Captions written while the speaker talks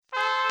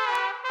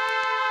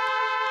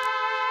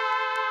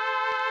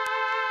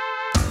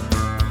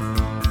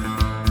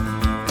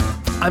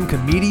I'm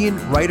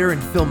comedian, writer,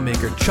 and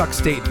filmmaker Chuck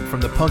Staten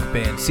from the punk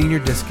band Senior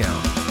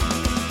Discount.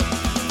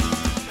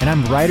 And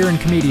I'm writer and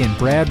comedian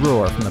Brad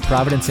Rohr from the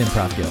Providence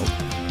Improv Guild.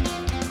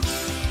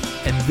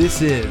 And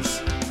this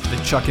is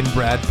the Chuck and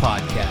Brad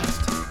Podcast.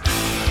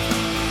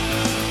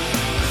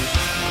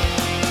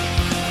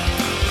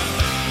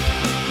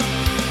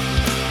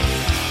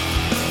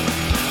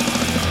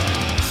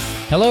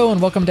 Hello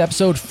and welcome to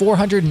episode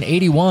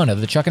 481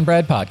 of the Chuck and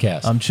Brad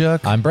Podcast. I'm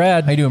Chuck. I'm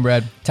Brad. How you doing,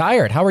 Brad?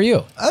 Tired. How are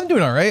you? I'm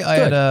doing all right.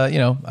 Good.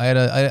 I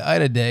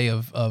had a day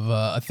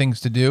of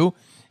things to do,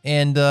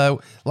 and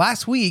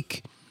last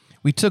week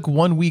we took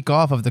 1 week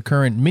off of the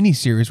current mini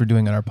series we're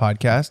doing on our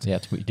podcast.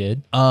 Yes, we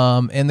did.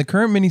 And the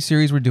current mini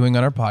series we're doing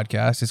on our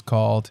podcast is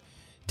called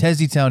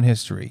Tessie Town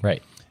History.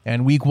 Right.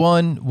 And week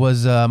one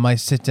was my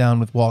sit down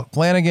with Walt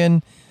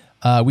Flanagan.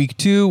 Week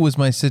two was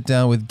my sit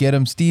down with Get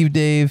 'em Steve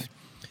Dave.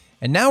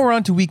 And now we're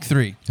on to week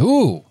three.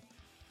 Ooh.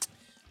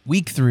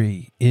 Week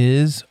three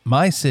is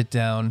my sit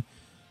down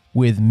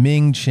with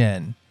Ming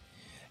Chen.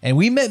 And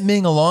we met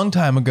Ming a long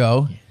time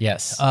ago.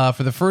 Yes.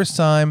 For the first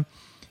time,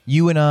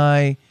 you and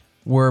I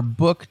were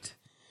booked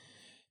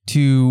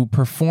to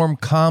perform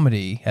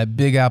comedy at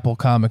Big Apple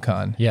Comic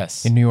Con.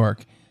 Yes. In New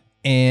York.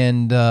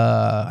 And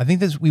I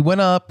think we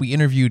went up, we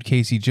interviewed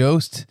Casey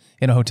Jost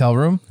in a hotel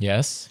room.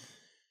 Yes.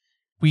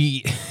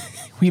 We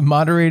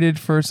moderated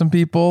for some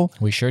people.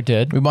 We sure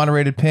did. We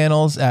moderated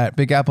panels at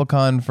Big Apple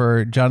Con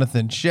for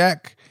Jonathan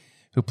Sheck,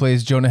 who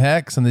plays Jonah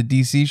Hex on the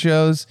DC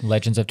shows.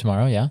 Legends of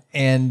Tomorrow, yeah.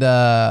 And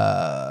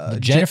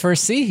Jennifer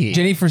Seehee.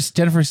 Jennifer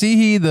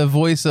Seehee, the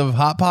voice of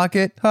Hot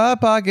Pocket. Hot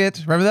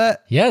Pocket. Remember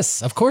that?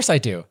 Yes, of course I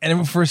do.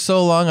 And for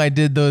so long, I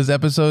did those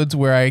episodes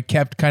where I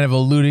kept kind of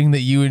alluding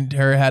that you and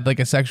her had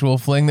like a sexual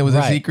fling that was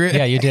a secret.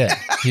 Yeah, you did.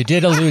 You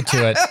did allude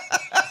to it.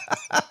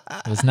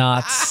 It was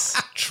not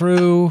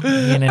true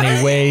in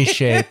any way,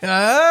 shape,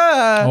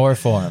 or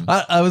form.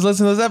 I was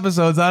listening to those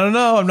episodes. I don't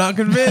know. I'm not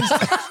convinced.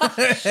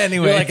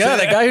 Anyway. You're like, oh,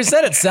 the guy who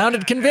said it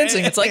sounded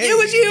convincing. It's like, it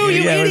was you,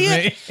 you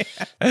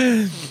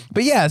idiot.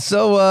 But yeah,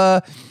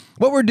 so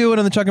what we're doing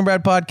on the Chuck and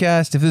Brad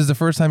podcast, if this is the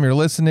first time you're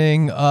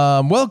listening,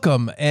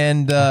 welcome.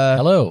 And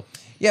hello.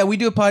 Yeah, we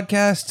do a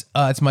podcast.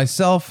 It's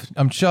myself.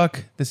 I'm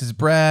Chuck. This is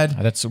Brad.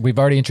 We've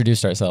already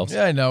introduced ourselves.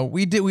 Yeah, I know.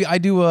 I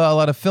do a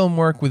lot of film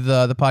work with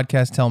the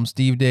podcast Tell 'em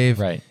Steve Dave.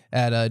 Right.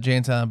 At Jay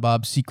and Silent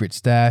Bob's Secret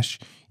Stash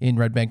in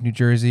Red Bank, New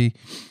Jersey.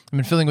 I've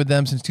been filming with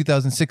them since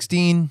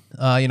 2016.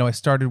 I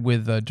started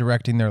with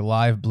directing their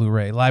live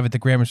Blu-ray, live at the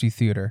Gramercy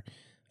Theater.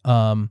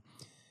 And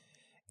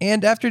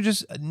after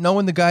just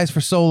knowing the guys for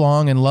so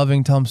long and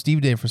loving Tell 'em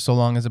Steve Dave for so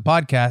long as a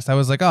podcast, I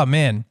was like, oh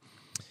man,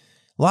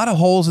 a lot of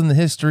holes in the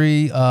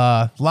history,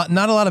 not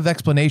a lot of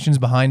explanations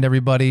behind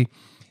everybody.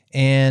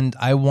 And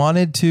I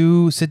wanted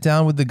to sit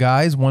down with the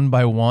guys one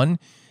by one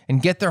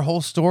and get their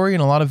whole story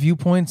and a lot of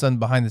viewpoints on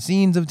behind the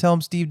scenes of Tell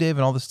 'em Steve Dave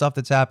and all the stuff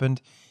that's happened.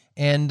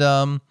 And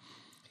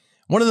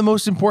one of the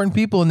most important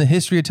people in the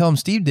history of Tell 'em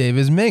Steve Dave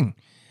is Ming.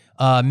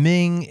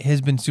 Ming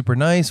has been super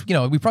nice.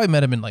 We probably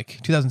met him in like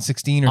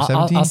 2016 or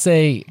 17. I'll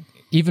say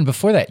even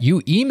before that, you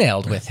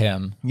emailed with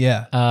him.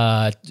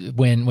 Yeah.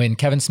 When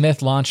Kevin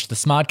Smith launched the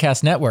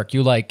Smodcast Network,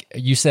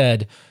 you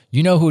said,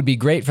 you know who would be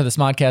great for the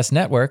Smodcast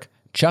Network?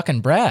 Chuck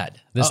and Brad,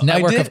 this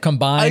network of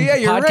combined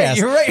podcasts.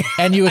 You're right.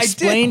 And you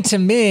explained to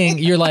Ming,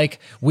 you're like,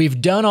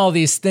 we've done all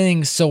these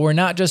things, so we're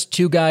not just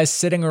two guys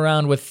sitting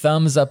around with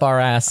thumbs up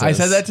our asses. I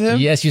said that to him?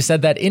 Yes, you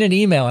said that in an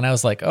email, and I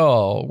was like,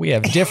 oh, we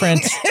have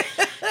different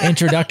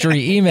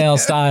introductory email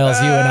styles,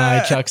 you and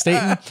I, Chuck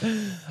Staten.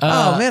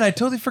 Oh man, I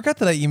totally forgot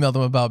that I emailed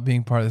them about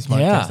being part of this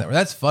podcast network.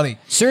 That's funny.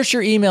 Search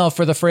your email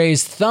for the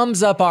phrase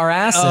 "thumbs up our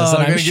asses,"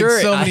 and I'm sure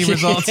get so many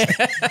results.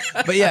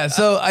 But yeah,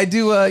 so I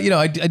do,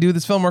 I do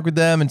this film work with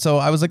them, and so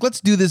I was like, let's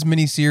do this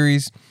mini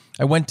series.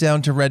 I went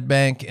down to Red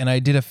Bank and I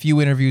did a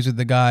few interviews with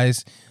the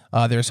guys.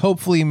 There's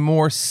hopefully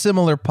more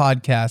similar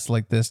podcasts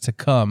like this to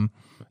come.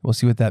 We'll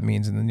see what that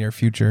means in the near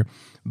future.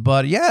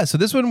 But yeah, so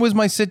this one was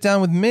my sit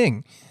down with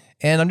Ming.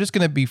 And I'm just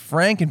going to be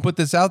frank and put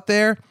this out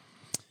there.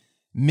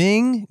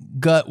 Ming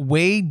got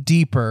way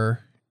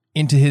deeper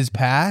into his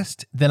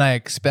past than I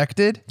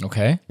expected.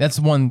 Okay. That's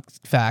one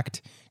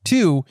fact.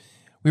 Two,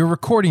 we were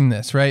recording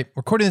this, right?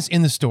 Recording this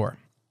in the store.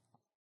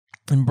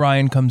 And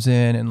Brian comes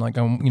in and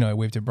I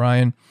waved to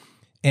Brian.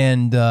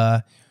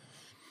 And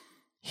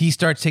he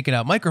starts taking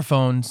out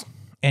microphones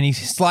and he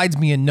slides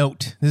me a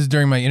note. This is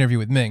during my interview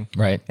with Ming.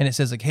 Right. And it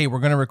says like, hey, we're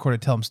going to record a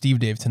Tell 'em Steve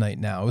Dave tonight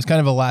now. It was kind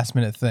of a last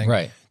minute thing.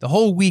 Right. The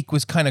whole week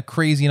was kind of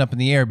crazy and up in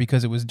the air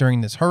because it was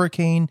during this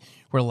hurricane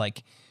where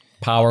like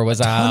power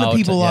was out. A ton of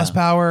people lost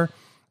power.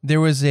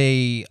 There was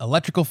a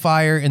electrical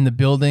fire in the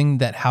building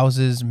that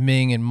houses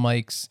Ming and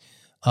Mike's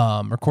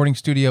recording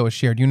studio, a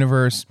shared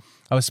universe.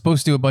 I was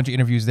supposed to do a bunch of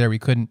interviews there. We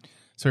couldn't.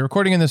 So we're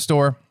recording in the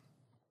store.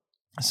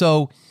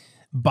 So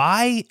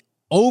by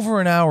over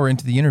an hour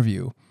into the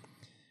interview,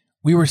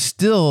 we were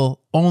still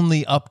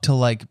only up to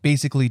like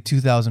basically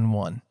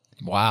 2001.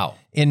 Wow.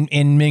 In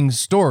Ming's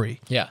story.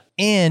 Yeah.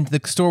 And the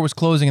store was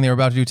closing and they were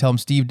about to do Tell 'em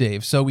Steve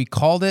Dave. So we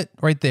called it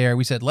right there.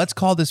 We said, let's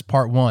call this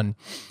part one.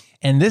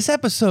 And this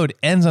episode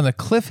ends on a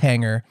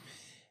cliffhanger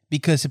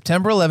because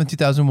September 11th,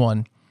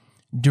 2001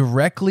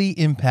 directly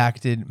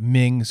impacted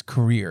Ming's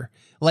career.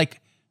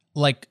 Like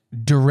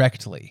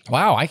directly.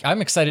 Wow,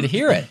 I'm excited to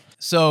hear it.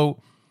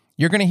 So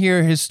you're going to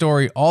hear his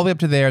story all the way up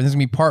to there. This is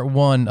going to be part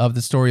 1 of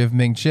the story of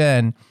Ming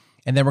Chen.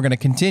 And then we're going to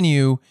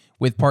continue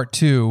with part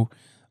 2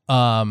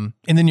 in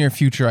the near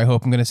future, I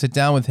hope. I'm going to sit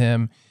down with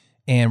him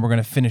and we're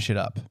going to finish it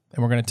up.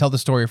 And we're going to tell the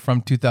story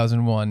from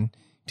 2001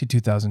 to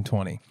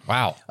 2020.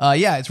 Wow.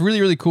 Yeah, it's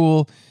really, really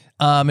cool.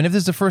 And if this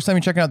is the first time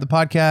you're checking out the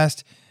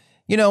podcast,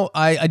 you know,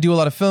 I do a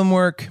lot of film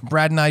work.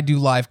 Brad and I do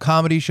live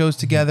comedy shows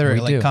together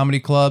at like comedy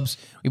clubs.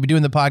 We've been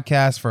doing the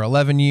podcast for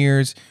 11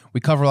 years. We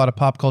cover a lot of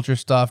pop culture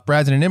stuff.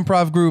 Brad's in an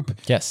improv group.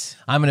 Yes.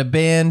 I'm in a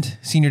band,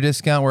 Senior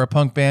Discount. We're a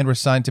punk band. We're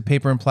signed to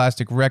Paper and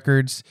Plastic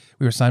Records.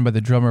 We were signed by the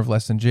drummer of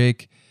Less Than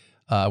Jake,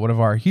 one of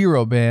our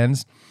hero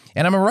bands.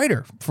 And I'm a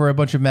writer for a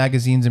bunch of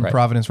magazines in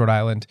Providence, Rhode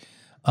Island,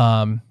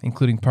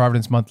 including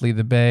Providence Monthly,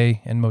 The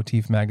Bay, and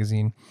Motif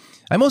Magazine.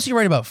 I mostly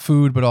write about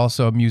food, but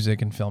also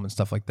music and film and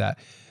stuff like that.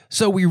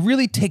 So we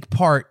really take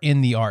part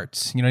in the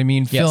arts, you know what I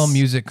mean? Yes. Film,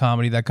 music,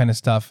 comedy, that kind of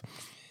stuff.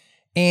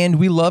 And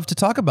we love to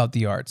talk about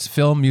the arts,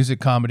 film, music,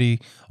 comedy,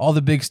 all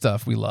the big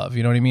stuff we love,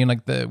 you know what I mean?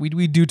 Like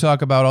we do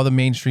talk about all the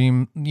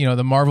mainstream, you know,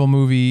 the Marvel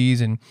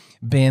movies and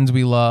bands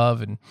we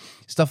love and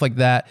stuff like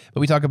that.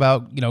 But we talk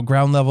about, you know,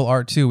 ground level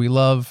art too. We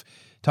love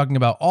talking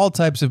about all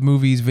types of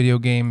movies, video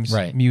games,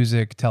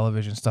 music,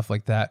 television, stuff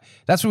like that.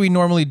 That's what we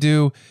normally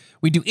do.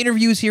 We do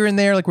interviews here and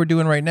there like we're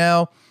doing right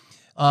now.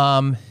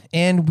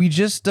 And we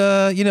just,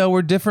 you know,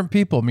 we're different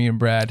people, me and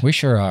Brad. We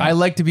sure are. I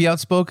like to be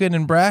outspoken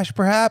and brash,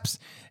 perhaps.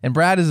 And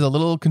Brad is a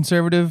little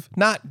conservative,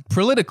 not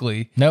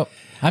politically. Nope.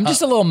 I'm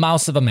just a little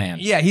mouse of a man.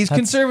 Yeah, he's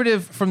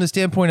conservative from the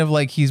standpoint of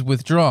like he's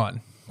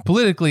withdrawn.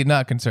 Politically,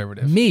 not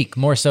conservative. Meek,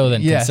 more so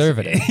than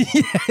conservative.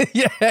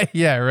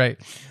 yeah, right.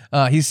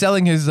 He's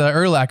selling his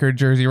Urlacher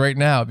jersey right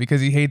now because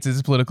he hates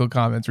his political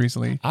comments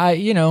recently.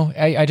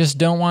 I just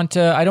don't want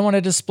to. I don't want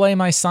to display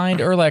my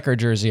signed Urlacher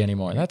jersey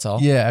anymore. That's all.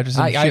 Yeah,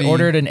 I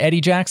ordered an Eddie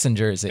Jackson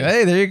jersey.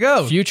 Hey, there you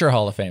go. Future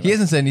Hall of Famer. He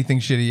hasn't said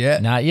anything shitty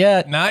yet. Not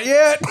yet. Not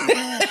yet.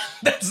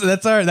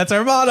 that's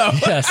our motto.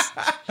 Yes.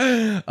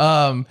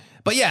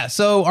 But yeah,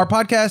 so our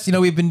podcast, you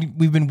know, we've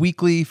been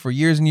weekly for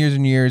years and years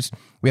and years.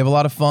 We have a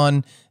lot of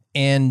fun,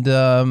 and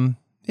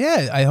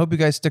yeah, I hope you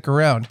guys stick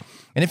around.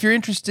 And if you're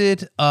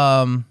interested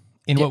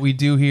in what we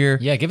do here,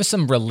 give us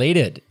some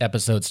related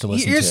episodes to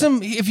listen here's to.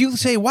 If you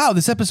say, wow,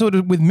 this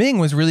episode with Ming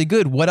was really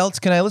good, what else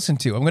can I listen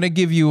to? I'm going to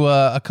give you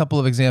a couple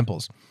of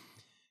examples.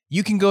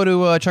 You can go to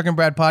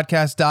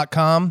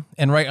chuckandbradpodcast.com,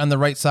 and right on the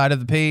right side of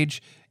the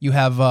page, you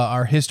have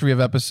our history of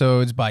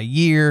episodes by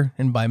year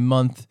and by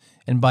month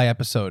and by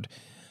episode.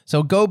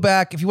 So go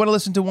back, if you want to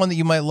listen to one that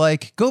you might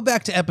like, go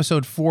back to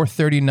episode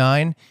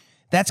 439.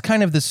 That's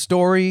kind of the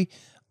story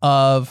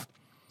of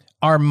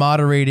our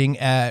moderating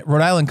at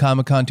Rhode Island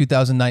Comic Con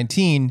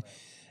 2019.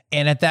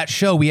 And at that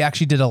show, we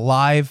actually did a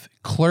live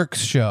Clerks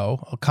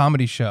show, a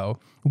comedy show,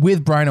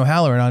 with Brian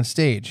O'Halloran on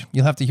stage.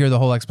 You'll have to hear the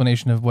whole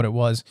explanation of what it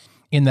was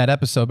in that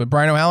episode. But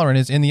Brian O'Halloran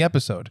is in the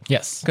episode.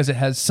 Yes. Because it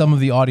has some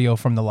of the audio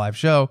from the live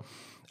show,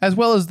 as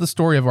well as the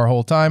story of our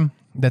whole time.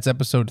 That's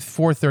episode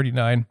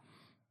 439.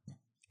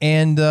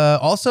 And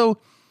also,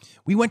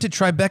 we went to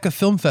Tribeca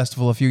Film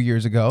Festival a few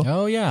years ago.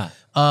 Oh, yeah.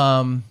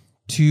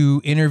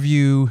 To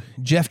interview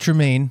Jeff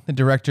Tremaine, the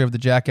director of the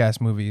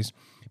Jackass movies,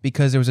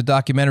 because there was a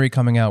documentary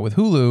coming out with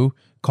Hulu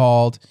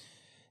called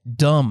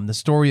Dumb, the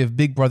story of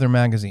Big Brother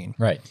magazine.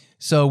 Right.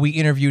 So we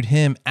interviewed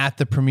him at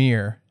the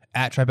premiere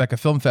at Tribeca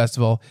Film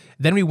Festival.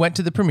 Then we went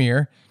to the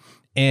premiere,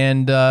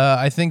 and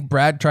I think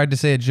Brad tried to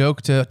say a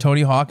joke to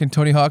Tony Hawk, and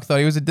Tony Hawk thought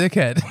he was a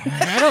dickhead.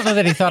 I don't know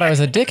that he thought I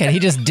was a dickhead. He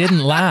just didn't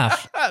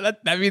laugh.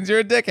 that means you're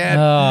a dickhead.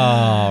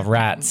 Oh,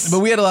 rats. But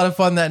we had a lot of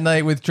fun that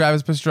night with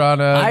Travis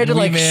Pastrana, I had to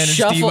like Man,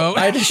 shuffle. and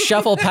I had to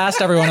shuffle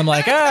past everyone. I'm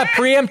like,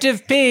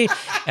 preemptive P,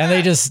 and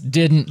they just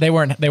didn't. They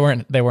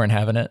weren't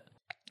having it.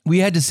 We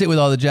had to sit with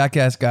all the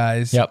Jackass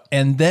guys. Yep.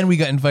 And then we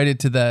got invited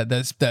to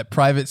that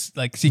private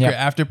like secret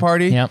after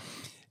party. Yep.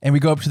 And we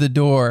go up to the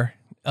door.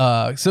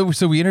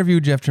 So we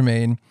interviewed Jeff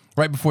Tremaine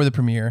right before the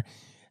premiere.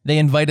 They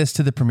invite us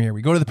to the premiere.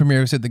 We go to the premiere,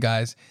 we sit with the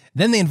guys.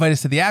 Then they invite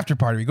us to the after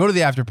party. We go to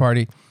the after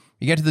party.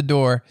 We get to the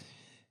door,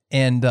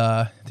 and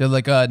they're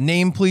like,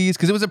 name please,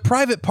 because it was a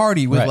private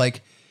party with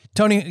like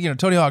Tony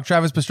Hawk,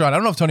 Travis Pastrana. I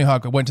don't know if Tony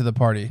Hawk went to the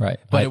party,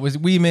 but it was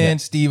Man,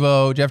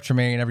 Steve-O, Jeff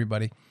Tremaine,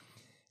 everybody.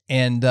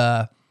 And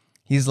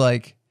he's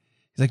like,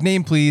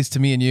 name please to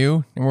me and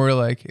you. And we're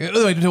like,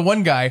 to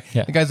one guy.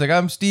 Yeah. The guy's like,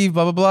 I'm Steve,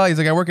 blah, blah, blah. He's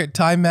like, I work at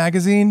Time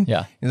Magazine.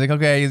 Yeah. He's like,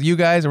 okay, you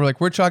guys. And we're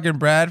like, we're Chuck and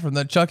Brad from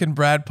the Chuck and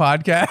Brad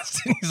podcast.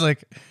 And he's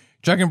like,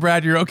 Chuck and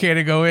Brad, you're okay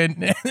to go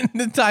in. And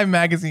the Time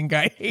Magazine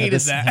guy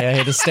hated that. Yeah, he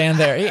had to stand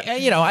there.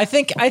 I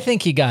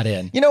think he got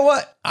in. You know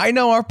what? I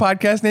know our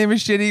podcast name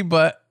is shitty,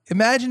 but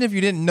imagine if you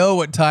didn't know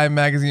what Time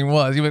Magazine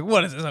was. You're like,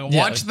 what is this, like a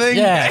watch thing?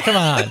 Yeah, come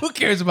on. Who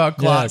cares about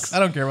clocks? Yes. I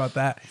don't care about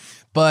that.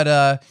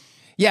 But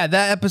yeah,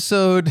 that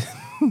episode...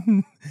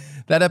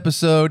 That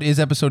episode is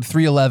episode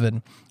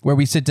 311, where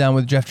we sit down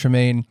with Jeff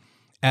Tremaine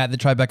at the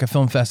Tribeca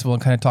Film Festival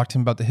and kind of talk to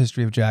him about the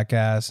history of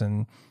Jackass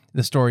and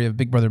the story of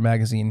Big Brother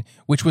magazine,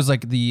 which was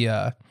like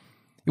it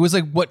was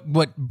like what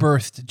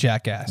birthed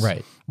Jackass.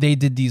 Right. They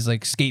did these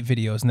like skate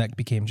videos and that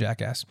became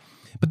Jackass.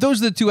 But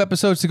those are the 2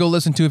 episodes to go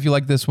listen to if you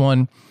like this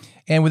one.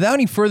 And without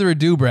any further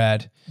ado,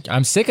 Brad.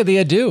 I'm sick of the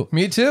ado.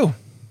 Me too.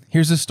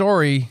 Here's the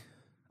story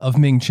of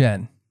Ming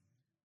Chen.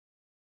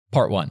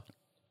 Part 1.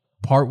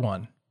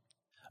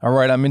 All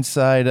right, I'm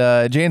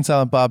inside Jay and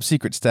Silent Bob's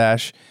secret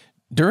stash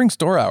during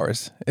store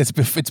hours. It's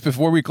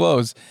before we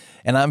close.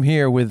 And I'm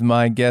here with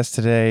my guest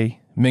today,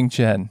 Ming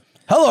Chen.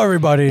 Hello,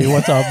 everybody.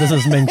 What's up? This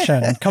is Ming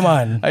Chen. Come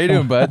on. How you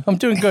doing, bud? I'm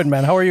doing good,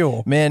 man. How are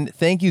you? Man,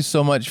 thank you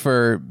so much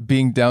for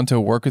being down to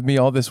work with me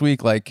all this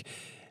week. Like,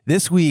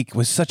 this week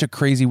was such a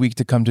crazy week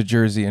to come to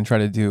Jersey and try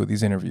to do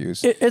these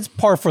interviews. It's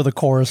par for the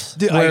course.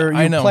 Dude, where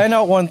I you know. plan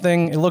out one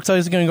thing, it looks like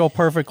it's going to go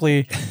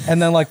perfectly,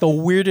 and then like the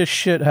weirdest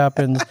shit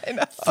happens,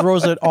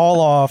 throws it all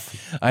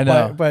off. I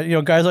know. But you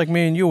know, guys like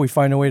me and you, we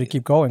find a way to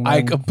keep going. I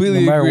man, completely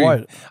no matter agree.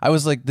 what. I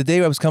was like, the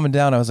day I was coming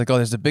down, I was like, oh,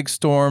 there's a big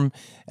storm.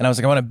 And I was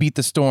like, I want to beat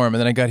the storm. And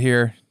then I got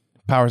here,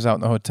 power's out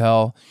in the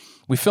hotel.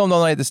 We filmed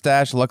all night at the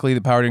stash. Luckily,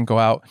 the power didn't go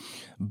out.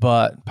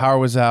 But power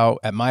was out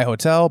at my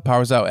hotel. Power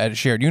was out at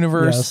Shared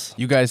Universe. Yes.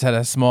 You guys had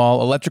a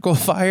small electrical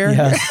fire.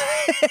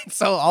 Yes.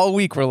 So all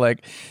week we're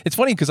like, it's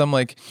funny because I'm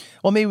like,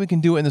 well, maybe we can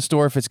do it in the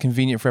store if it's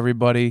convenient for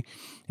everybody.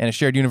 And a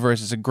Shared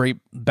Universe is a great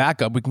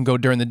backup. We can go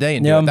during the day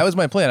and do it. That was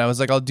my plan. I was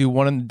like, I'll do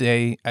one in the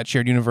day at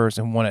Shared Universe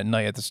and one at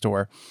night at the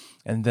store.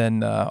 And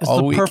then It's all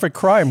the week. perfect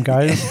crime,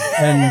 guys.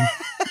 and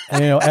you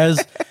know,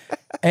 as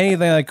anything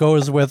that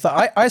goes with,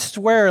 I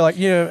swear, like,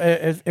 you know,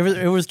 if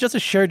it was just a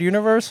shared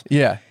universe,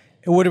 Yeah.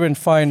 it would have been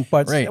fine.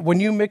 But Right.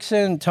 when you mix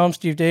in Tom,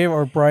 Steve, Dave,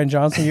 or Brian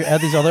Johnson, you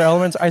add these other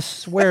elements, I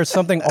swear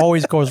something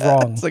always goes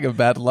wrong. It's like a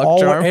bad luck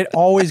charm. It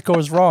always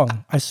goes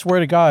wrong. I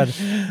swear to God.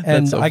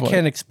 And so I funny.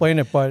 can't explain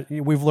it, but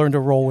we've learned to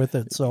roll with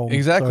it. So,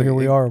 Exactly. so here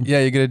we are. Yeah,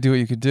 you got to do what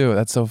you could do.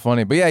 That's so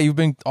funny. But yeah, you've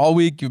been all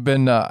week. You've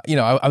been, you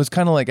know, I was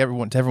kind of like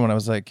everyone. I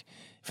was like,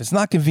 if it's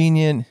not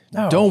convenient,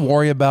 don't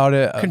worry about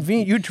it.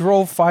 Convenient. You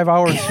drove 5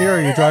 hours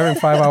here. You're driving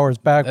 5 hours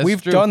back. That's We've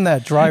true. done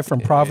that drive from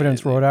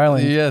Providence, Rhode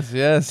Island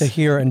Yes. to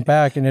here and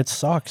back, and it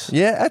sucks.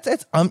 Yeah,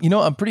 it's you know,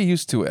 I'm pretty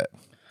used to it.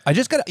 I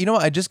just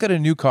got a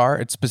new car.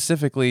 It's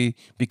specifically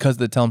because of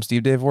the Tell 'em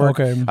Steve Dave work.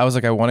 Okay. I was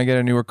like, I want to get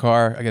a newer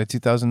car. I got a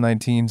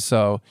 2019,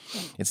 so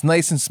it's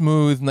nice and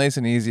smooth, nice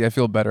and easy. I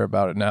feel better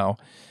about it now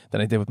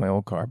than I did with my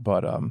old car.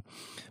 But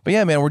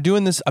yeah, man, we're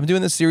doing this. I'm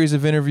doing this series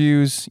of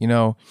interviews. You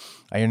know,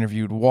 I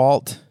interviewed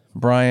Walt,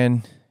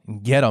 Brian,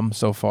 and Get 'em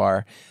so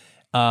far,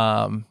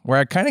 where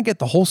I kind of get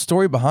the whole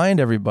story behind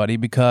everybody,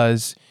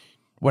 because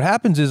what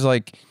happens is,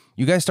 like,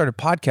 you guys started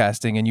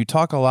podcasting and you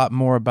talk a lot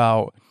more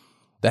about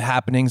the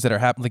happenings that are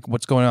happening, like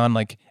what's going on,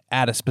 like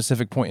at a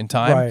specific point in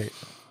time. Right.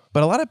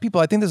 But a lot of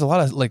people, I think there's a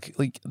lot of like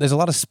there's a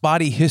lot of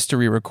spotty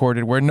history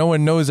recorded where no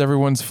one knows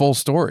everyone's full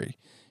story.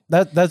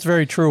 That's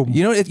very true.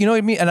 You know what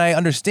I mean? And I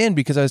understand,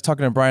 because I was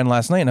talking to Brian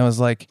last night and I was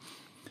like,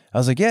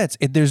 yeah,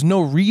 there's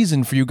no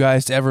reason for you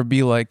guys to ever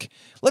be like,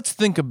 let's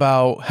think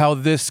about how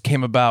this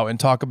came about and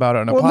talk about it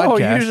on a podcast.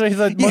 No, usually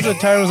most of the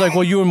time it's like,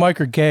 well, you and Mike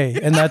are gay,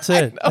 and that's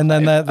it. And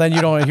then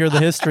you don't hear the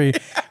history,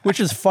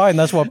 which is fine.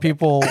 That's what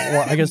people,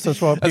 I guess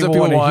that's what people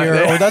want to hear,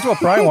 or that's what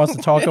Brian wants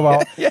to talk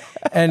about. Yeah.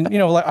 And, you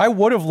know, like, I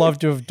would have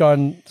loved to have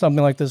done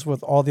something like this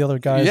with all the other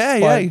guys. Yeah.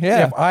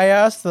 If I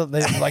asked, they're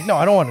like, no,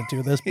 I don't want to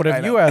do this. But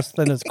if you asked,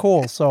 then it's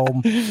cool. So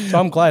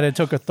I'm glad it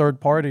took a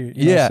third party,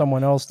 you know,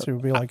 someone else to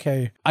be like,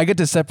 hey. I get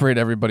to separate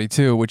everybody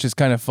too, which is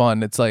kind of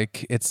fun. It's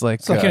like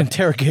an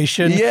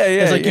interrogation. Yeah.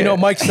 It's like, you know,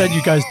 Mike said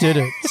you guys did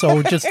it.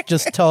 So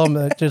just tell him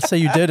that, just say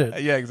you did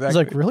it. Yeah, exactly. He's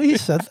like, really? You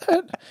said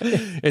that?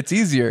 It's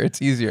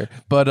easier.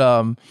 But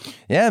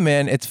yeah,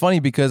 man, it's funny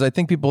because I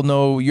think people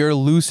know your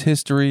loose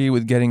history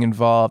with getting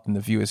involved in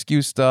the View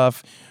Askew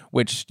stuff,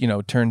 which, you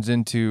know, turns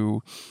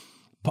into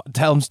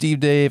Tell 'em Steve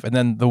Dave, and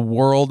then the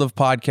world of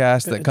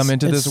podcasts that come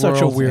into this world. It's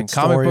such a weird and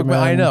comic story, book. man.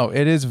 I know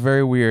it is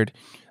very weird,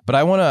 but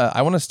I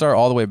wanna start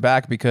all the way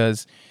back,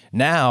 because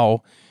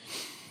now,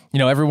 you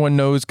know, everyone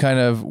knows kind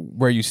of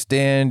where you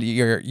stand.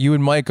 You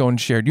and Mike own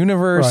Shared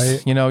Universe.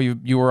 Right. You know,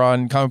 you were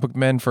on Comic Book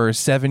Men for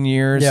 7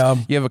 years. Yeah.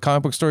 You have a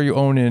comic book store you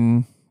own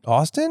in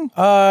Austin?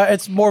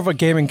 It's more of a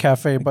gaming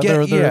cafe, but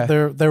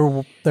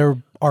there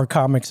are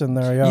comics in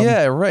there. Yeah.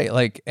 Yeah, right.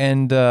 Like,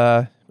 and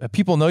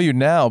people know you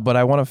now, but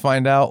I want to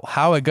find out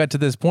how it got to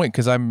this point,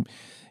 because I'm,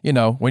 you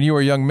know, when you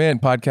were a young man,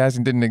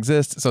 podcasting didn't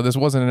exist, so this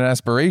wasn't an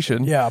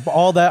aspiration. Yeah, but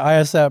all that, I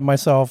ask that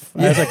myself.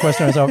 I ask that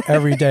question myself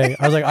every day.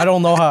 I was like,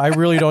 I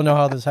really don't know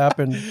how this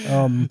happened.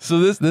 So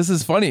this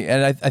is funny,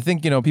 and I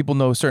think, you know, people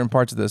know certain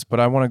parts of this,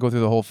 but I want to go through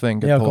the whole thing.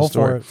 Get the whole go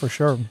story. for it, for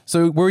sure.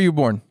 So where were you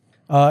born?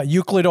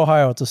 Euclid,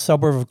 Ohio. It's a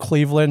suburb of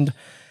Cleveland.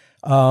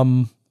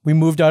 We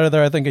moved out of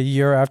there, I think, a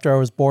year after I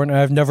was born, and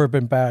I've never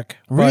been back.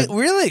 But,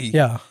 Really?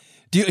 yeah.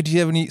 Do you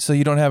have any? So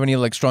you don't have any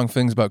like strong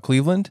feelings about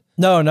Cleveland?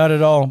 No, not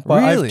at all.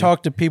 But Really? I've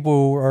talked to people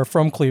who are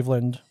from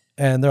Cleveland,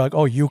 and they're like,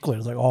 "Oh, Euclid."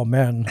 It's like, "Oh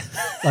man,"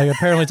 like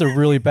apparently it's a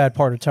really bad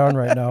part of town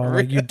right now.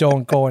 Like, you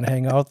don't go and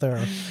hang out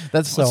there.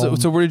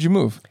 So where did you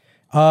move?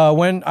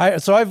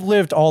 I've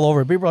lived all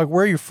over. People are like,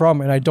 "Where are you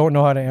from?" And I don't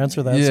know how to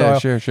answer that. Yeah,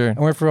 so sure. I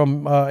went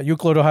from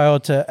Euclid, Ohio,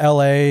 to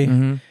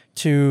L.A.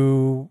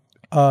 to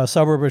a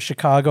suburb of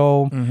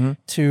Chicago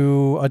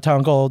to a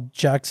town called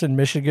Jackson,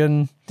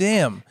 Michigan.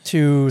 Damn.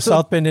 To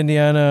South Bend,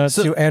 Indiana.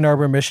 To Ann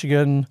Arbor,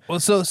 Michigan. Well,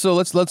 so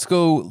let's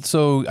go.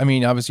 So I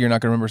mean, obviously, you're not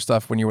going to remember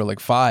stuff when you were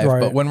like 5,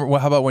 right. but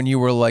how about when you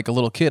were like a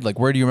little kid? Like,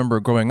 where do you remember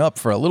growing up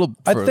for a little?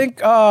 I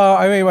think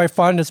my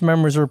fondest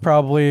memories were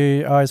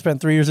probably I spent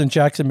 3 years in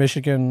Jackson,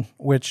 Michigan,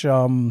 which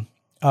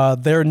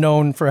they're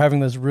known for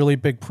having this really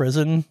big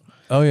prison.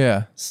 Oh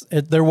yeah,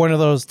 they're one of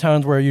those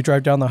towns where you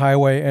drive down the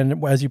highway,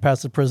 and as you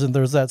pass the prison,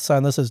 there's that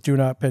sign that says "Do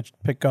not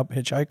pick up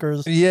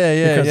hitchhikers."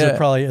 Yeah, because they're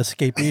probably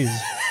escapees.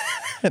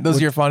 Those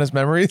are your fondest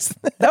memories?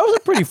 That was a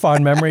pretty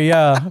fond memory,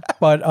 yeah.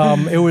 But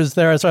it was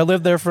there, so I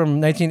lived there from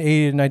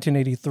 1980 to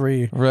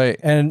 1983. Right,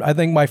 and I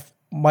think my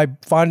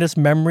fondest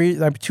memory,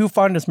 two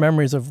fondest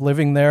memories of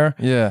living there,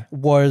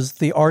 was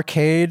the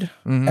arcade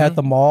at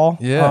the mall.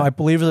 I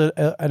believe it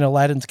was an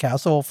Aladdin's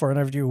Castle for any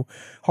of you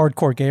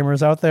hardcore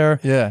gamers out there.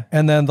 Yeah,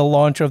 and then the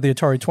launch of the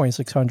Atari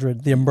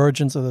 2600, the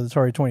emergence of the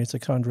Atari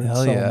 2600.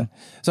 Hell yeah!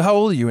 So how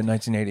old are you in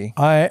 1980?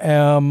 I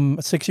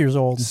am 6 years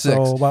old.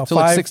 So about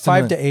like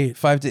 5 to 8.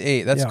 5 to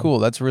 8. That's cool.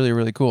 That's really,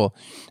 really cool.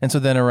 And so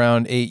then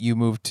around 8, you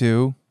moved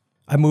to.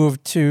 I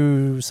moved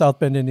to South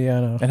Bend,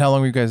 Indiana. And how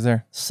long were you guys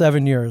there?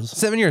 7 years.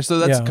 7 years. So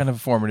that's kind of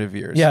formative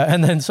years. Yeah.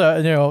 And then,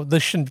 so,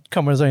 this shouldn't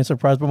come as any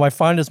surprise, but my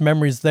fondest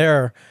memories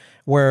there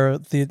were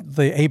the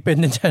 8-bit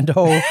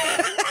Nintendo.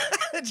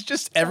 It's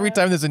just every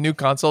time there's a new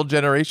console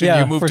generation,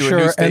 you move to a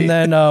new state. And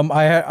then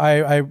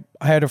I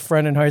had a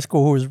friend in high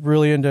school who was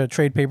really into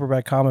trade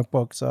paperback comic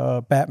books,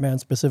 Batman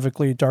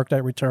specifically, Dark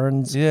Knight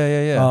Returns.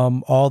 Yeah.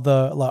 All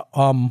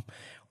the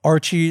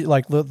Archie,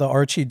 like the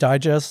Archie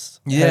digests.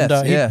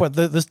 Yes, But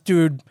this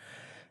dude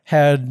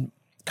had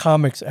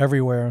comics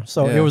everywhere,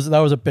 so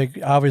that was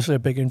obviously a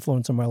big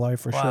influence in my life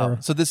for sure.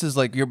 So this is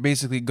like you're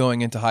basically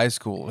going into high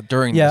school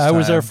during. Yeah, this I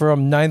was time. there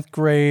from 9th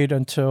grade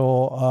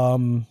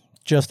until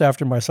just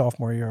after my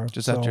sophomore year.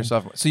 After your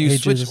sophomore. So you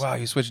switched. Wow,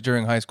 you switched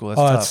during high school. That's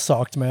tough. It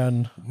sucked,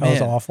 man. That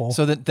was awful.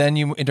 So then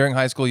you during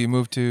high school you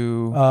moved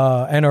to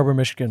Ann Arbor,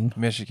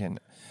 Michigan.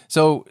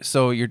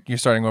 So you're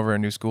starting over a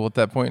new school at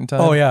that point in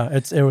time? Oh yeah,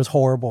 it was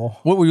horrible.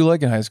 What were you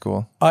like in high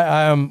school?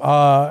 I am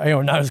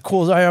not as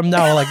cool as I am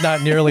now, like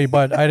not nearly,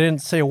 but I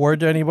didn't say a word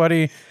to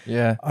anybody.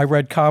 Yeah. I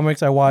read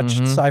comics, I watched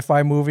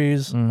sci-fi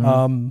movies.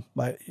 I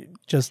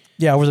was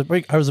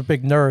a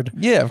big nerd.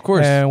 Yeah, of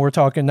course. And we're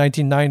talking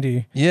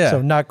 1990. Yeah.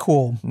 So not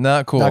cool.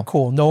 Not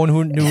cool. No one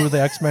who knew who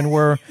the X-Men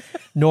were.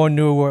 No one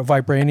knew what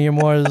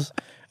vibranium was.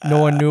 No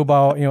one knew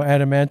about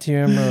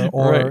adamantium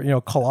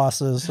or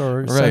Colossus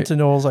or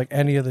Sentinels, like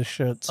any of this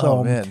shit.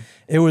 So man.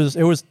 It was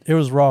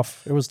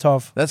rough. It was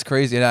tough. That's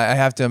crazy. And I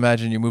have to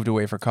imagine you moved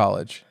away for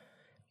college.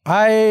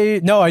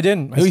 I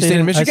didn't. You stayed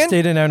in Michigan? I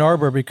stayed in Ann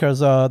Arbor because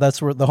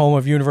that's where the home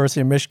of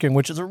University of Michigan,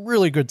 which is a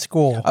really good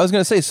school. I was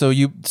gonna say, so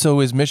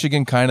is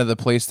Michigan kind of the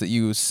place that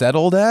you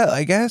settled at?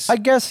 I guess. I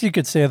guess you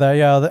could say that.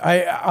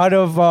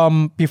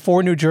 Yeah,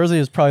 before New Jersey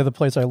is probably the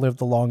place I lived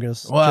the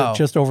longest. Wow,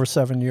 just over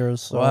 7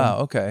 years. So, wow.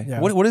 Okay.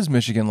 Yeah. What is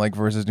Michigan like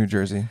versus New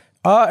Jersey?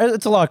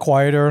 It's a lot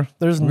quieter.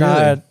 There's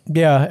not.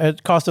 Yeah,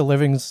 cost of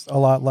living's a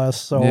lot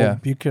less. So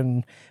you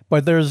can.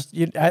 But there's.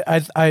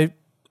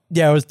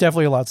 Yeah, it was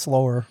definitely a lot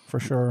slower for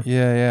sure.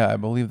 Yeah, I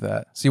believe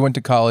that. So you went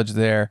to college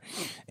there,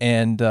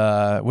 and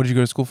what did you go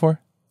to school for?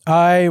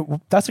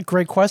 That's a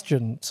great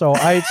question. So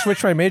I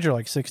switched my major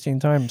like 16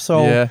 times.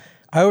 So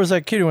I was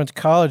that kid who went to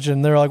college,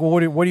 and they're like, "Well,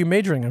 what are you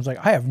majoring in?" I was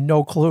like, "I have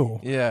no clue."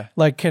 Yeah.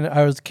 Like, can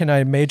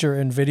I major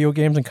in video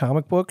games and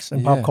comic books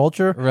and pop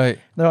culture? Right.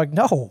 And they're like,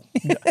 "No."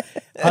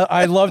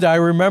 I loved it. I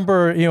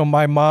remember,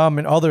 my mom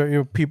and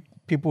other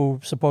people who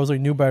supposedly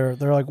knew better.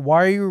 They're like,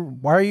 "Why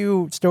are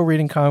you still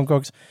reading comic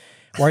books?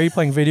 Why are you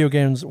playing video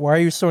games? Why are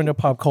you so into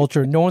pop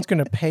culture? No one's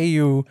going to pay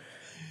you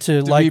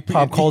to like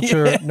pop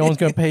culture. No one's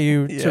going to pay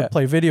you to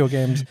play video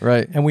games."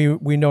 Right. And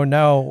we know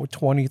now,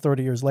 20,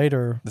 30 years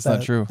later, that's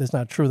not true. That's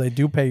not true. They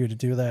do pay you to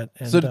do that.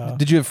 And, so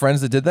did you have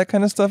friends that did that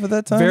kind of stuff at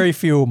that time? Very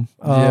few.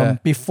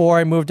 Before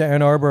I moved to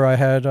Ann Arbor, I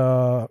had,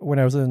 when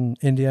I was in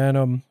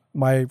Indiana,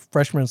 my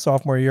freshman and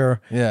sophomore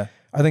year,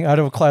 I think out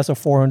of a class of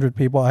 400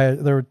 people,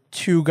 there were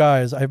 2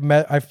 guys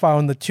I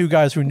found the 2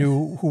 guys who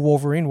knew who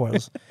Wolverine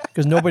was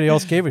because nobody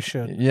else gave a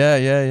shit. Yeah.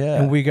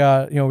 And we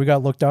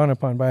got looked down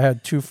upon. But I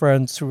had 2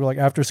 friends who were like,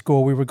 after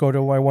school, we would go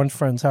to my one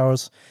friend's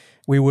house.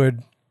 We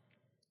would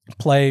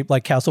play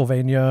like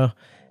Castlevania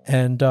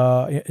and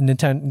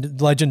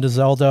Nintendo, Legend of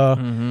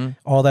Zelda,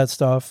 all that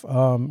stuff.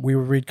 We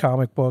would read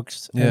comic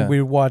books and we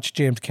would watch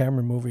James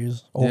Cameron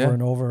movies over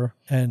and over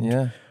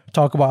and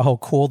talk about how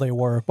cool they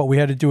were, but we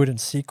had to do it in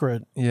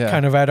secret,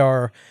 kind of at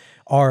our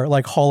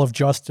like Hall of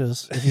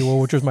Justice, if you will,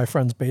 which was my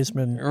friend's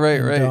basement.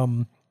 Right.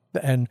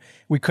 And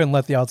we couldn't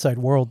let the outside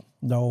world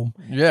know.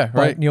 Yeah,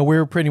 right. But, we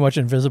were pretty much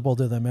invisible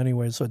to them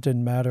anyway, so it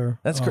didn't matter.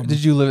 That's great.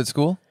 Did you live at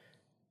school?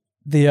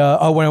 When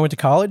I went to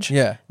college?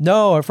 Yeah.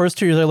 No, our first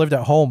 2 years I lived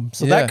at home.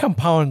 So that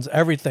compounds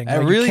everything. It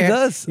really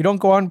does. You don't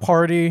go out and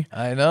party.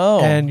 I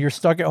know. And you're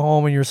stuck at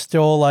home and you're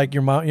still like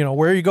your mom,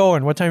 where are you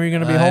going? What time are you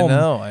going to be home?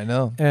 I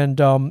know. And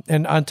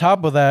on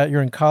top of that,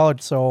 you're in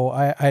college, so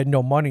I had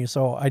no money.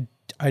 So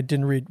I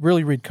didn't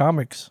really read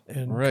comics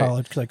in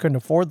college because I couldn't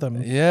afford them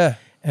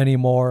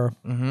anymore.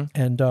 Mm-hmm.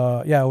 And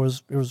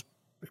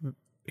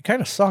it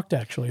kind of sucked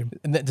actually.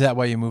 And is that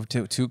why you moved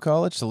to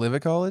college, to live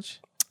at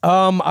college?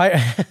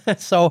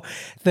 So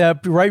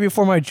right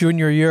before my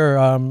junior year,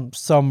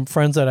 some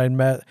friends that I'd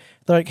met,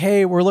 they're like,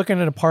 "Hey, we're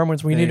looking at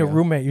apartments. We need a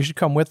roommate. You should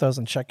come with us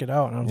and check it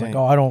out." And I was like,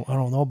 "Oh, I don't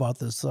know about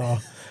this. I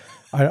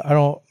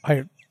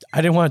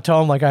didn't want to tell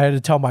them, like I had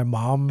to tell my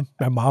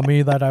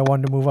mommy that I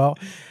wanted to move out."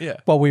 Yeah.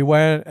 But we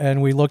went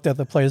and we looked at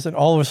the place, and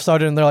all of a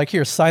sudden they're like,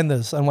 "Here, sign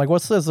this." I'm like,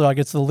 "What's this?" They're like,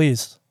 "It's the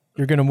lease.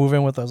 You're gonna move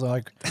in with us." I'm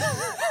like.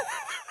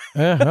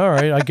 Yeah, all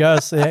right, I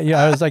guess.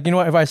 Yeah, I was like,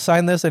 if I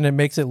sign this and it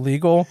makes it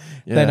legal,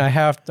 then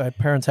my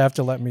parents have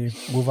to let me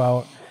move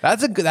out.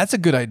 That's a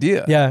good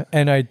idea. Yeah,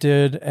 and I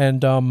did,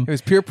 and it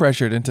was peer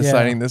pressured into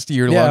signing this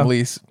year-long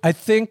lease. I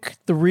think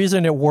the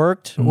reason it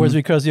worked was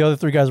because the other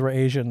 3 guys were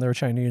Asian, they were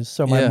Chinese.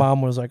 So my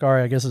mom was like, "All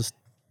right, I guess it's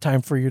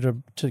time for you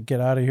to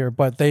get out of here."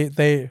 But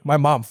my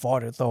mom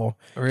fought it though.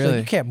 Really? Like,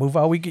 you can't move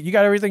out. You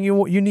got everything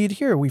you need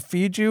here. We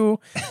feed you,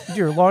 do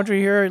your laundry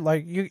here.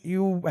 Like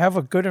you have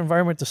a good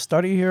environment to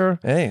study here.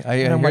 Hey,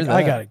 I'm like,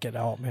 I gotta get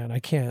out, man. I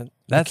can't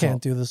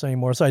do this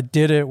anymore. So I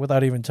did it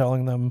without even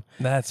telling them.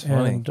 That's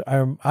funny.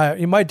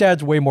 And my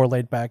dad's way more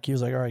laid back. He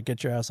was like, "All right,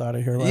 get your ass out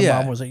of here." My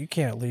mom was like, "You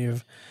can't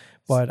leave."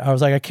 But I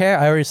was like, I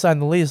can't. I already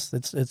signed the lease.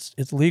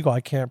 It's legal. I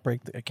can't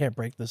break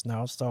this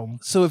now. So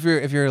if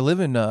you're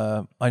living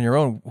on your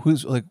own,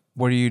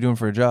 what are you doing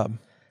for a job?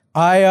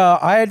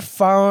 I'd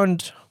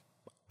found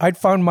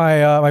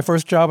my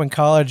first job in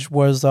college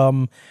was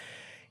in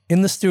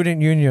the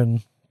student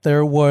union.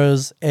 There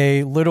was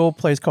a little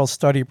place called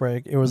Study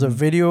Break. It was a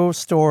video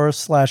store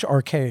 /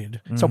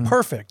 arcade. So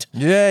perfect.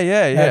 Yeah.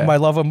 I had my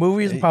love of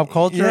movies and pop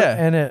culture,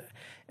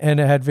 and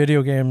it had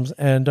video games.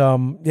 And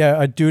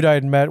a dude I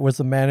had met was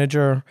the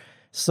manager.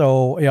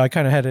 So I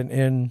kind of had an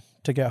in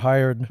to get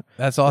hired.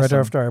 That's awesome. Right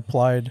after I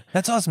applied.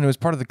 That's awesome. It was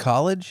part of the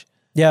college?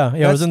 Yeah,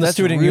 it was in the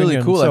student union.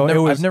 That's really cool.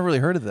 So I've never really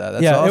heard of that.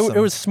 That's awesome. It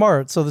was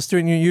smart. So the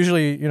student union,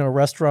 usually,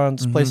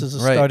 restaurants, places to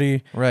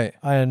study. Right.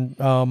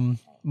 And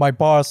my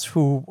boss,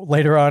 who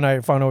later on I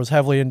found out was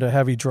heavily into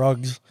heavy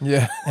drugs.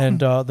 Yeah.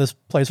 And this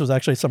place was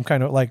actually some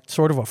kind of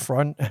sort of a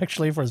front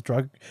actually for his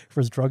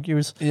drug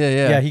use. Yeah.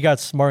 Yeah, he got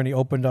smart and he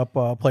opened up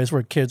a place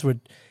where kids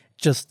would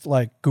just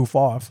goof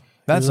off.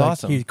 That's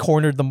awesome. He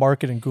cornered the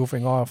market in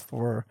goofing off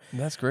for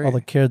That's great. all the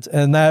kids.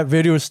 And that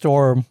video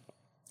store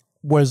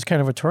was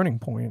kind of a turning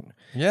point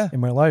in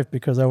my life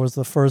because that was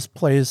the first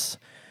place.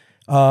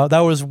 That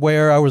was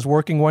where I was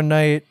working one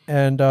night,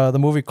 and the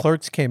movie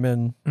Clerks came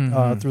in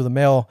through the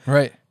mail.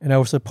 Right. And I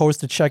was supposed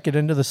to check it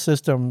into the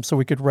system so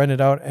we could rent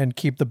it out and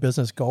keep the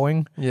business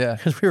going. Yeah.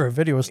 Because we were a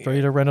video store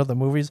to rent out the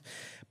movies.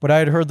 But I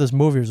had heard this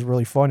movie was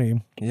really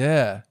funny.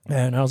 Yeah.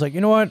 And I was like,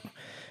 you know what?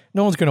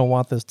 No one's gonna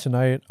want this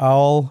tonight.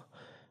 I'm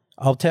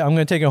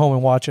gonna take it home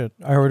and watch it.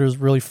 I heard it was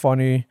really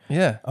funny.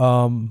 Yeah.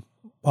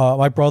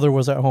 My brother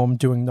was at home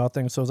doing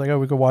nothing, so I was like, "Oh,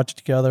 we could watch it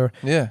together."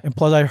 Yeah. And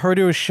plus, I heard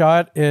it was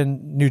shot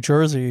in New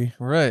Jersey,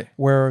 right,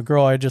 where a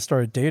girl I just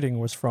started dating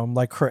was from,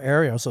 her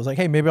area. So I was like,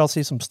 "Hey, maybe I'll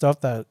see some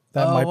stuff that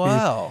might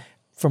be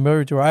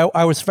familiar to her."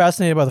 I was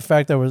fascinated by the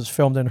fact that it was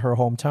filmed in her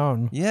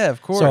hometown. Yeah,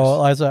 of course.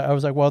 So I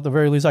was like, well, at the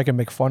very least, I can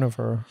make fun of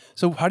her.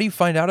 So how do you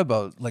find out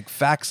about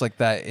facts like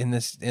that in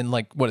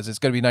what is it? It's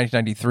going to be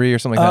 1993 or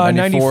something like that?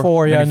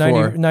 94?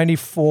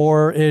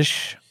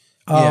 94-ish.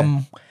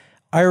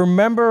 I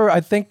remember, I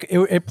think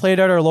it played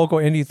at our local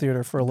indie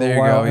theater for a little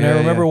while. And I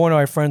remember one of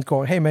my friends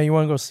going, "Hey, man, you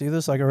want to go see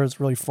this?" I heard it's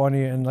really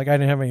funny. And I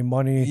didn't have any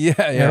money. Yeah.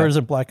 I heard it's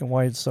in black and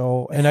white.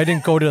 And I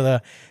didn't go to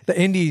the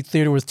indie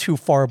theater was too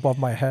far above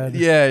my head.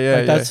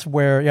 Yeah. That's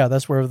where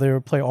they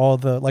would play all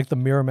the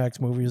Miramax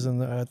movies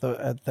at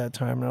that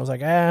time. And I was like,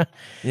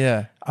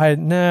 Yeah.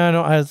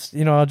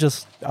 I'll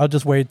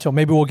just wait till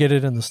maybe we'll get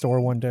it in the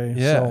store one day.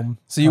 Yeah.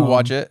 So you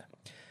watch it?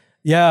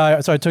 Yeah,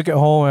 so I took it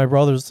home. My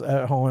brother's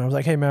at home, and I was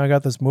like, "Hey, man, I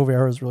got this movie. I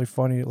heard it's really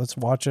funny. Let's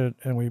watch it."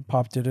 And we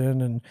popped it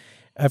in. And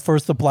at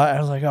first, I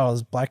was like, "Oh,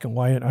 it's black and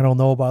white. I don't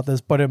know about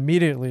this." But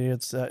immediately,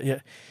 it's you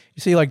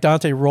see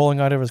Dante rolling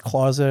out of his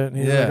closet, and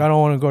he's like, "I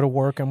don't want to go to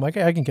work." I'm like,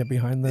 "Hey, I can get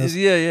behind this."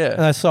 Yeah.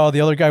 And I saw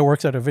the other guy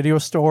works at a video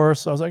store,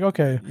 so I was like,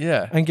 "Okay,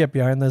 I can get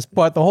behind this."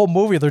 But the whole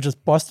movie, they're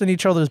just busting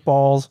each other's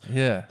balls.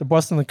 Yeah, they're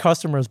busting the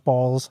customers'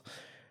 balls.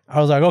 I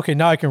was like, okay,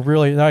 now I can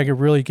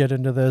really get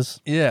into this.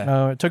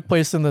 Yeah. It took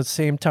place in the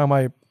same town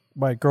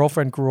my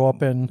girlfriend grew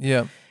up in.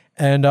 Yeah.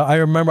 And I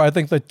remember, I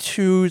think the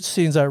two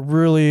scenes that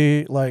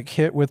really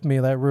hit with me,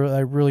 that I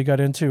really got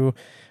into,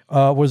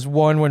 was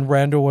one when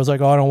Randall was like,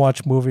 "Oh, I don't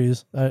watch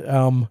movies."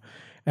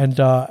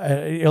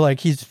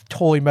 He's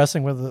totally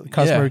messing with the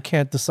customer who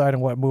can't decide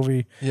on what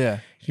movie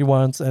he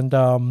wants.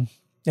 And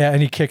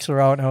and he kicks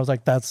her out, and I was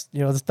like, "That's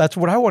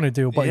what I want to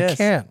do, but he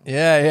can't."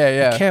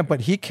 Yeah. He can't,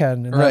 but he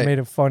can, and right. that made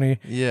it funny.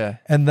 Yeah.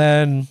 And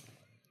then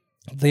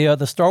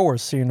the Star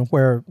Wars scene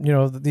where,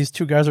 these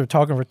two guys are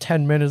talking for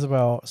 10 minutes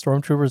about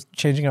stormtroopers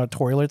changing out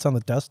toilets on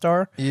the Death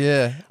Star.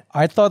 Yeah.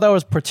 I thought that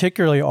was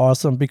particularly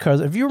awesome because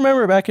if you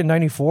remember back in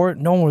 94,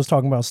 no one was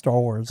talking about Star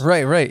Wars.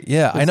 Right.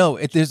 Yeah, I know.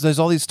 There's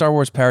all these Star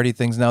Wars parody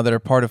things now that are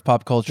part of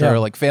pop culture,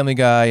 like Family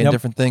Guy and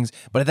different things.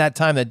 But at that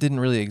time, that didn't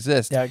really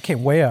exist. Yeah, it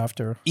came way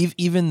after.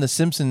 Even the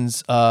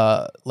Simpsons,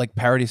 like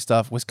parody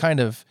stuff was kind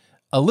of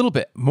a little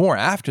bit more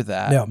after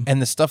that. Yeah.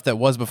 And the stuff that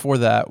was before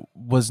that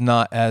was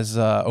not as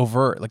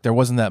overt. Like there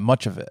wasn't that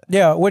much of it.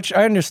 Yeah, which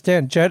I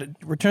understand.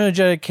 Return of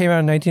the Jedi came out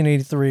in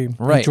 1983.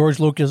 Right. And George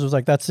Lucas was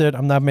like, that's it.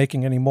 I'm not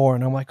making any more.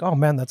 And I'm like, oh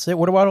man, that's it.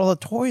 What about all the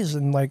toys?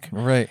 And like,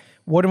 right.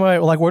 What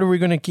are we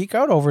going to geek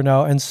out over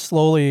now? And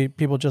slowly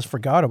people just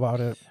forgot about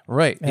it.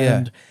 Right.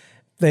 And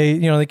they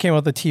came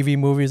out with the TV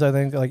movies, I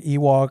think, like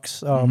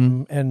Ewoks,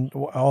 and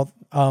all,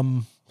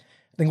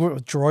 I think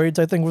Droids,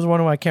 I think was one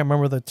of them. I can't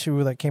remember the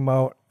two that came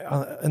out,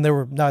 and they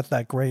were not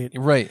that great.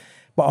 Right.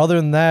 But other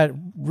than that,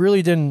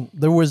 really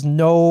there was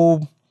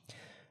no,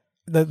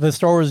 the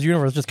Star Wars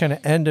universe just kind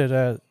of ended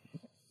at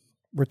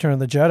Return of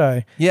the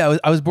Jedi. Yeah,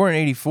 I was born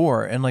in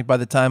 84, and like by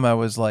the time I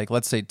was like,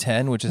 let's say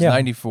 10, which is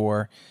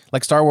 94,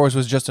 like Star Wars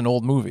was just an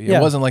old movie. It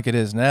wasn't like it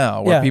is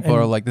now, where people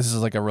are like, this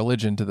is like a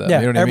religion to them. Yeah,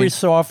 you know what I mean? Every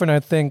so often I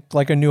think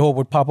like A New Hope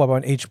would pop up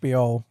on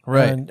HBO.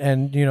 Right.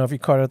 And if you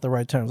caught it at the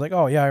right time, it's like,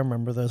 oh yeah, I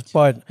remember this.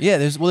 But yeah,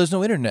 there's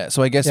no internet,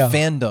 so I guess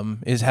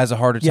fandom has a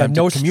harder time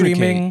to communicate.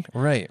 Streaming,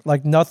 right?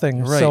 Like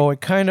nothing. Right. So it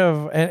kind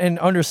of and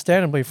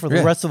understandably for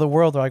the rest of the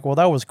world, they're like, well,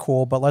 that was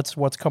cool, but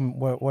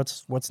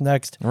what's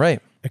next?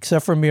 Right.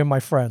 Except for me and my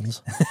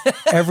friends.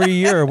 Every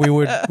year we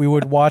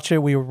would watch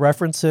it, we would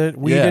reference it.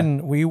 We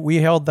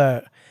held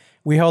that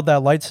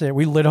lightsaber.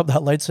 We lit up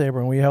that lightsaber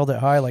and we held it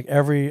high. Like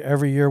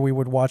every year we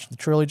would watch the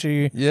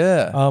trilogy.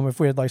 Yeah. If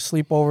we had like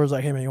sleepovers,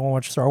 like, hey man, you want to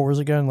watch Star Wars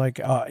again? Like,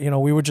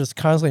 we would just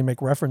constantly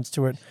make reference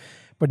to it.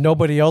 But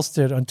nobody else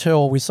did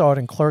until we saw it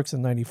in Clerks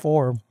in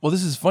 94. Well,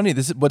 this is funny.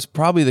 This is what's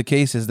probably the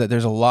case is that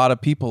there's a lot of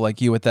people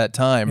like you at that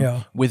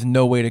time with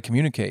no way to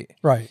communicate.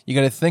 Right. You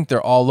got to think they're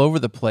all over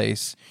the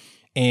place.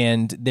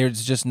 And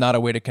there's just not a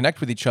way to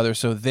connect with each other.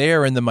 So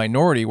they're in the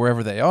minority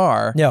wherever they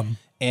are. Yeah.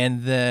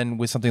 And then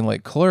with something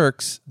like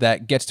Clerks,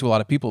 that gets to a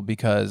lot of people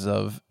because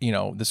of,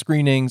 the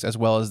screenings as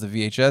well as the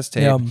VHS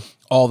tape.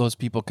 All those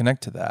people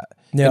connect to that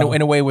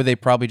in a way where they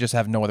probably just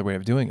have no other way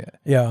of doing it.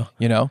 Yeah.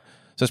 So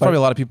it's probably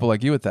a lot of people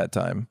like you at that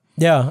time.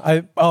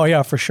 Yeah.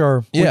 Yeah, for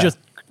sure. Yeah.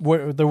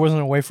 There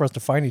wasn't a way for us to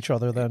find each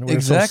other then. We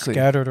were so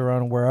scattered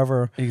around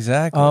wherever.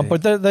 Exactly.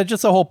 But that's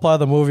just a whole plot of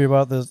the movie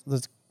about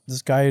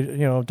this guy,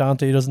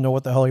 Dante, he doesn't know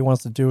what the hell he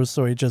wants to do,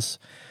 so he just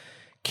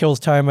kills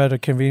time at a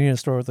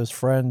convenience store with his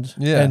friend.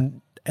 Yeah.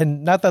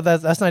 And not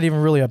that's not even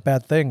really a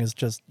bad thing. It's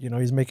just,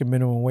 he's making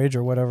minimum wage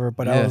or whatever.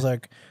 But I was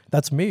like,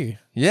 that's me.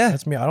 Yeah.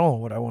 That's me. I don't know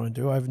what I want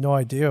to do. I have no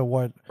idea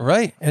what.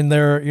 Right. And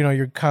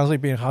you're constantly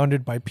being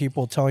hounded by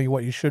people telling you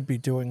what you should be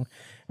doing. I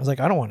was like,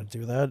 I don't want to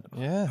do that.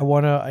 Yeah.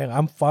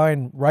 I'm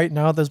fine right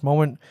now at this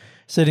moment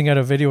sitting at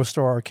a video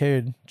store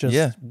arcade,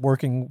 just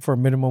working for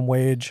minimum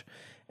wage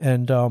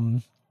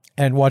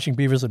and watching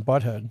Beavis and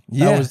Butthead.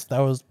 That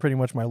was pretty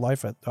much my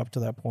life up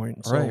to that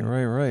point. So.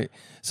 Right.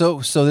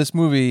 So this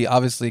movie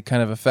obviously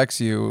kind of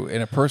affects you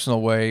in a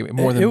personal way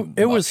more than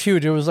it was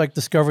huge. It was like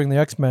discovering the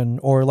X-Men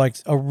or like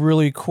a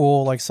really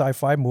cool like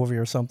sci-fi movie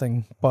or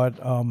something. But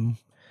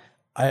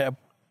I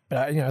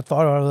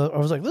thought I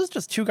was like, this is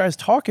just two guys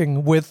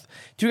talking, but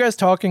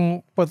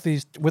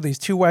these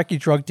two wacky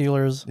drug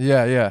dealers.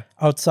 Yeah.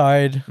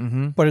 Outside,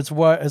 but it's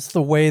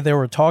the way they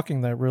were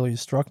talking that really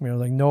struck me. I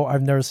was like, no,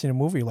 I've never seen a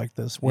movie like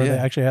this where they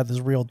actually had this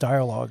real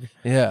dialogue.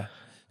 Yeah.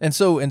 And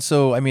so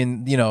I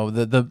mean,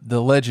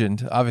 the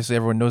legend, obviously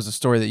everyone knows the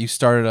story that you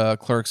started a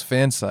Clerks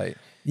fan site.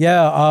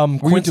 Yeah,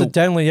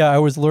 coincidentally, I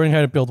was learning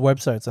how to build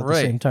websites at the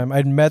same time.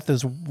 I'd met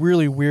this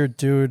really weird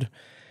dude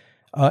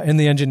in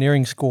the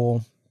engineering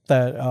school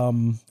that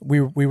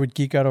we would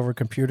geek out over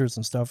computers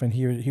and stuff, and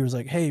he was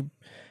like, hey,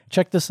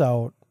 check this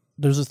out.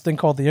 There's this thing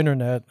called the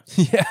internet.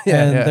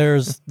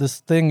 There's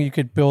this thing you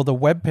could build a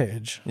web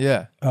page.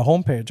 Yeah. A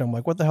homepage. I'm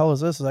like, what the hell is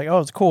this? It's like, oh,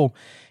 it's cool.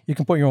 You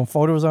can put your own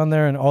photos on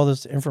there and all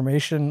this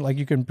information. Like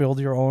you can build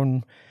your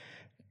own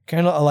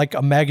kind of like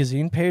a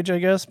magazine page, I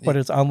guess, but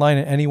it's online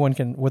and anyone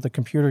with a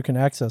computer can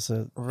access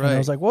it. Right. And I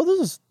was like, well,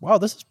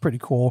 this is pretty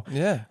cool.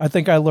 Yeah. I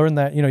think I learned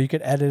that, you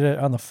could edit it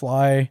on the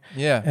fly.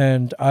 Yeah.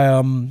 And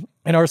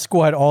and our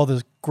school had all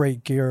this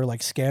great gear,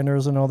 like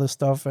scanners and all this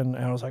stuff. And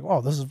I was like,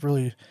 wow, this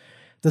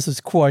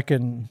is cool. I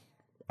can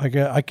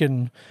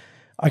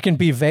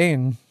be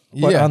vain,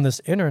 but on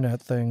this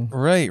internet thing.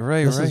 Right.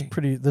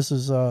 This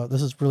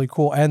is really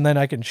cool. And then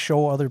I can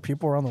show other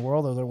people around the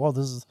world. I was like, well,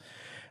 this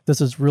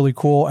is really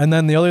cool. And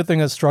then the other thing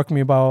that struck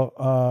me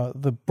about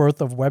the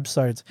birth of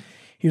websites,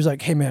 he was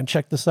like, hey man,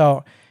 check this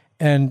out.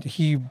 And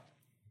he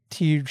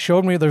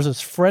showed me there's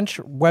this French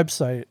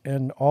website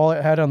and all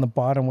it had on the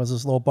bottom was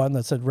this little button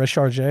that said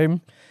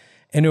recharger,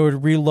 and it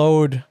would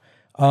reload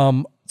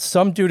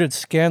some dude had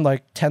scanned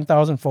like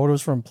 10,000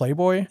 photos from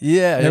Playboy.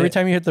 Yeah. And every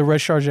time you hit the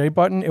recharge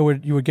button,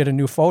 you would get a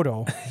new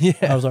photo. Yeah.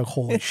 I was like,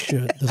 holy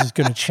shit, this is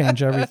going to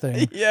change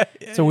everything.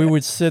 So we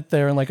would sit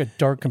there in like a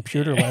dark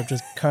computer lab,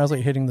 just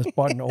constantly hitting this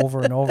button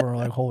over and over. And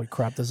like, holy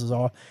crap, this is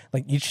all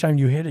like each time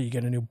you hit it, you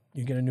get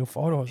a new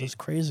photo. It's just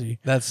crazy.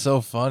 That's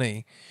so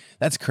funny.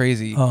 That's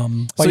crazy.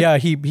 But yeah,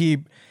 he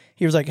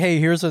was like, hey,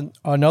 here's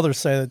another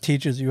site that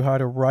teaches you how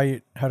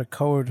to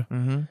code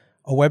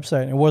a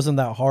website. And it wasn't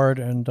that hard.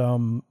 And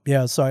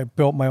so I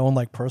built my own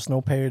like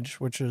personal page,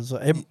 which is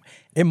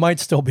it might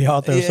still be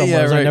out there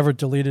somewhere. I never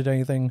deleted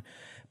anything.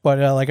 But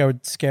like I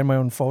would scan my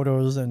own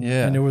photos and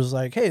it was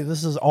like, hey,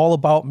 this is all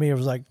about me. It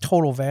was like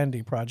total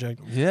vanity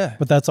project. Yeah.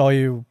 But that's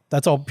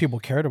all people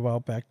cared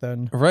about back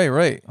then.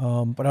 Right.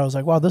 But I was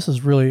like, wow, this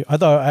is really,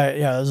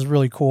 this is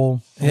really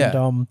cool.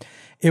 And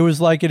it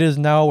was like it is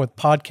now with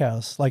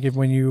podcasts. Like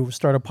when you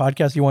start a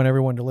podcast, you want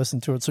everyone to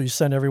listen to it. So you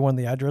send everyone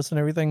the address and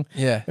everything.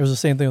 Yeah. It was the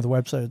same thing with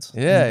websites.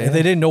 Yeah. And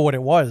they didn't know what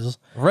it was.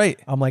 Right.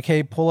 I'm like,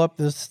 hey, pull up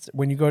this,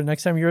 when you go,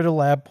 next time you're at a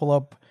lab, pull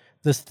up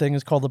this thing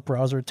is called the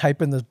browser,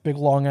 type in this big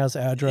long ass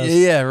address.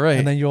 Yeah, right.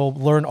 And then you'll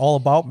learn all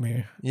about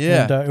me.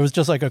 Yeah. And it was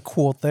just like a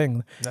cool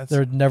thing. There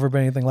had never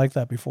been anything like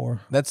that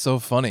before. That's so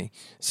funny.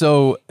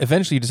 So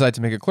eventually you decide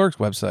to make a Clerks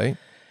website.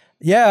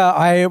 Yeah.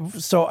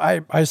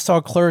 I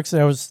saw Clerks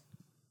and I was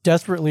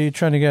desperately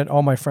trying to get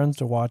all my friends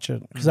to watch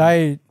it.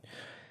 Because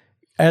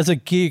as a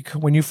geek,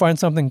 when you find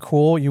something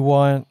cool,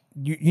 you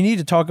need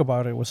to talk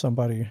about it with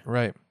somebody.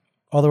 Right.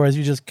 Otherwise,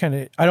 you just kind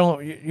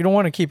of, you don't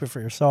want to keep it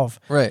for yourself.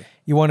 Right.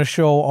 You want to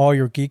show all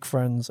your geek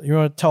friends. You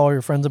want to tell all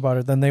your friends about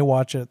it. Then they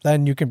watch it.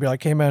 Then you can be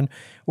like, hey man,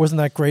 wasn't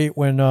that great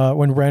when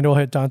Randall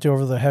hit Dante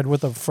over the head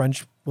with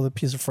a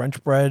piece of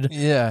French bread?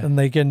 Yeah. And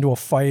they get into a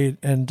fight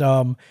and,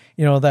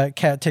 that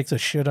cat takes a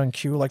shit on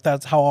cue. Like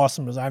that's how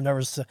awesome it is. I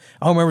don't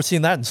remember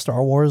seeing that in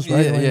Star Wars,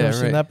 right? I've never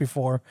seen that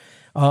before.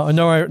 None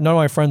of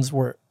my friends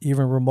were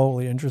even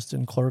remotely interested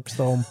in Clerks,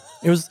 though.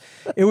 I think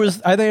it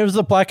was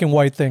the black and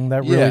white thing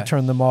that really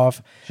turned them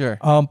off. Sure.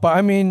 But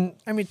I mean,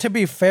 to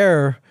be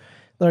fair,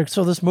 like,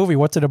 so this movie,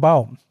 what's it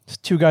about? It's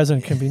two guys in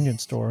a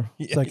convenience store.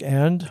 It's like,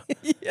 and?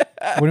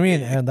 What do you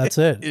mean, and that's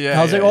it? Yeah.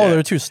 I was like, there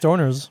are two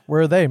stoners.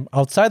 Where are they?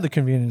 Outside the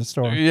convenience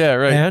store. Yeah,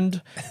 right.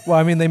 And, well,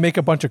 I mean, they make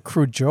a bunch of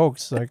crude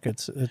jokes. Like,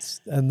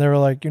 and they were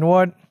like, you know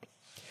what?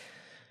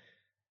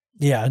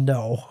 Yeah,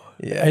 no.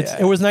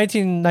 It was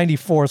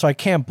 1994, so I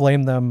can't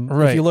blame them.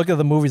 Right. If you look at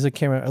the movies that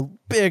came out, a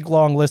big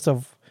long list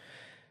of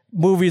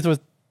movies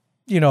with,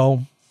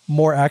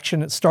 more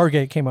action.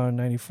 Stargate came out in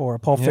 94.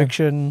 Pulp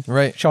Fiction,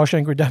 right.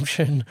 Shawshank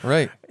Redemption,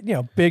 right.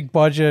 Big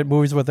budget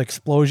movies with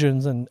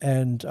explosions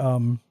and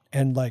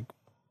like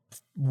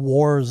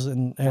wars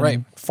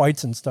and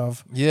fights and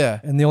stuff.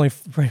 Yeah. And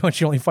pretty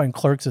much you only find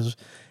Clerks is,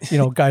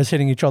 guys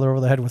hitting each other over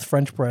the head with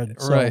French bread.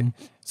 So, right.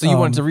 So you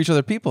wanted to reach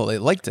other people. They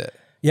liked it.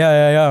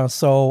 Yeah.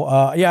 So,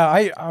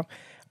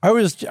 I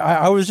was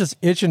just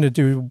itching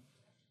to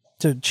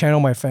channel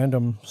my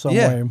fandom some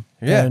way.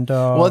 Yeah. And,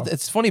 well,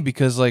 it's funny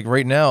because like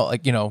right now,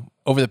 like,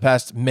 over the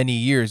past many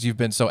years, you've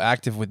been so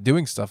active with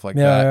doing stuff like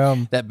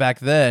that, that back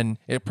then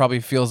it probably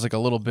feels like a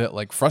little bit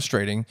like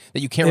frustrating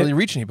that you can't really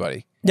reach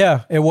anybody.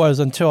 Yeah, it was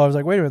until I was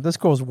like, wait a minute, this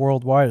goes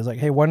worldwide. It's like,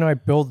 hey, why don't I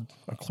build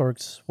a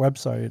Clerks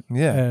website?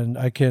 Yeah. And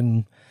I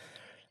can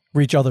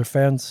reach other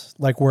fans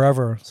like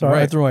wherever. So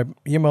I threw my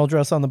email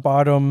address on the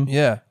bottom.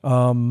 Yeah.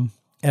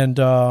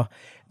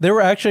 There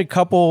were actually a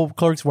couple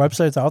Clerks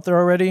websites out there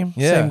already.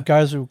 Yeah. Same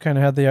guys who kind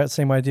of had the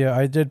same idea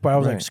I did, but I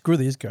was like, screw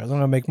these guys. I'm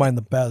going to make mine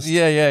the best.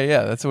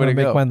 Yeah. That's the way to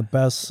go. Make mine the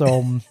best.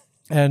 So,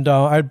 and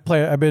I've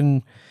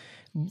been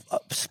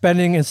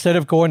spending, instead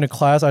of going to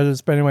class, I was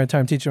spending my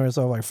time teaching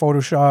myself like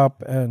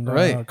Photoshop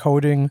and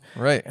coding.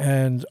 Right.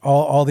 And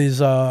all these,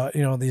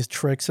 these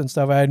tricks and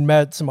stuff. I had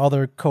met some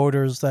other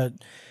coders that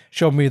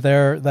showed me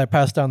that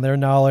passed down their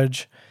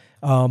knowledge.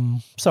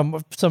 Some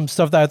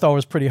stuff that I thought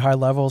was pretty high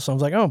level. So I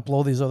was like, oh,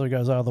 blow these other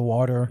guys out of the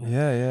water.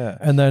 Yeah.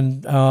 And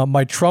then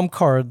my trump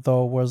card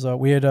though was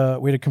we had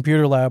a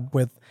computer lab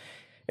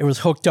it was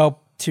hooked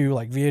up to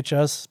like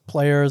VHS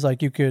players.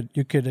 Like you could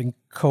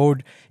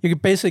encode, you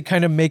could basically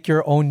kind of make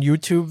your own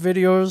YouTube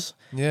videos.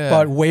 Yeah.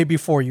 But way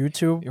before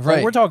YouTube. Right.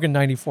 Like, we're talking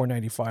 94,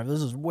 95.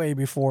 This is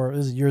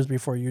years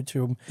before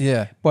YouTube.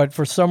 Yeah. But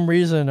for some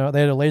reason they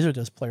had a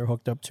Laserdisc player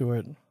hooked up to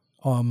it.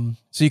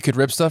 So you could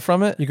rip stuff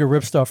from it? You could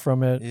rip stuff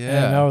from it.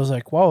 Yeah. And I was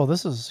like, whoa,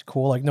 this is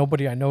cool. Like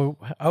nobody I know.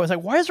 I was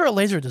like, why is there a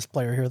Laserdisc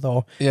player here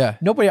though? Yeah.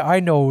 Nobody I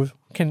know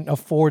can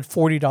afford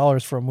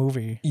 $40 for a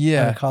movie.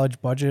 Yeah. On a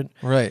college budget.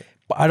 Right.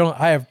 But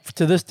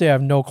to this day, I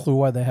have no clue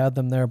why they had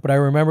them there. But I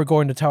remember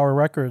going to Tower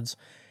Records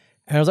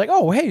and I was like,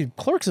 oh, hey,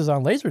 Clerks is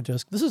on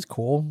Laserdisc. This is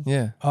cool.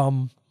 Yeah.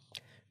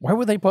 Why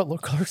would they put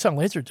Clerks on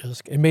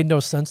Laserdisc? It made no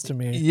sense to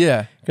me.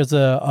 Yeah. Because,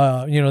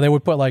 they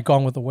would put like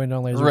Gone with the Wind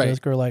on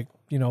Laserdisc or like,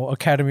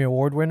 Academy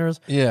Award winners.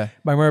 Yeah.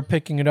 But I remember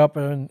picking it up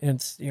and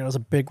it's, it's a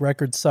big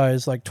record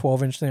size, like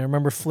 12-inch thing. I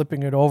remember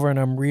flipping it over and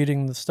I'm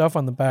reading the stuff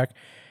on the back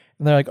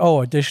and they're like,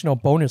 oh, additional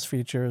bonus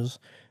features,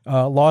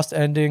 lost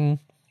ending,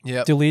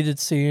 deleted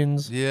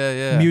scenes,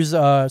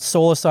 yeah.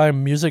 solo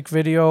assigned music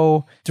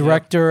video,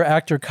 director,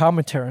 actor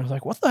commentary. I was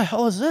like, what the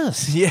hell is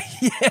this? Yeah.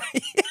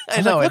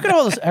 I know. Like, look at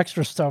all this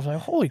extra stuff. I was like,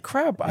 holy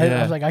crap.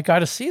 I was like, I got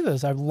to see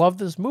this. I love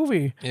this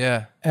movie.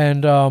 Yeah.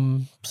 And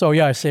so,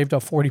 I saved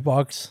up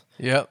 $40.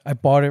 Yep. I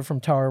bought it from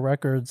Tower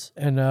Records.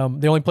 And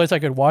the only place I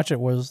could watch it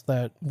was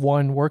that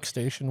one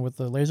workstation with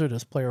the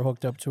Laserdisc player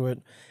hooked up to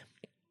it.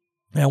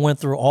 And I went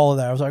through all of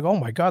that. I was like, oh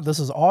my God, this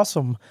is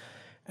awesome.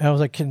 And I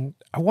was like,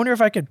 I wonder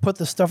if I could put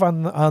this stuff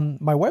on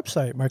my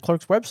website, my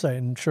clerk's website.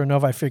 And sure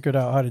enough, I figured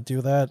out how to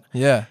do that.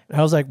 Yeah. And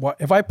I was like, what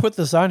if I put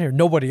this on here?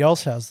 Nobody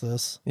else has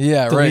this.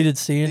 Yeah, deleted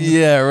scene.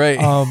 Yeah, right.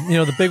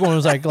 The big one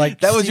was like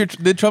that was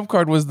the trump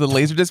card was the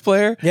Laserdisc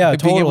player. Yeah, like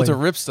totally. Being able to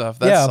rip stuff.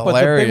 That's hilarious.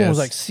 But the big one was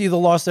like, see the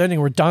lost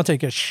ending where Dante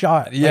gets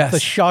shot. Yes. Like the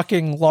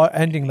shocking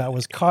ending that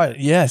was cut.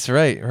 Yes,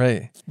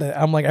 right.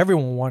 I'm like,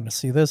 everyone wanted to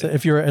see this,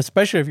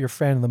 especially if you're a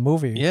fan of the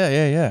movie. Yeah.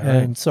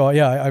 And right. so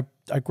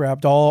I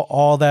grabbed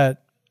all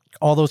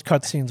those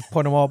cutscenes,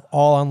 put them up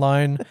all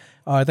online.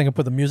 I think I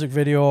put the music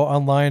video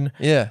online.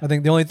 Yeah. I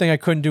think the only thing I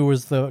couldn't do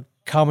was the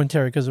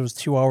commentary because it was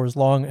 2 hours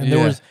long, and there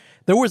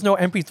was no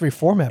MP3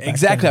 format. Back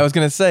exactly. then. I was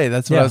gonna say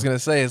that's what I was gonna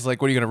say. Is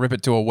like, what are you gonna rip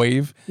it to a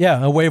wave?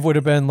 Yeah, a wave would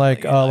have been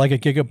like a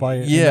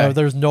gigabyte. Yeah.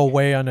 There's no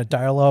way on a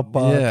dial-up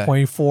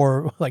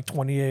 24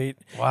 28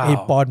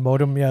 8 baud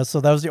modem. Yeah,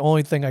 so that was the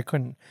only thing I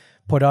couldn't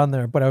put on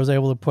there, but I was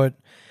able to put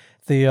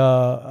the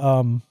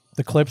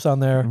clips on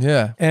there.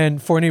 Yeah.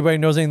 And for anybody who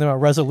knows anything about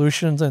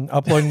resolutions and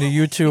uploading to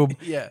YouTube,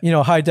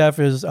 high def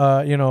is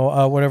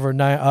whatever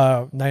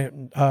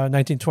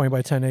 1920 by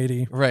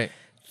 1080. Right.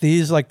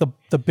 These like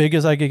the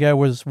biggest I could get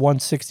was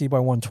 160 by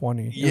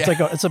 120.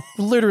 Yeah. It's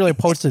literally a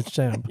postage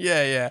stamp.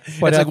 Yeah.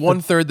 But it's like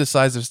 1/3 the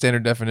size of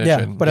standard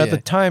definition. Yeah, but at the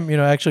time, it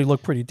actually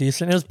looked pretty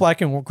decent. It was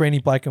grainy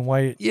black and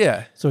white.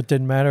 Yeah. So it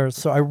didn't matter.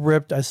 So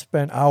I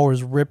spent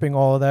hours ripping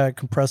all of that,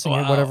 compressing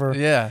it, whatever.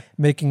 Yeah.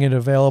 Making it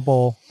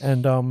available.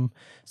 And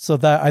so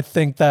that I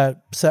think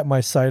that set my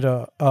site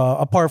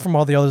apart from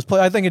all the others.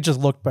 I think it just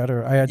looked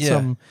better. I had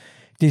some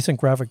decent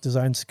graphic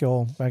design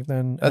skill back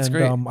then. That's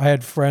great. I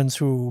had friends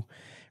who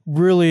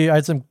really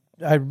I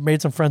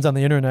made some friends on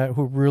the internet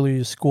who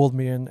really schooled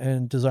me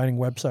in designing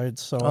websites.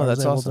 So I was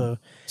that's able awesome.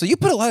 to. So you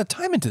put a lot of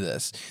time into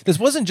this. This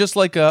wasn't just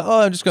like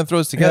I'm just going to throw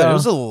this together. It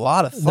was a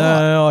lot of thought.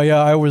 No,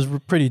 I was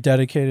pretty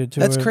dedicated to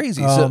it. That's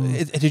crazy. So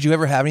did you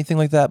ever have anything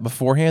like that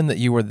beforehand that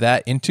you were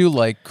that into,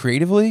 like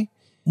creatively?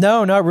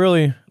 No, not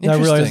really. Not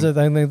really. Interesting.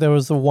 I think there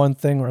was the one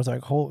thing where I was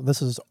like, "Oh,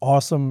 this is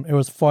awesome." It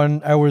was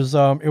fun. It was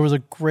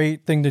a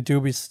great thing to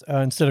do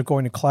instead of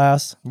going to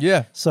class.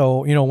 Yeah.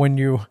 So when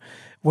you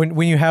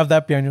have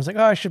that behind you, it's like,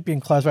 oh, I should be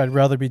in class, but I'd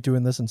rather be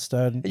doing this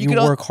instead. You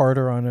work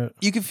harder on it.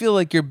 You can feel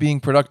like you're being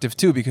productive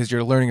too because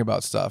you're learning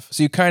about stuff.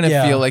 So you kind of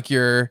feel like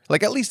you're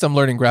like, at least I'm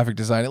learning graphic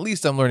design. At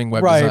least I'm learning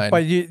web design. Right,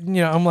 but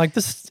I'm like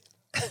this.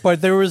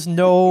 But there was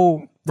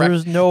no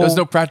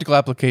practical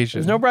application.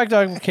 There's no practical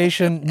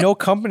application. No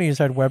companies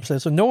had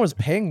websites, so no one's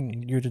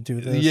paying you to do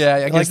this. Yeah,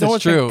 I guess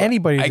that's true.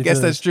 Anybody? I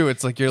guess that's true.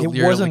 It's like you're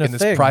like in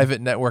this thing. private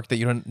network that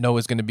you don't know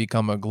is going to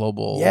become a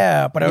global.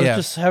 Yeah, but I was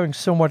just having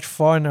so much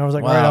fun. I was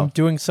like, wow. all right, I'm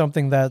doing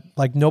something that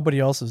like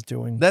nobody else is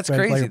doing. That's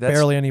crazy. Like,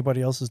 barely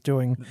anybody else is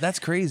doing. That's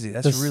crazy.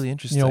 That's really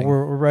interesting.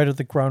 We're right at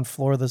the ground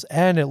floor of this,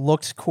 and it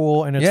looks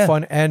cool and it's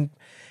fun. And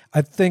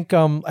I think,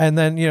 and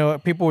then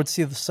people would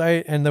see the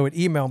site and they would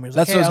email me.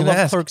 That's like, what I was going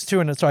to ask. Clerks too,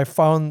 and so I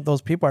found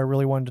those people I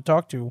really wanted to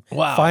talk to.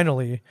 Wow!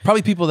 Finally,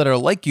 probably people that are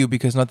like you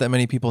because not that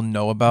many people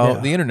know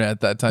about the internet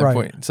at that time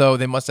point. So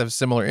they must have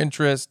similar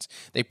interests.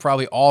 They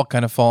probably all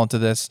kind of fall into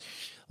this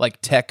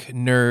like tech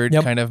nerd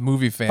kind of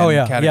movie fan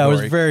category. Yeah, it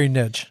was very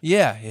niche.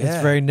 Yeah.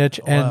 It's very niche.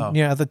 And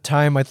at the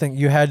time I think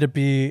you had to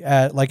be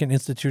at like an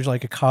institution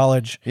like a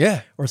college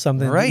or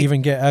something to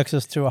even get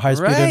access to a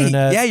high-speed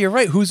internet. Yeah, you're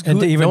right. To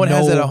even no one know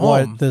has it at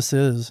home. what this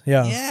is.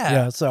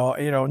 Yeah. So,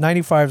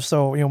 95,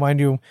 so mind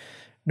you,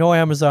 no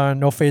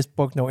Amazon, no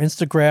Facebook, no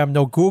Instagram,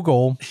 no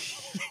Google,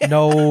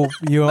 no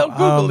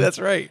Google, that's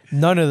right.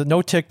 None of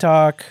no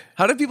TikTok.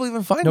 How did people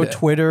even find it? No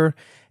Twitter.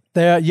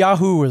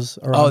 Yahoo was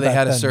around. They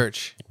had then. a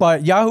search.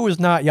 But Yahoo is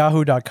not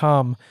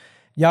yahoo.com.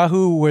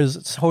 Yahoo was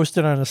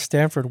hosted on a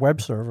Stanford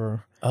web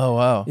server. Oh,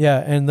 wow.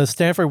 Yeah, and the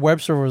Stanford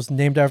web server was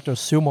named after a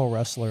sumo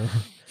wrestler.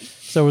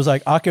 So it was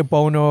like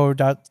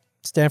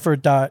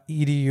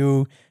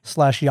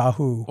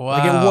akebono.stanford.edu/Yahoo. Wow.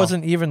 Like it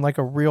wasn't even like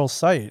a real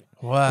site.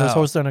 Wow. It was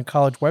hosted on a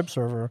college web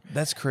server.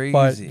 That's crazy.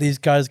 But these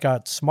guys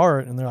got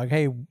smart and they're like,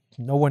 hey,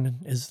 no one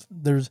is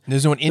there's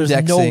no one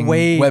indexing no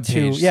way web to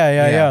page.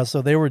 Yeah.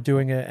 So they were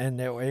doing it, and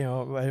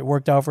it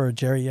worked out for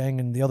Jerry Yang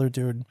and the other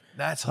dude.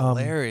 That's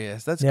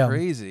hilarious. That's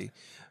crazy.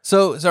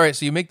 So sorry.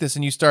 So you make this,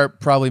 and you start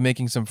probably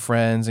making some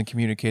friends and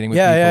communicating with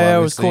people. Yeah.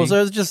 It was cool. So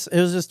it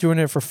was just doing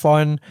it for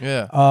fun.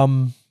 Yeah.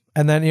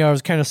 And then I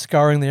was kind of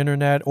scouring the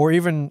internet, or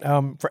even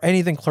for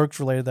anything Clerks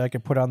related that I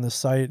could put on this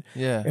site.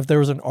 Yeah. If there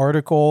was an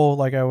article,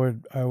 like I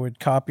would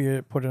copy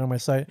it, put it on my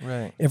site.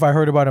 Right. If I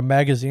heard about a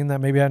magazine that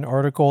maybe had an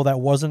article that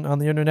wasn't on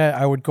the internet,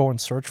 I would go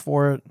and search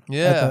for it.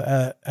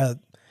 Yeah.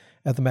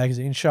 At the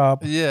magazine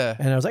shop. Yeah.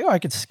 And I was like, I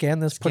could scan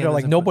this, put it out.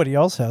 Like nobody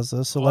else has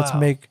this, so let's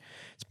make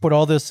put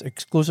all this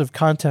exclusive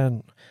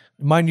content.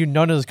 Mind you,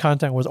 none of this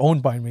content was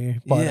owned by me,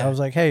 but I was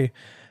like, hey,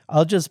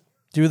 I'll just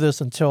do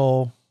this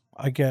until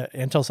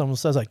someone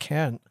says I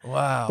can't.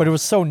 Wow. But it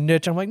was so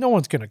niche. I'm like, no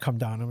one's going to come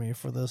down on me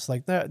for this.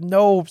 Like that,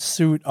 no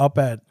suit up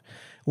at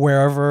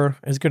wherever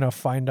is going to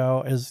find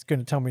out, is going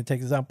to tell me to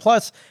take this down.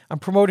 Plus, I'm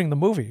promoting the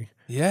movie.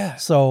 Yeah.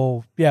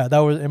 So yeah, that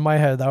was in my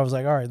head. I was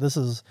like, all right, this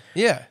is,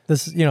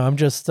 I'm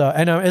just,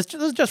 this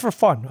is just for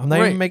fun. I'm not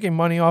even making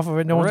money off of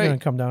it. No one's going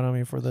to come down on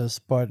me for this.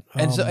 But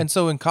and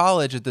so in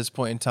college at this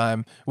point in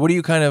time, what are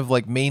you kind of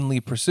like mainly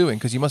pursuing?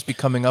 Because you must be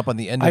coming up on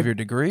the end of your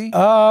degree.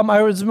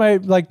 I was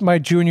my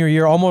junior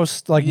year,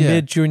 almost like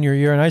mid junior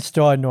year, and I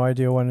still had no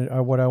idea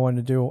what I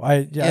wanted to do.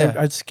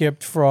 I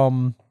skipped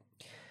from,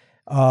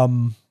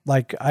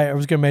 like I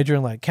was gonna major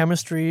in like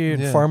chemistry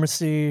and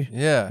pharmacy.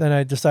 Yeah. Then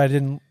I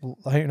decided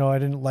I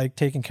didn't like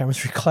taking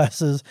chemistry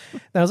classes.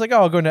 Then I was like, oh,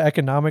 I'll go into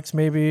economics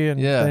maybe.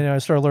 And then I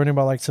started learning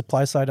about like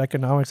supply side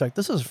economics. Like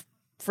this is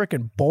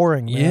freaking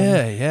boring, man.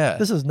 Yeah, yeah.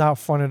 This is not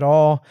fun at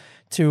all.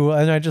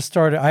 And I just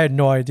started. I had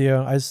no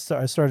idea. I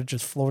started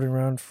just floating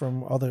around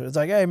from other. It's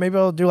like, hey, maybe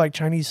I'll do like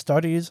Chinese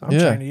studies. I'm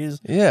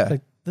Chinese. Yeah.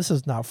 Like this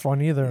is not fun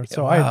either.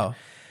 So wow.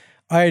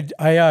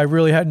 I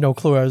really had no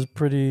clue. I was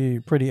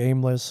pretty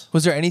aimless.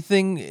 Was there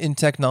anything in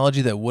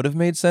technology that would have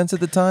made sense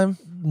at the time?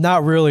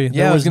 Not really.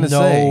 Yeah, I was going to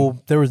say.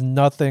 There was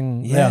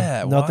nothing.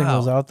 Yeah, nothing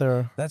was out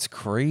there. That's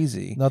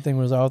crazy. Nothing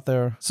was out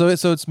there. So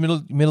it's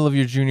middle of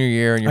your junior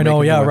year, and you're I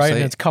know, making the right. website.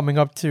 And it's coming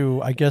up to,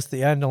 I guess,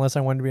 the end, unless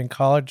I wanted to be in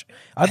college.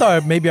 I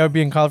thought maybe I'd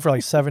be in college for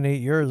like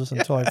 7-8 years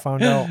until I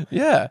found out.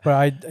 Yeah. But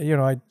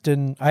I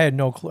didn't. I had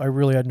no clue. I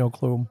really had no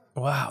clue.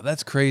 Wow,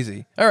 that's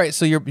crazy. All right,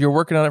 so you're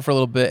working on it for a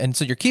little bit, and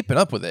so you're keeping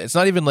up with it. It's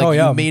not even like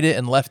you made it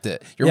and left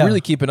it. You're really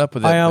keeping up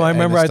with it. I am. I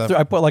remember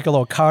I put like a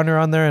little counter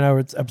on there, and I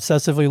would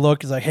obsessively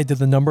look. It's like, hey, did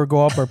the number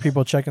go up? Are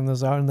people checking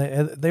this out? And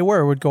it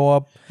would go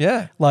up.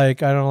 Yeah.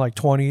 Like, I don't know, like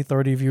 20,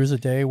 30 views a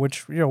day,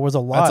 which was a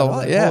lot. That's a lot.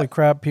 Like, yeah. Holy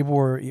crap! People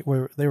were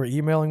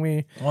emailing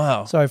me.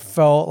 Wow. So I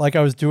felt like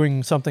I was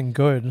doing something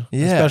good,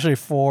 especially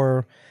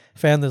for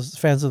fans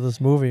of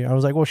this movie. I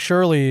was like, well,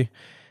 surely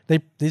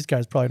these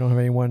guys probably don't have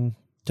anyone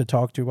to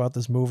talk to about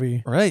this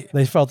movie. Right.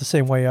 They felt the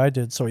same way I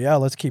did. So yeah,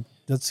 let's keep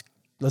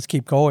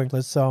going.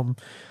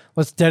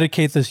 Let's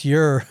dedicate this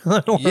year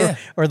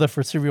or the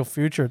foreseeable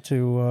future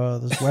to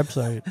this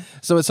website.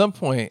 So at some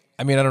point,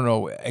 I mean, I don't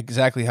know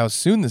exactly how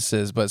soon this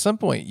is, but at some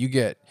point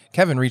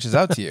Kevin reaches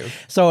out to you.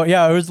 So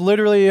yeah, it was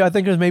literally, I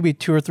think it was maybe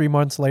 2 or 3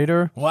 months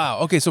later. Wow.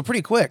 Okay. So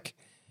pretty quick.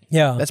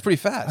 Yeah. That's pretty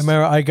fast. I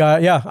remember I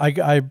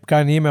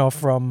got an email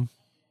from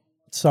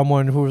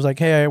someone who was like,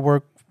 hey, I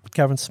work with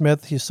Kevin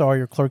Smith. He saw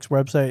your Clerks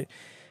website.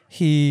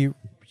 He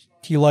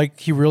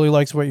really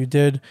likes what you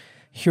did.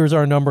 Here's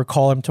our number.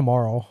 Call him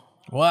tomorrow.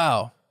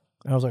 Wow.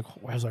 And I was like,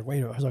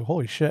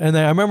 holy shit. And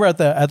then I remember at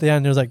the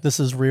end, it was like, this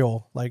is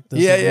real. Like, this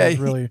is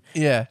really,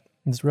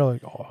 it's really,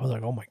 I was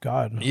like, oh my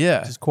God. Yeah.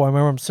 This is cool. I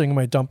remember I'm sitting in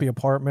my dumpy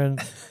apartment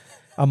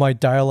on my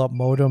dial-up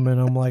modem, and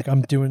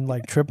I'm doing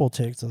like triple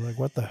takes. I was like,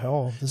 what the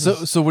hell?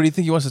 So what do you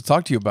think he wants to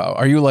talk to you about?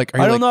 I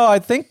don't know. I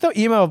think the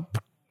email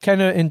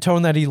kind of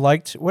intoned that he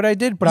liked what I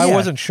did, but I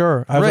wasn't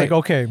sure. I was like,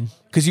 okay.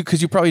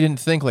 Because you probably didn't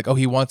think like, oh,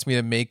 he wants me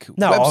to make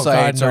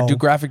websites or do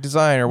graphic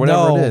design or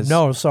whatever it is.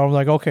 No, so I'm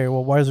like, okay,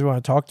 well, why does he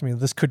want to talk to me?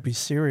 This could be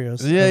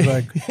serious. Yeah. I was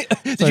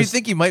like, Did you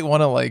think he might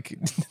want to like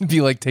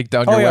be like take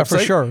down your website? Oh yeah, for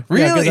sure.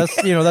 Really?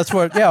 Yeah, that's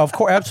what. Yeah, of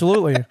course,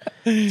 absolutely.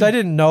 So I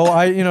didn't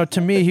know.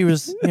 To me, he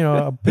was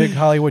a big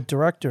Hollywood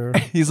director.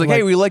 He's like,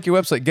 hey, we like your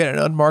website. Get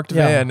an unmarked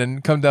van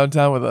and come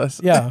downtown with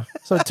us. Yeah.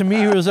 So to me,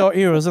 he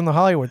was in the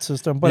Hollywood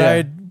system. But I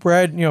had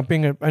read,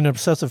 being an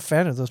obsessive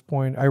fan at this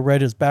point, I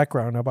read his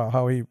background about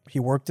how he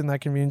worked in that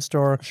convenience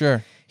store.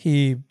 Sure.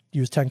 He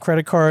used 10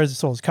 credit cards. He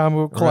sold his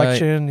comic book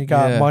collection. He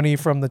got money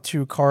from the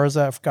 2 cars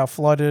that got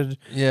flooded.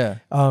 Yeah.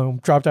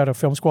 Dropped out of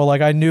film school.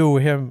 Like I knew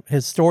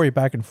his story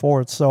back and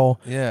forth. So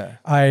yeah.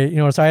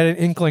 so I had an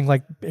inkling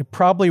like it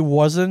probably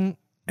wasn't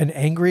an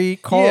angry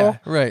call. Yeah.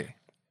 Right.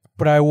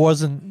 But I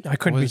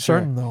couldn't be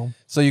certain though.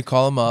 So you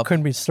call him up.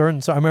 Couldn't be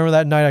certain. So I remember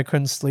that night I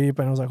couldn't sleep,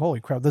 and I was like,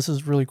 holy crap, this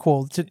is really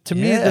cool. To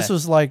me, this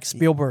was like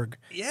Spielberg.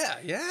 Yeah,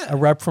 yeah. A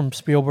rep from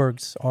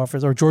Spielberg's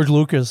office, or George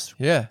Lucas.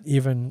 Yeah.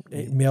 Even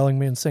mailing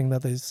me and saying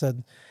that they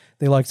said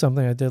they liked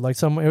something I did. Like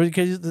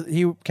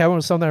Kevin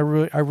was something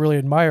I really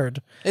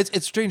admired.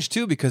 It's strange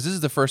too, because this is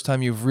the first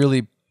time you've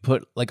really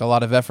put like a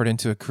lot of effort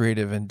into a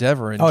creative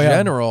endeavor in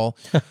general.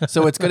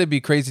 So it's going to be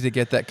crazy to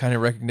get that kind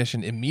of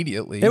recognition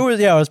immediately. It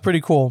was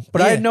pretty cool.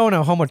 But I had known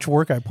how much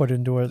work I put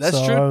into it. That's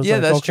so true. Yeah,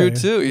 that's true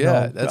too.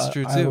 Yeah, that's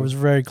true too. I was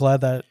very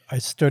glad that I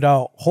stood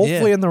out,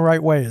 hopefully in the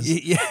right ways.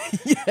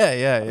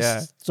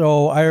 Yeah.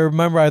 So I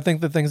remember, I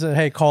think the things that,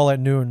 hey, call at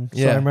noon.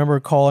 So I remember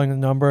calling the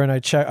number, and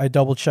I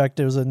double checked.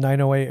 It was a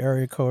 908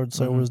 area code.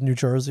 So it was New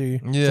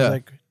Jersey. Yeah. So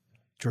like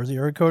Jersey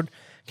area code.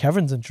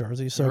 Kevin's in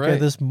Jersey. So okay,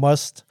 this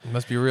must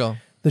be real.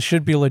 This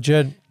should be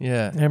legit.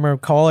 Yeah. I remember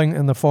calling,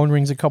 and the phone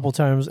rings a couple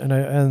times, and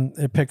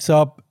it picks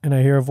up, and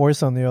I hear a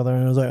voice on the other,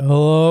 and I was like,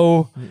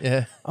 hello?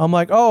 Yeah. I'm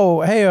like,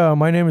 oh, hey,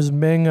 my name is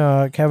Ming.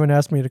 Kevin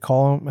asked me to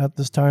call him at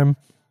this time.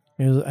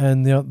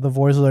 And the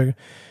voice was like,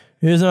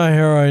 He's not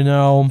here right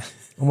now.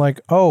 I'm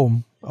like,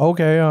 oh,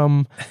 okay.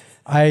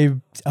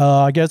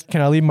 I guess,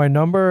 can I leave my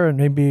number? And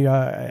maybe,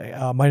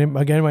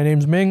 my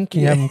name's Ming.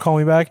 Can you have him call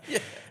me back? Yeah.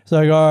 It's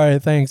like, all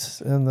right,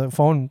 thanks. And the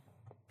phone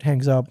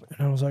hangs up.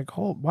 And I was like,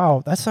 oh,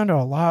 wow, that sounded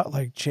a lot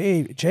like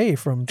Jay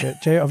from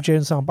Jay of Jay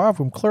and Silent Bob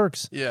from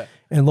Clerks. Yeah.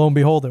 And lo and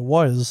behold, it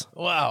was.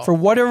 Wow. For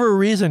whatever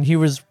reason, he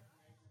was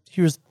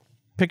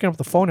picking up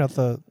the phone at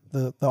the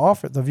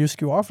office, the View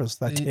Skew office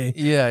that day.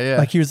 Yeah.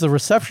 Like he was the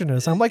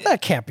receptionist. I'm like,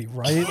 that can't be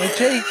right. Like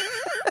Jay,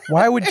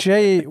 why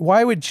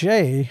would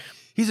Jay?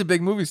 He's a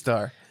big movie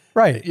star.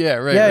 Right. Yeah,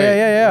 right.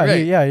 Yeah.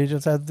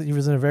 Right. He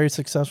was in a very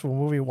successful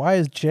movie. Why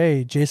is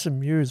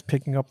Jason Mewes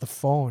picking up the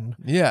phone?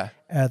 Yeah.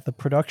 At the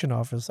production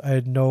office.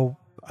 I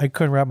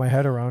couldn't wrap my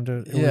head around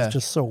it. It was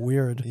just so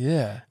weird.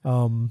 Yeah.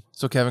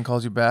 So Kevin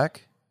calls you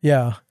back?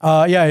 Yeah.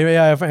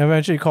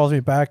 Eventually he calls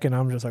me back and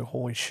I'm just like,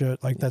 holy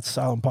shit, like that's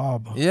Silent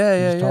Bob.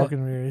 Yeah. He's talking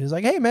to me. He's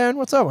like, hey man,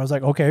 what's up? I was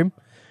like, okay.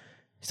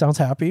 He sounds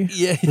happy.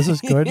 Yeah. This is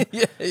good.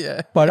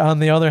 Yeah. But on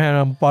the other hand,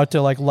 I'm about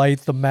to like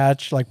light the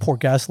match, like pour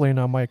gasoline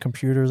on my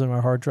computers and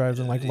my hard drives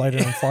and like light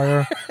it on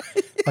fire.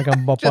 Like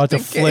I'm about to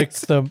flick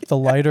the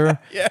lighter.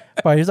 Yeah.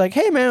 But he's like,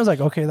 hey man. I was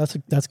like, okay,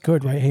 that's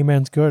good, right? Hey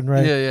man's good,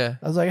 right? Yeah.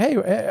 I was like, hey,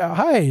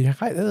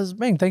 hi, this is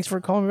Ming. Thanks for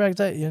calling me back.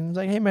 And he's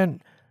like, hey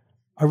man,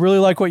 I really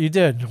like what you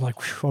did. I'm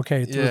like,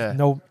 okay,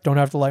 no, don't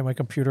have to light my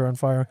computer on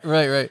fire.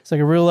 Right. It's like,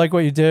 I really like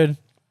what you did.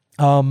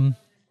 I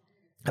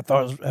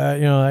thought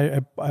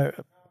it was,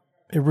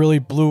 it really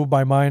blew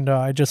my mind.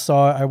 I just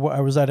saw it. I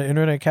was at an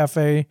internet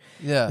cafe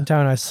in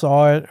town. I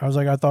saw it. I was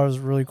like, I thought it was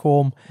really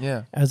cool.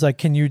 Yeah. I was like,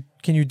 can you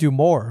do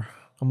more?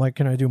 I'm like,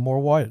 can I do more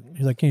what?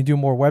 He's like, can you do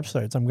more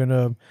websites?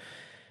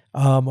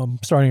 I'm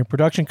starting a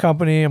production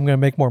company. I'm going to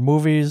make more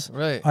movies.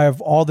 Right. I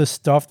have all this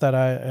stuff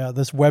that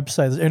this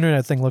website, this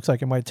internet thing looks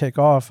like it might take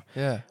off.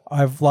 Yeah. I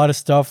have a lot of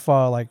stuff,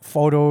 like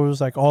photos,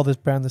 like all this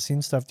behind the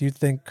scenes stuff.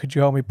 Could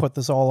you help me put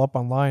this all up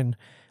online?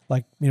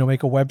 Like,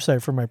 make a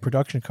website for my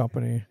production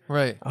company.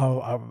 Right. I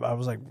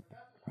was like,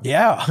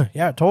 yeah,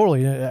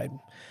 totally.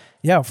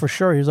 Yeah, for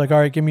sure. He was like, all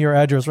right, give me your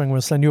address. I'm going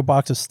to send you a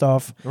box of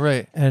stuff.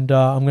 Right. And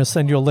I'm going to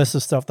send you a list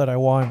of stuff that I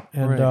want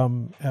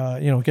and,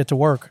 get to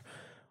work.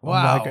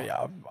 Wow. I'm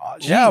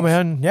like, yeah,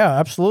 man. Yeah,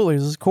 absolutely.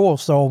 This is cool.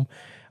 So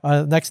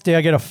next day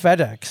I get a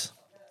FedEx.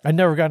 I'd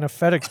never gotten a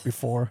FedEx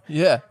before.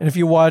 Yeah. And if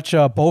you watch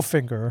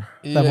Bowfinger,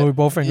 that movie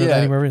Bowfinger with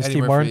Eddie Murphy and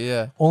Steve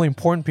Martin, only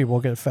important people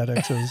get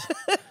FedExes.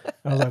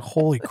 I was like,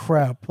 holy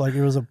crap. Like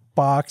it was a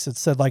box. It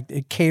said like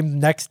it came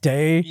next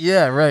day.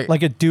 Yeah, right.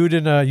 Like a dude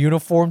in a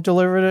uniform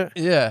delivered it.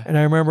 Yeah. And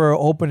I remember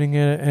opening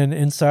it and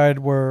inside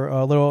were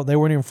they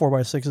weren't even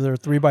 4x6s. They were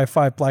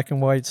 3x5 black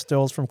and white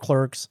stills from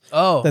Clerks.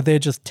 Oh. That they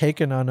had just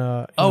taken on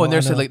a. And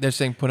they're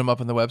saying put them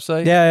up on the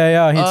website?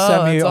 Yeah. He'd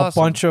sent me a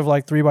bunch of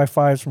like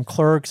 3x5s from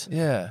Clerks.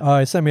 Yeah.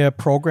 He sent me a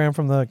program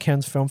from the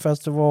Cannes Film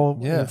Festival.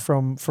 Yeah.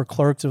 For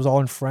Clerks. It was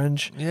all in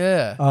French.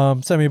 Yeah.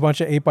 Sent me a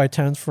bunch of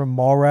 8x10s from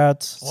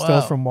Mallrats.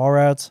 Stills from Mallrats.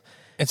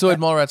 And so had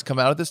Mallrats come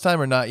out at this time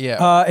or not yet?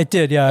 It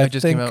did, yeah. I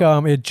think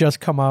it just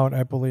come out,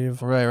 I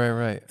believe.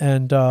 Right.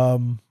 And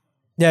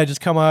it just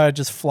come out. It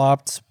just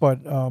flopped, but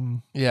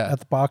at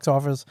the box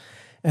office.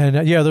 And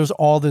there's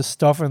all this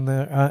stuff in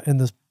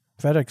this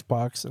FedEx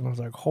box, and I was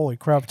like, holy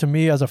crap! To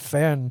me, as a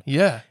fan,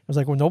 I was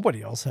like, well,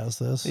 nobody else has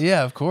this.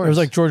 Yeah, of course. It was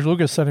like George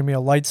Lucas sending me a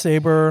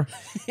lightsaber,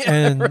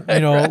 and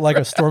like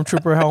a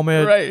stormtrooper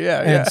helmet,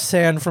 and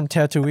sand from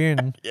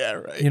Tatooine. Yeah,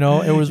 right.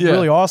 It was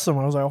really awesome.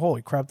 I was like,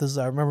 holy crap!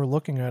 I remember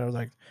looking at it. I was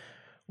like,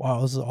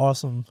 wow, this is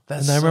awesome.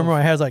 And I remember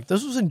my head was like,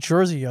 this was in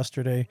Jersey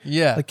yesterday.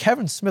 Yeah. Like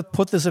Kevin Smith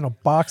put this in a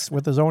box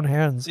with his own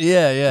hands.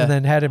 Yeah. And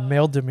then had it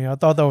mailed to me. I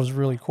thought that was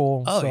really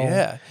cool. Oh,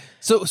 yeah.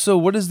 So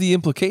what is the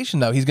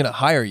implication now? He's going to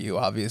hire you,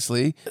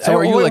 obviously. So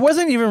are you it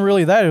wasn't even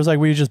really that. It was like,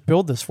 will you just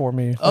build this for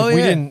me? Like,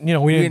 we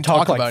didn't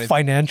talk like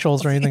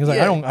financials or anything. It's like,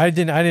 I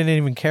didn't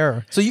even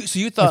care. So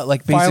you thought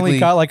like basically finally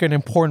got like an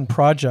important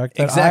project.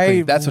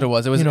 Exactly. That's what it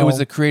was. It was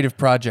a creative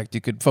project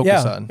you could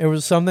focus on. It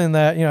was something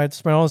that, I'd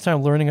spent all this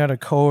time learning how to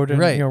code and,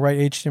 write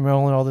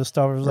HTML and all this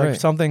stuff. It was like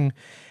something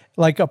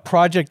like a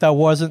project that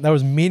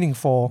was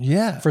meaningful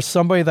for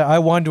somebody that I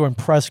wanted to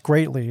impress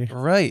greatly.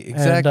 Right,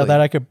 exactly. And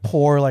that I could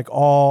pour like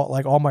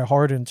all my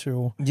heart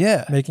into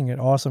making it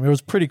awesome. It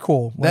was pretty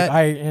cool.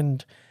 I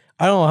don't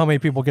know how many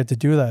people get to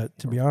do that,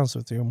 to be honest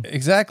with you.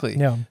 Exactly.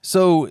 Yeah.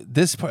 So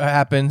this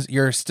happens.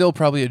 You're still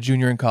probably a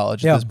junior in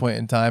college at this point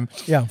in time.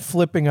 Yeah,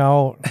 flipping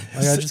out.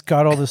 Like I just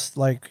got all this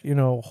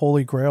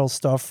holy grail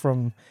stuff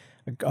from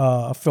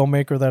a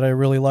filmmaker that I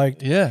really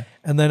liked. Yeah.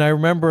 And then I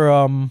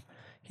remember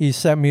he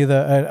sent me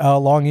a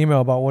long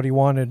email about what he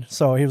wanted.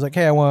 So he was like,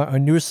 hey, I want a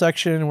news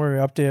section where we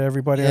update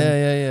everybody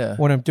on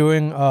what I'm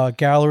doing, a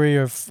gallery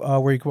of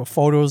where you can put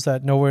photos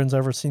that no one's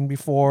ever seen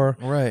before.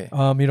 Right.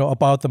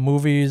 About the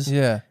movies.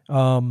 Yeah.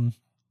 The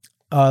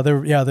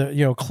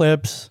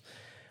clips,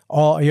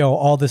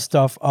 all this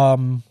stuff.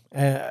 But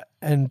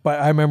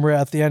I remember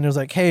at the end it was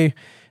like, hey,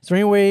 is there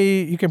any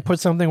way you can put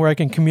something where I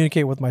can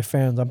communicate with my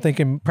fans? I'm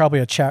thinking probably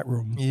a chat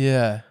room.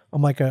 Yeah.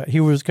 I'm like,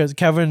 because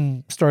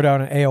Kevin started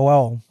out in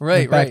AOL.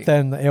 Back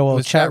then, the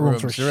AOL chat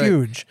rooms were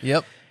huge.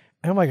 Yep.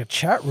 And I'm like, a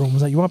chat room? I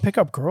was like, you want to pick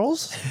up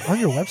girls on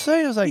your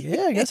website? I was like,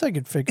 yeah, I guess I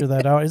could figure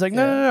that out. He's like,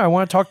 no, I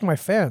want to talk to my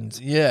fans.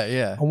 Yeah,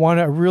 yeah.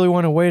 I really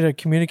want a way to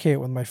communicate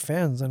with my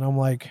fans. And I'm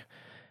like,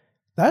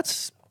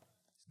 that's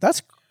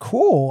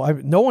cool.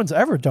 No one's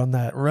ever done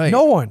that. Right.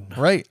 No one.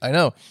 Right. I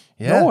know.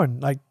 Yeah. No one.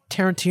 Like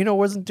Tarantino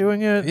wasn't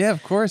doing it. Yeah,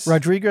 of course.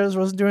 Rodriguez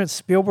wasn't doing it.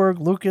 Spielberg,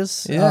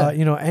 Lucas,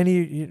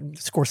 any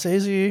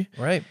Scorsese.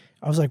 Right.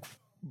 I was like,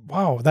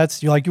 wow,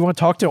 you want to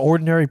talk to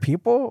ordinary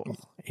people?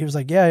 He was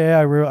like, yeah,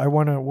 I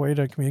want a way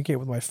to communicate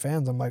with my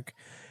fans. I'm like,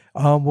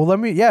 well, let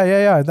me,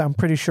 I'm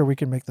pretty sure we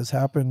can make this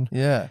happen.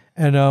 Yeah.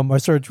 And I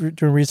started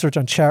doing research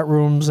on chat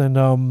rooms, and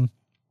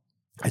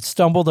I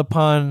stumbled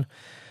upon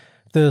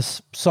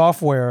this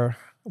software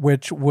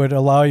which would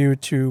allow you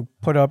to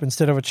put up,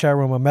 instead of a chat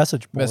room, a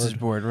message board. Message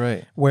board,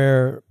 right.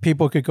 Where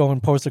people could go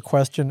and post a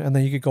question, and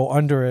then you could go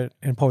under it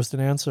and post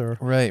an answer.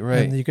 Right.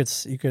 And you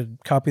could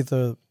copy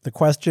the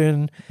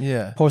question,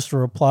 Yeah. post a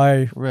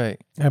reply. Right.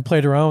 And I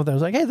played around with it. I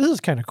was like, hey, this is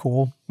kind of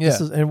cool. Yeah.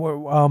 This is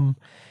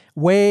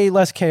way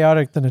less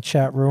chaotic than a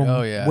chat room.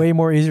 Oh, yeah. Way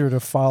more easier to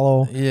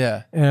follow.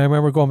 Yeah. And I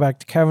remember going back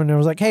to Kevin, and I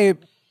was like, hey,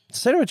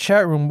 instead of a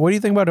chat room, what do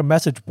you think about a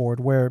message board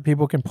where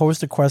people can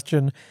post a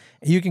question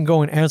and you can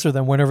go and answer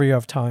them whenever you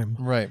have time?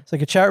 Right. It's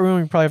like a chat room,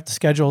 you probably have to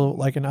schedule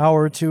like an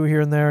hour or two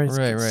here and there.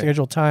 Right.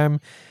 Schedule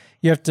time.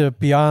 You have to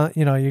be on,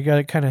 you got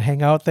to kind of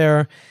hang out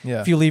there.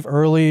 Yeah. If you leave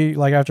early,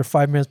 like after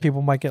 5 minutes,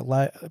 people might get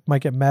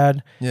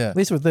mad. Yeah. At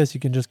least with this,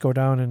 you can just go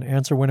down and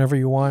answer whenever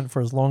you want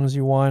for as long as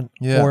you want.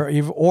 Yeah.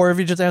 Or if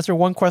you just answer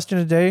one question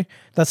a day,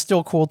 that's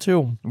still cool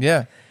too.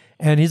 Yeah.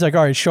 And he's like,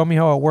 all right, show me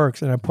how it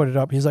works. And I put it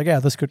up. He's like, yeah,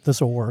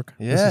 this will work.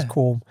 Yeah. This is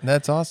cool.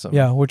 That's awesome.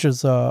 Yeah, which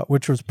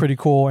was pretty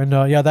cool. And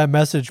that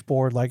message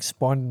board like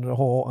spawned a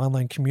whole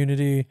online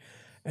community,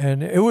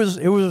 and it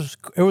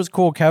was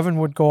cool. Kevin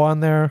would go on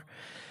there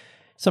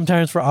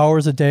sometimes for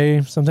hours a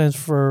day, sometimes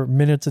for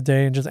minutes a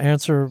day, and just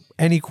answer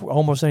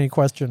almost any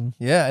question.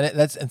 Yeah,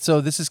 and so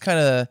this is kind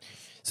of,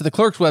 so the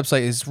Clerk's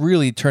website is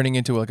really turning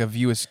into like a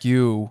View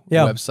Askew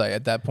website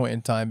at that point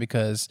in time,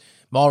 because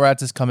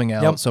Mallrats is coming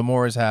out, so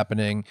more is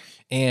happening,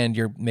 and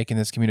you're making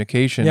this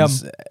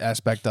communications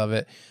aspect of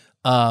it.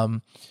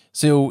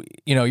 So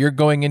you're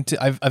going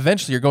into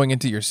eventually you're going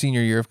into your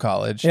senior year of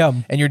college,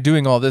 and you're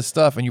doing all this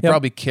stuff, and you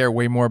probably care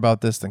way more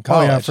about this than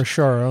college. Oh yeah, for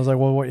sure. I was like,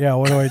 well, what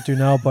do I do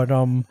now? But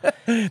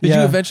did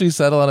you eventually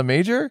settle on a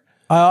major?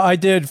 I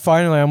did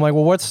finally. I'm like,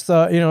 well, what's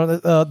the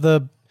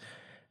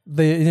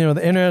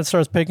internet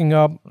starts picking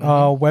up.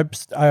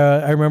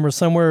 I remember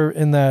somewhere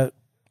in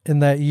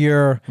that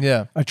year,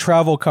 a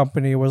travel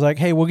company was like,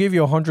 hey, we'll give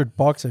you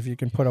 $100 if you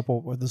can put up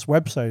this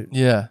website.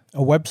 Yeah,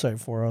 a website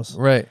for us.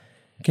 Right.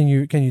 Can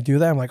you do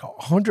that? I'm like, a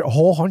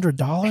whole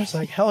 $100?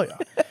 Like, hell yeah.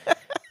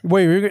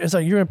 Wait, it's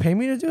like, you're gonna pay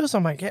me to do this?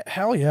 I'm like, yeah,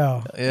 hell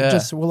yeah. Yeah.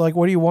 Just like,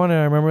 what do you want?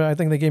 And I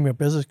think they gave me a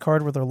business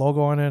card with their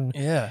logo on it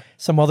and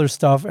some other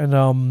stuff. And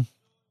I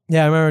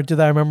remember I did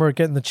that. I remember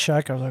getting the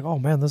check. I was like, oh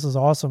man, this is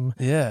awesome.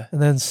 Yeah.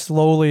 And then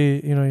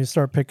slowly, you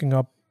start picking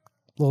up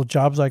little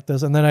jobs like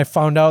this. And then I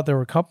found out there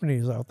were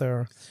companies out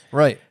there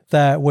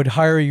that would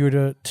hire you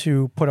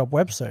to put up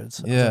websites.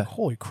 I was like,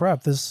 holy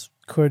crap, this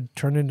could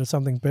turn into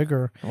something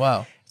bigger.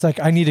 Wow. It's like,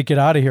 I need to get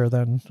out of here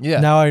then. Yeah.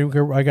 Now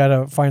I got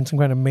to find some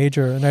kind of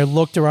major. And I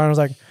looked around, I was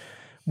like,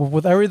 well,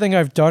 with everything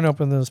I've done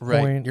up in this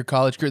point. Your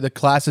college career, the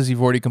classes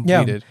you've already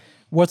completed.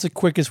 What's the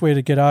quickest way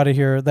to get out of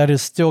here that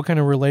is still kind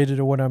of related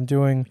to what I'm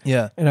doing?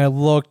 Yeah. And I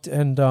looked,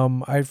 and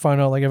I found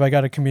out like if I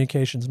got a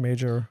communications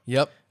major,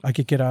 I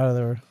could get out of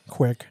there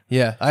quick.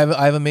 Yeah, I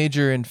have a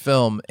major in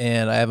film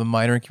and I have a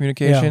minor in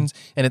communications,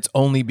 and it's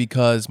only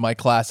because my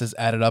classes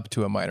added up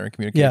to a minor in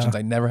communications.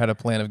 I never had a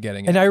plan of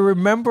getting it. And I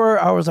remember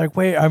I was like,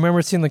 wait, I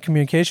remember seeing the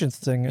communications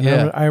thing,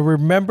 and I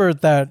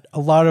remembered that a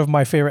lot of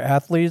my favorite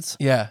athletes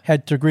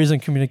had degrees in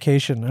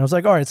communication. And I was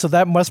like, all right, so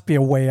that must be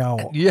a way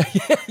out.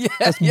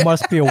 This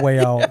must be a way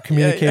out.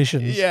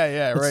 Communications.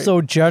 It's so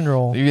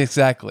general.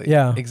 Exactly.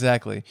 Yeah.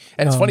 Exactly.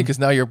 And it's funny because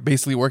now you're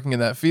basically working in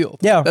that field.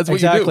 Yeah, that's what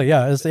exactly. you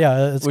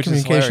do. It's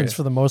communications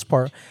for the most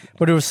part,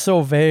 but it was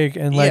so vague,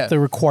 and like the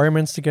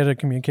requirements to get a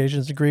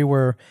communications degree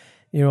where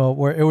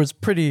it was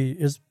pretty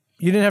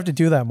you didn't have to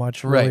do that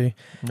much really.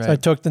 Right. So I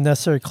took the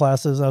necessary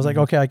classes. I was like,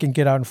 okay, I can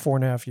get out in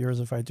 4.5 years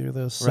if I do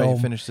this. Right, So you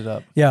finished it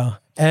up. Yeah,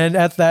 and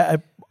at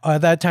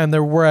that time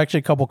there were actually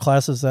a couple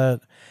classes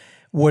that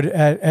would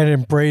and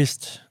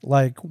embraced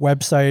like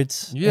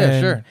websites.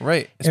 Yeah, sure,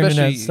 right.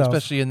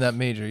 Especially in that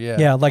major. Yeah.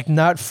 Yeah, like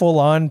not full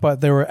on,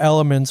 but there were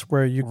elements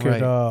where you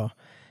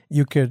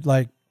could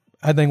like.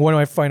 I think one of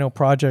my final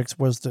projects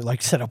was to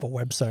like set up a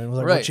website. I was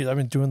like, well, geez, I've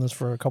been doing this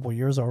for a couple of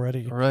years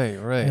already. Right.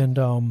 And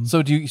so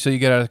you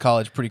get out of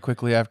college pretty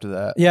quickly after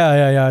that?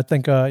 Yeah. I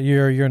think a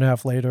year and a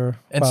half later.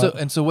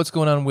 And so what's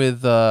going on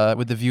with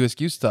the View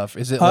Askew stuff?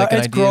 Is it like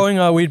it's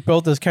growing? We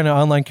built this kind of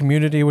online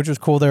community, which was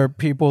cool. There are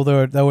people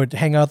that would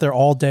hang out there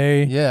all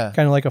day. Yeah,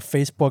 kind of like a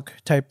Facebook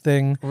type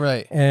thing.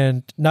 Right.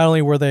 And not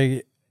only were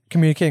they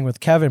communicating with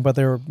Kevin, but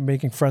they were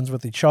making friends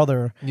with each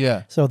other.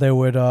 Yeah. So they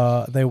would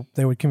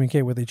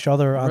communicate with each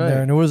other on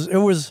there, and it was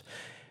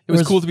It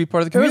was cool to be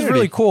part of the community. It was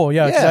really cool.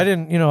 Yeah. Because I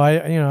didn't,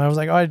 I was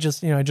like, I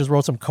just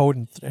wrote some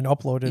code and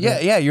uploaded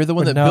it. Yeah. You're the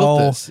one that built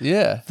this.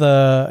 Yeah.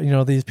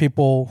 These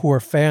people who are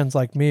fans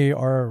like me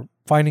are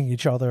finding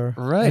each other.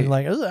 Right. And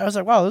like, I was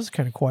like, wow, this is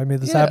kind of cool. I made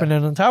this happen.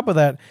 And on top of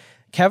that,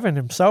 Kevin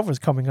himself was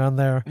coming on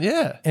there.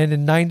 Yeah. And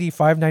in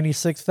 95,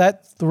 96,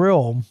 that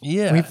thrill.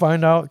 Yeah. We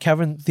find out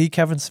Kevin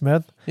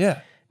Smith.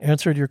 Yeah.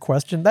 Answered your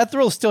question. That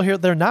thrill is still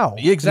there now.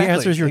 Yeah, exactly. He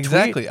answers your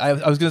tweet. I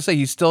was going to say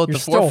he's still at the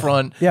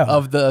forefront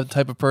of the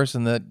type of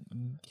person that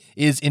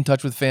is in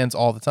touch with fans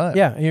all the time.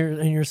 Yeah,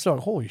 and you're still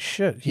like, holy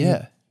shit.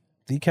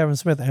 The Kevin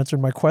Smith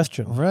answered my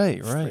question.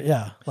 Right.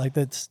 Yeah, like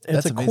it's a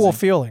amazing. cool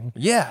feeling.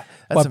 Yeah,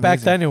 but back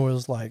then it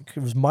was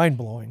mind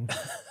blowing.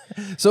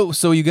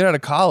 So you get out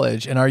of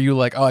college, and are you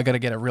like, oh, I gotta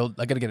get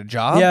a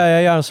job?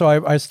 Yeah. So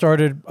I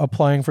started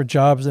applying for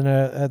jobs, and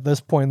at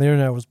this point, the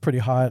internet was pretty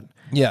hot.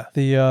 Yeah.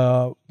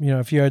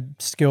 If you had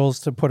skills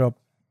to put up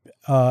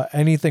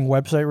anything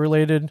website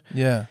related,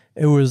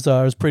 it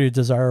was pretty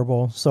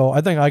desirable. So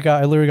I think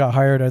I literally got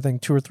hired. I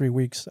think 2 or 3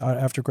 weeks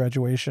after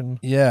graduation.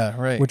 Yeah,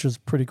 right. Which was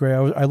pretty great.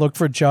 I looked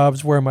for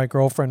jobs where my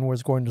girlfriend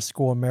was going to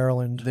school in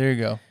Maryland. There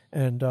you go.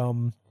 And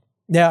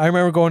I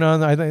remember going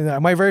on. I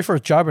think my very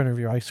first job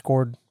interview,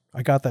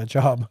 I got that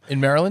job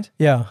in Maryland.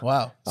 Yeah.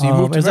 Wow. So you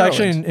moved to It was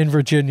Maryland. actually in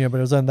Virginia, but it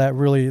was on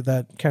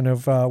that kind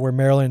of where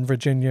Maryland,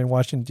 Virginia, and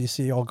Washington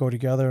D.C. all go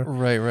together.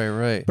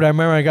 Right. But I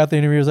remember I got the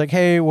interview. It was like,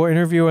 hey, we'll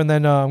interview, and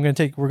then we're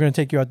gonna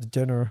take you out to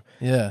dinner.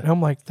 Yeah. And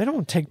I'm like, they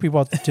don't take people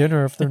out to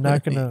dinner if they're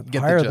not gonna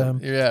hire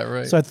them. Yeah.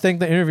 Right. So I think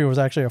the interview was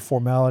actually a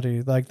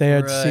formality. Like they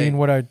had seen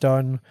what I'd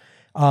done.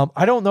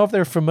 I don't know if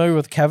they're familiar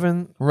with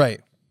Kevin. Right.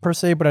 Per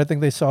se, but I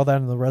think they saw that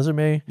in the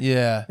resume.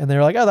 Yeah. And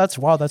they're like, oh,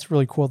 that's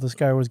really cool. This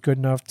guy was good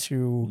enough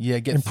to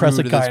impress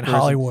a guy in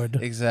Hollywood.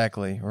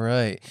 Exactly.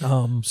 Right.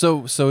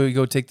 So you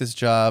go take this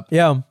job.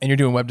 Yeah. And you're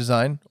doing web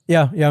design?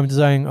 Yeah. I'm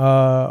designing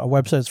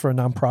websites for a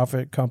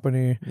nonprofit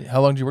company. How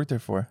long did you work there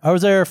for? I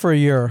was there for a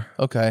year.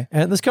 Okay.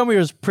 And this company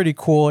was pretty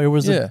cool. It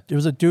was a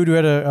dude who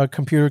had a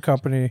computer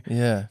company.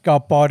 Yeah.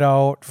 Got bought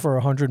out for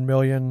 $100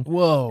 million.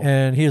 Whoa.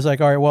 And he was like,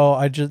 all right, well,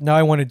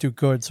 I want to do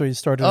good. So he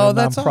started a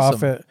nonprofit.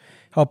 Awesome.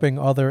 Helping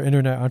other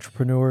internet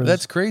entrepreneurs.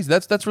 That's crazy.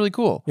 That's really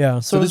cool. Yeah.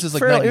 So this is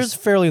like it was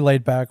fairly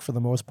laid back for the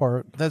most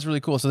part. That's really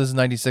cool. So this is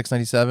 96,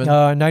 97?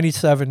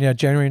 97. Yeah.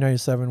 January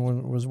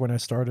 97 was when I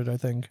started, I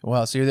think.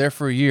 Wow. So you're there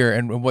for a year.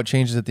 And what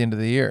changes at the end of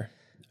the year?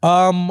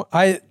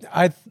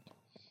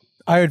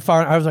 I had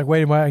found, I was like,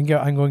 wait a minute,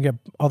 I'm going to get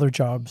other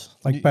jobs,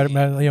 like better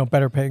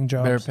paying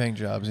jobs. Better paying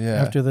jobs, yeah.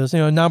 After this,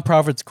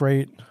 nonprofit's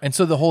great. And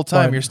so the whole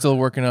time you're still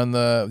working on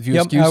the View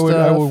Askew stuff?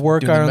 I would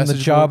work on the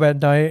job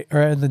at night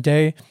or in the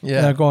day. Yeah.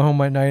 And I'd go home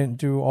at night and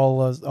do all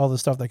the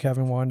stuff that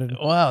Kevin wanted.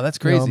 Wow, that's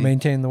crazy.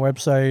 Maintain the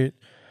website,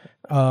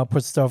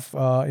 put stuff,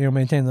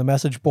 maintain the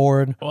message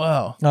board.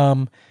 Wow.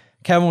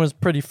 Kevin was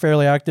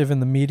fairly active in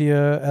the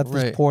media at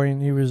this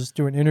point. He was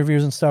doing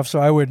interviews and stuff. So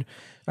I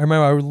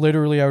remember I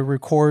would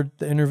record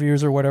the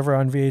interviews or whatever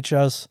on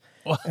VHS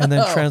and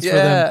then transfer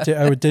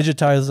them. I would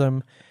digitize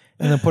them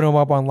and then put them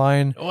up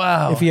online.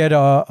 Wow. If he had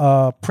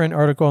a print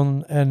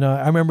article, and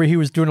I remember he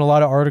was doing a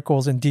lot of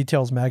articles in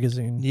Details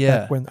magazine.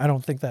 Yeah. When I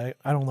don't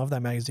know if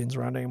that magazine's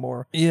around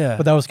anymore. Yeah.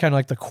 But that was kind of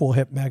like the cool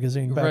hip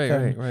magazine back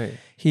then. Right.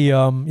 He,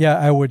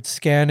 I would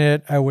scan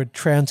it. I would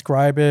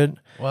transcribe it.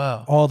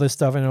 Wow. All this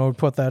stuff, and I would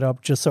put that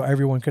up just so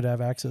everyone could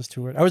have access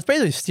to it. I was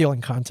basically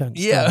stealing content.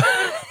 Yeah.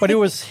 But it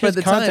was his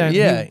content.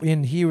 Time,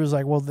 and he was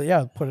like, well,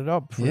 put it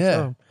up for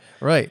sure.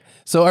 Right.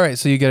 So, all right.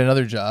 So you get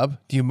another job.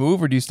 Do you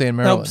move or do you stay in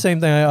Maryland? No, same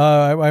thing.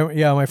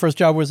 My first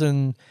job was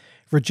in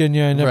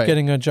Virginia. I ended up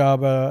getting a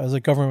job as a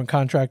government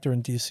contractor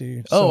in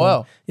DC. So,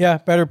 wow. Yeah,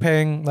 better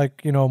paying.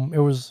 Like, it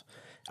was,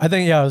 I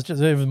think,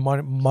 it was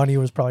money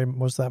was probably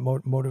most of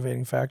that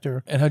motivating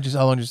factor. And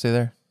how long did you stay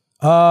there?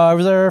 I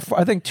was there for,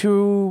 I think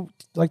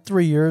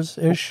 3 years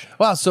ish.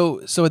 Wow.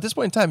 So at this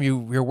point in time,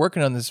 you're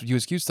working on this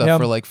USQ stuff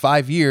for like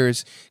 5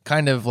 years,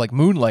 kind of like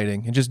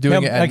moonlighting and just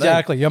doing it at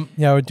exactly. night. Yep.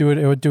 Yeah, I would do it.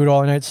 It would do it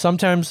all night.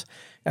 Sometimes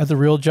at the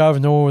real job,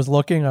 if no one was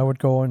looking, I would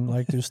go and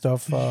like do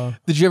stuff.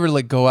 Did you ever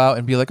like go out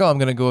and be like, oh, I'm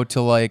gonna go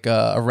to like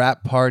a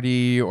rap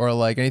party or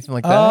like anything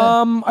like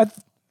that?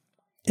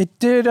 It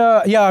did.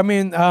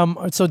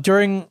 So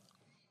during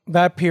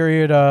that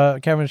period,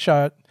 Kevin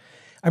shot.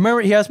 I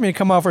remember he asked me to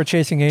come out for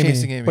Chasing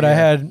Amy, but I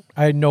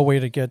had no way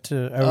to get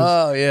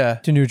to.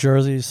 To New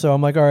Jersey, so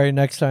I'm like, all right,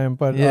 next time.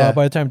 But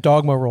by the time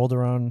Dogma rolled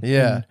around,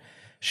 and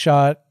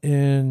shot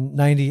in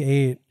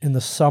 '98 in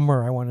the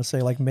summer. I want to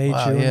say like May,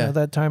 June at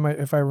that time,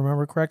 if I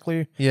remember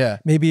correctly. Yeah,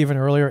 maybe even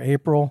earlier,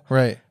 April.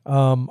 Right.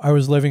 I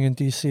was living in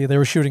DC. They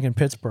were shooting in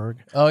Pittsburgh.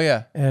 Oh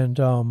yeah, and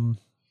so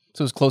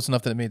it was close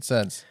enough that it made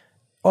sense.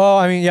 Oh,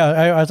 I mean,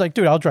 I was like,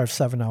 dude, I'll drive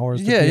 7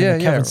 hours to be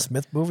in a Kevin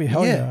Smith movie.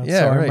 Hell yeah.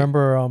 So I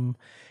remember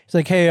he's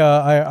like, hey,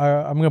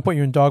 I'm going to put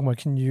you in Dogma.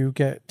 Can you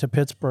get to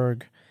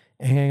Pittsburgh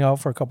and hang out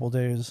for a couple of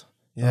days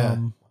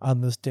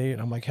on this date?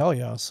 And I'm like, hell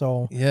yeah.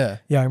 So, I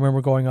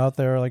remember going out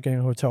there, like getting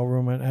a hotel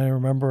room. And I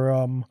remember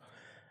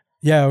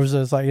Yeah, it was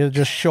just like, it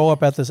just show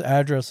up at this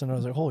address, and I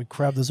was like, holy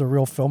crap, this is a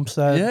real film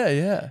set.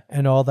 Yeah.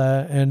 And all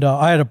that. And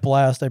I had a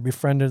blast. I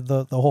befriended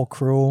the whole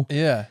crew.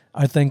 Yeah.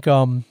 I think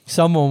some of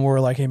them were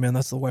like, hey, man,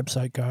 that's the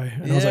website guy.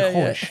 And I was like,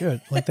 holy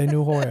shit. Like, they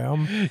knew who I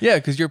am. Yeah,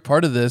 because you're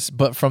part of this,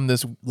 but from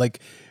this, like,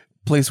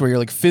 place where you're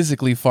like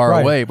physically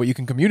far away, but you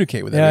can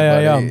communicate with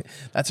everybody. Yeah.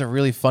 That's a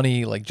really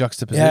funny like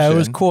juxtaposition. Yeah, it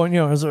was cool. And,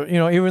 it was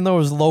even though it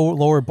was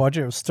lower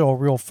budget, it was still a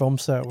real film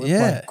set with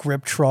like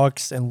grip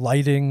trucks and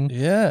lighting.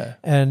 Yeah,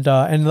 and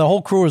the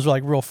whole crew was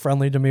like real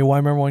friendly to me. Well, I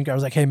remember one guy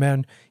was like, "Hey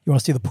man, you want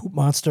to see the poop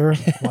monster?"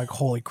 I'm like,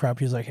 holy crap!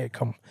 He's like, "Hey,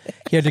 come."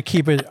 He had to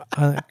keep it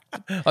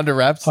under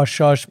wraps, hush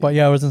hush. But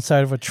yeah, I was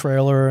inside of a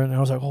trailer, and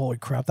I was like, "Holy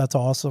crap, that's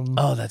awesome!"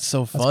 Oh, that's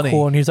so funny. That's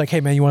cool. And he's like, "Hey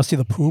man, you want to see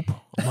the poop?"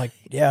 I'm like,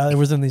 "Yeah." It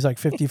was in these like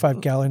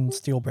 55-gallon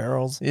steel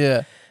barrels.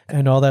 Yeah,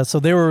 and all that. So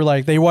they were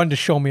like, they wanted to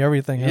show me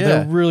everything. And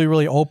they're really,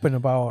 really open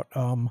about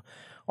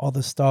all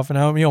this stuff. And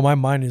I, my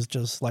mind is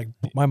just like,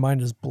 my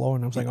mind is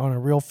blown. I was like on a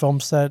real film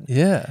set.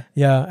 Yeah.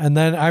 Yeah. And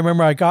then I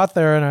remember I got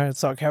there and I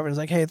saw Kevin. He's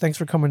like, "Hey, thanks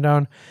for coming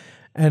down."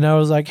 And I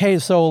was like, "Hey,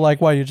 so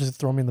like, why you just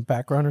throw me in the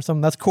background or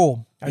something?" That's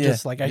cool. I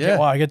just like,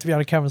 I get to be on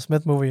a Kevin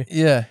Smith movie.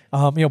 Yeah.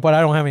 But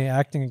I don't have any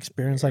acting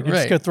experience. Like, you're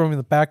just gonna throw me in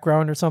the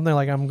background or something.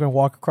 Like, I'm gonna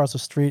walk across the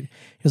street.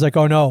 He's like,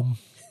 "Oh no,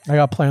 I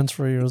got plans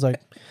for you." I was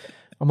like,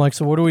 I'm like,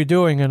 "So what are we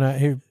doing?"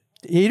 And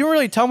he didn't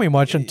really tell me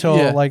much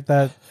until like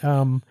that.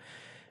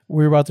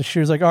 We were about to shoot.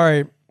 He's like, "All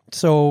right,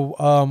 so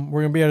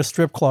we're gonna be at a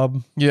strip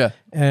club. Yeah,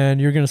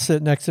 and you're gonna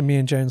sit next to me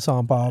and Jay and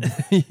Silent Bob.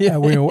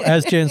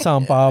 As Jay and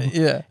Silent Bob.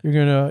 Yeah, you're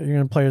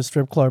gonna play a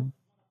strip club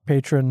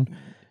patron."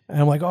 And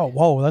I'm like, "Oh,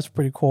 whoa, that's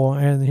pretty cool."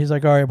 And he's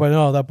like, "All right,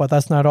 but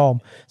that's not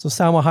all. So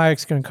Salma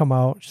Hayek's gonna come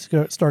out. She's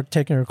gonna start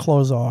taking her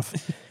clothes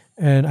off,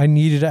 and I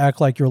need you to act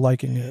like you're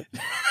liking it."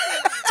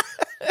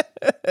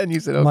 And you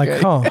said, "I'm okay."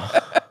 like,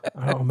 huh?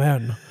 Oh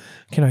man,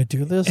 can I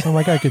do this?" I'm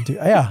like, "I could do.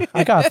 Yeah,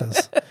 I got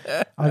this.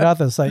 I got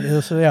this." Like,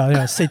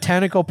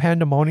 Satanical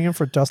Pandemonium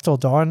for Dusk Till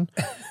Dawn.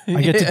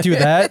 I get to do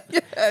that.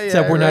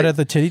 Except we're not at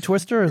the titty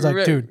twister. It's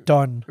like, dude,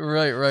 done.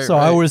 Right. So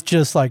I was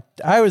just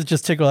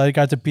tickled. I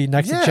got to be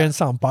next to Chen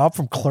Silent Bob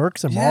from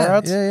Clerks and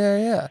Mallrats.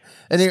 Yeah.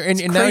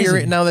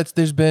 And now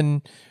there's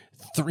been.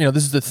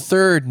 This is the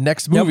third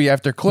next movie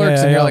after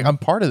Clerks, and you're like, I'm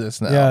part of this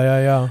now.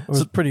 Yeah. It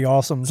was pretty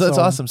awesome. So that's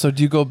awesome. So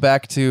do you go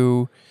back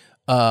to?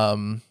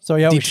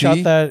 We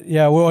shot that.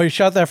 Yeah, well, we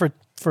shot that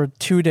for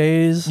 2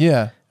 days.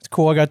 Yeah, it's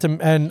cool. I got to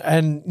and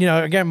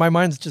again, my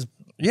mind's just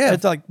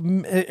it's like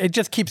it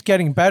just keeps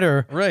getting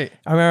better. Right.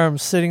 I remember I'm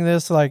sitting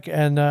this like,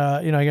 and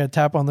I got a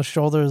tap on the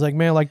shoulder. It's like,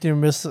 "Man, like, do you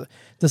miss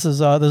this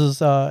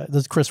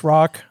is Chris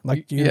Rock?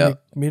 Like, do you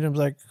meet him?" It's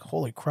like,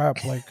 holy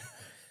crap, like.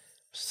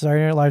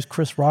 Saturday Night Live's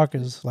Chris Rock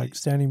is like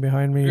standing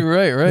behind me.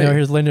 Right.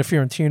 Here's Linda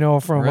Fiorentino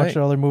from a bunch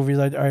of other movies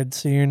I had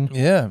seen.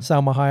 Yeah.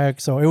 Salma Hayek.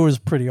 So it was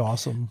pretty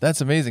awesome. That's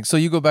amazing. So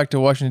you go back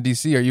to Washington,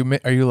 D.C. Are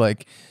you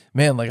like,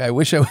 man, like I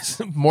wish I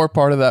was more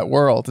part of that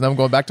world, and I'm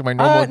going back to my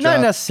normal job?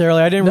 Not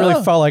necessarily. I didn't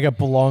really feel like I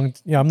belonged.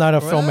 I'm not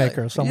a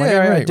filmmaker, so I'm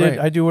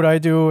I do what I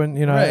do,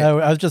 and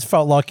I just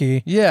felt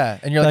lucky. Yeah,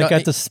 and you're like, I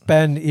got to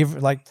spend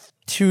even like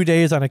 2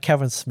 days on a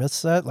Kevin Smith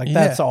set. Like,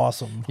 that's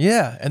awesome.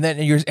 Yeah. And then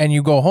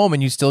you go home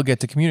and you still get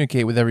to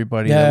communicate with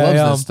everybody that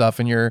loves this stuff,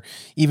 and you're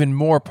even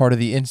more part of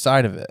the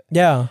inside of it.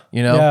 Yeah.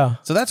 Yeah.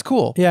 So that's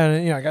cool. Yeah.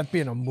 And I got to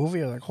be in a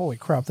movie. I was like, holy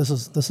crap, this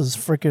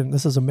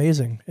is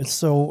amazing. It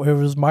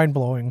was mind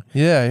blowing.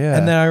 Yeah.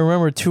 And then I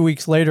remember 2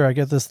 weeks later, I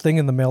get this thing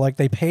in the mail. Like,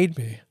 they paid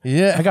me.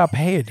 Yeah. I got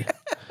paid.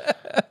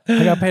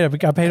 I got paid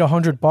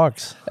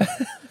 $100.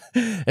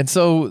 And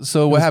so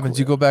what happens? Cool.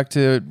 You go back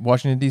to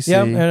Washington, D.C.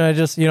 Yeah, and I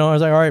just, I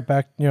was like, all right,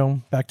 back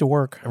to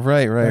work.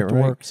 Right. Back to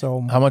work.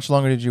 So how much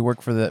longer did you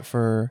work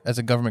for as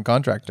a government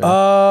contractor?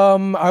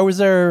 I was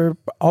there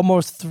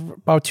almost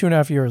about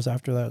 2.5 years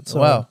after that. So,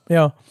 wow.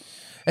 Yeah.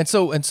 And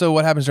so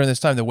what happens during this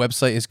time? The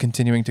website is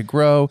continuing to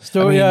grow. It's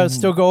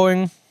still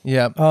going.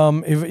 Yeah.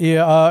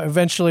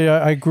 Eventually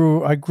I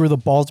grew the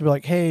balls to be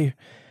like, hey,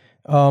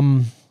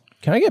 can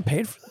I get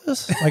paid for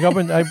this? Like,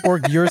 I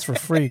worked years for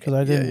free because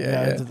I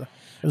didn't.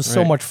 It was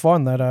so much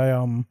fun that I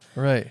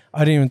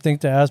didn't even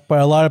think to ask. But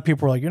a lot of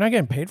people were like, "You're not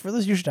getting paid for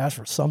this. You should ask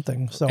for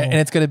something." So, and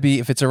it's going to be,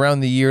 if it's around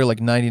the year like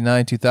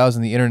 99,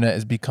 2000, the internet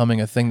is becoming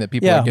a thing that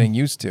people are getting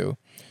used to.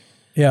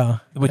 Yeah.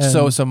 Which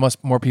so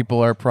more people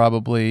are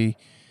probably,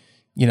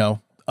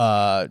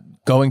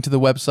 going to the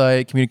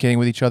website, communicating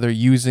with each other,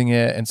 using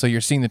it, and so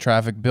you're seeing the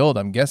traffic build,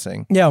 I'm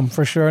guessing. Yeah,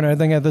 for sure. And I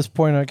think at this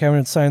point, Kevin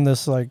had signed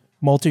this like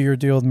multi-year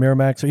deal with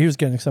Miramax, so he was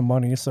getting some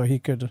money, so he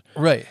could.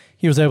 Right.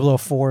 He was able to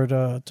afford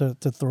to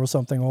throw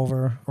something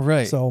over.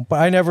 Right. So,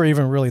 but I never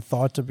even really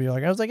thought to be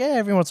like, I was like, hey,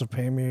 everyone wants to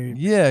pay me.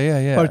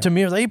 Yeah. But to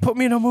me, it was like, you put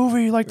me in a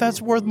movie, like that's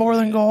worth more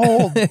than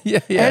gold.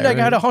 And I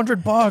got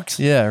 $100.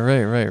 Yeah.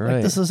 Right.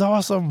 Like, this is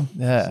awesome.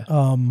 Yeah.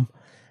 But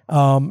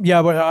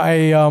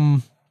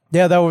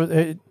that was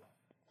it.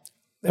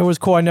 It was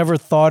cool. I never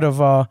thought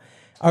of.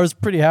 I was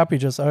pretty happy.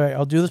 Just all right,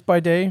 I'll do this by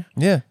day.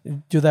 Yeah.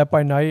 Do that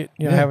by night.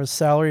 Have a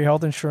salary,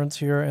 health insurance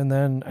here, and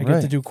then I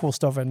get to do cool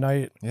stuff at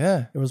night.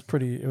 Yeah. It was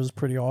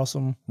pretty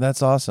awesome.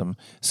 That's awesome.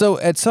 So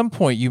at some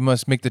point, you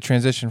must make the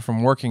transition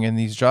from working in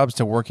these jobs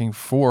to working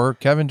for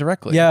Kevin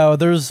directly. Yeah,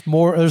 there's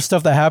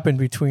stuff that happened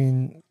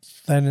between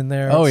then and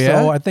there. Oh,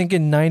 yeah? So I think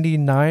in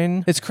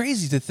 99. It's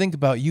crazy to think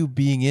about you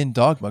being in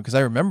Dogma, because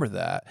I remember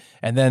that.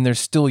 And then there's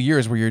still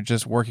years where you're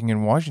just working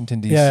in Washington,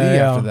 D.C.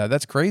 after that.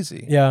 That's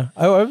crazy. Yeah.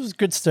 It was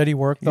good, steady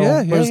work, though.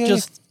 Yeah, but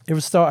it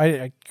was still,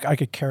 I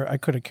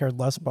could have cared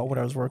less about what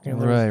I was working on.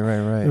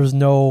 Right. There was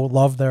no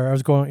love there. I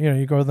was going,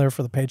 you go there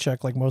for the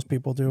paycheck like most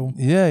people do.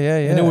 Yeah.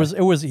 And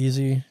it was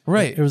easy.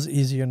 Right. It was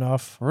easy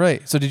enough.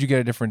 Right. So did you get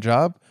a different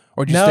job?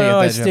 Or did you stay at that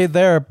I job? stayed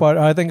there, but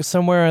I think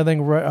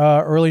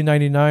early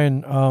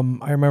 99,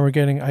 I remember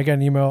I got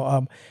an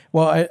email.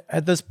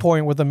 At this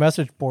point with the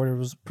message board, it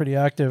was pretty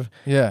active.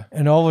 Yeah.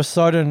 And all of a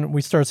sudden,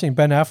 we start seeing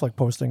Ben Affleck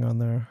posting on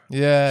there.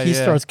 Yeah, He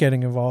starts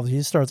getting involved.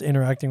 He starts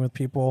interacting with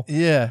people.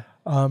 Yeah.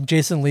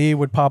 Jason Lee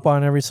would pop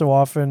on every so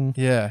often.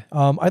 Yeah.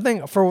 I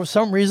think for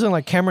some reason,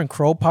 like Cameron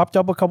Crowe popped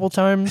up a couple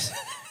times.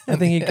 I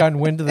think he'd gotten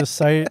wind of the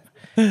site.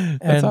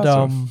 That's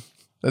awesome.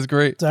 That's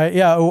great. I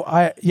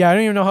don't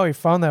even know how he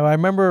found that. I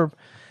remember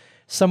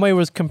somebody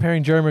was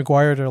comparing Jerry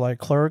Maguire to like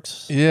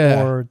Clerks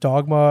or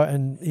Dogma,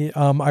 and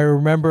I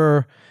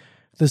remember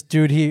this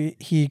dude.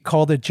 He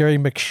called it Jerry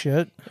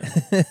McShit.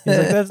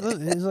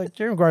 He's like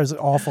Jerry Maguire is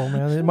awful,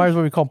 man. It might as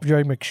well be called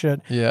Jerry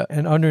McShit. Yeah.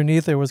 And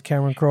underneath it was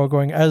Cameron Crowe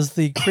going, as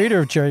the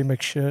creator of Jerry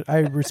McShit, I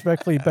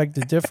respectfully beg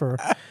to differ.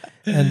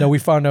 And we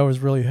found out it was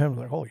really him.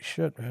 Like, holy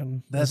shit,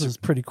 man. This is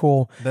pretty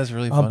cool. That's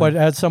really funny. But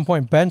at some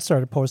point, Ben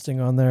started posting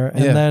on there.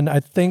 And then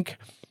I think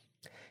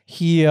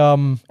he,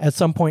 at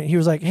some point, he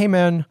was like, hey,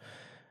 man,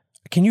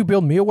 can you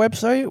build me a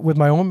website with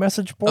my own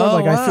message board?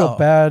 I feel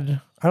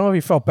bad. I don't know if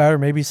he felt bad or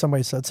maybe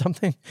somebody said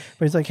something.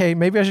 But he's like, hey,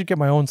 maybe I should get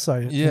my own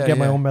site and get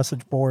my own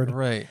message board.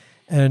 Right.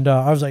 And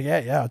I was like,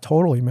 yeah,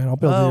 totally, man. I'll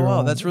build your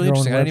own. That's really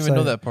interesting. I didn't even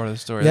know that part of the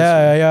story.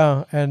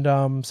 Yeah. And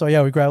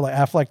we grabbed like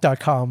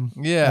Affleck.com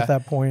at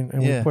that point,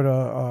 and we put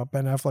a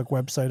Ben Affleck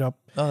website up.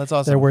 Oh, that's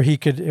awesome. There where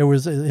it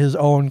was his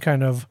own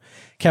kind of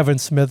Kevin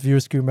Smith view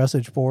askew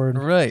message board.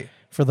 Right.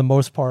 For the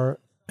most part.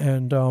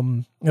 And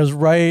it was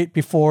right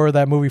before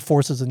that movie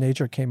Forces of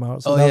Nature came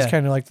out. So that was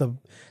kind of like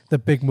the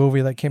big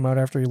movie that came out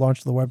after he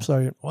launched the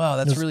website. Wow,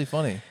 that's really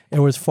funny. It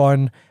was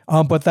fun.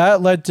 But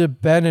that led to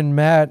Ben and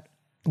Matt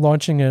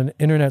launching an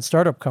internet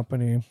startup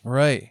company.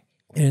 Right.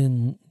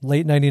 In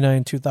late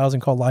 99,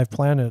 2000 called Live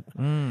Planet.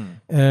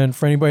 And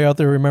for anybody out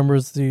there who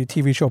remembers the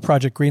TV show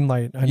Project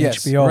Greenlight on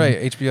HBO.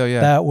 Right, HBO,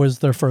 yeah. That was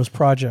their first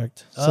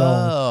project.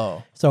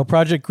 So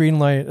Project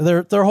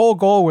Greenlight, their whole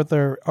goal with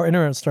their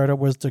internet startup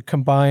was to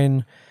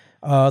combine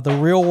the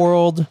real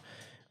world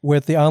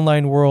with the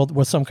online world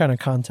with some kind of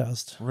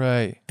contest.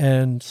 Right.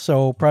 And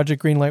so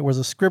Project Greenlight was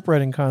a script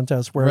writing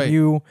contest where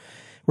you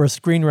were a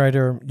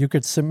screenwriter, you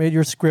could submit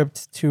your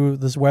script to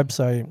this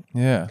website.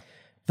 Yeah.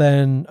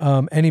 Then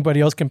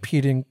anybody else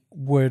competing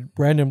would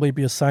randomly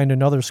be assigned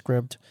another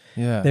script.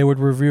 Yeah. They would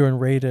review and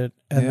rate it,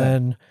 and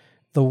then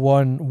they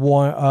would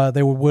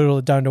whittle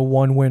it down to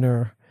one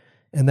winner,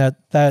 and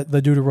that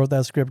the dude who wrote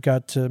that script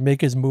got to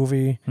make his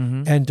movie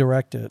and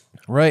direct it.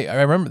 Right,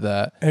 I remember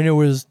that. And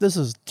this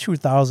is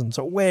 2000,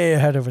 so way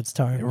ahead of its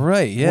time.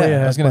 Right,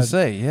 yeah. I was gonna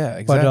say, yeah,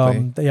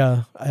 exactly.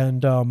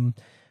 But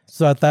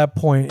so at that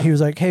point, he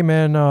was like, "Hey,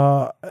 man,"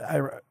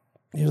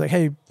 he was like,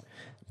 "Hey,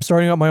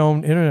 starting up my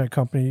own internet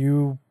company.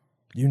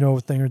 You know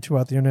a thing or two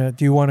about the internet.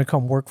 Do you want to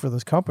come work for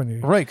this company?"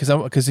 Right,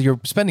 because you're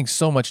spending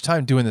so much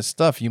time doing this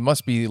stuff, you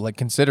must be like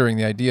considering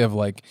the idea of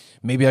like,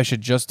 maybe I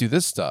should just do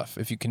this stuff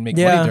if you can make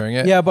money during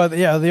it. Yeah, but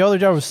the other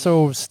job was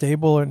so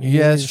stable and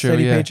it's true,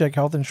 steady paycheck,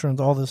 health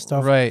insurance, all this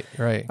stuff. Right.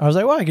 I was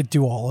like, well, I could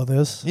do all of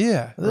this.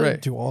 Yeah, I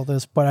could do all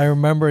this. But I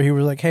remember he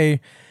was like,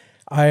 hey,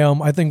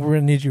 I think we're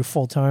gonna need you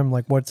full time.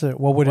 Like, what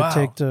would it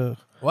take to?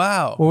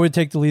 Wow. What would it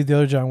take to leave the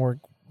other job and work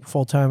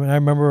full time? And I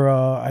remember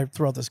I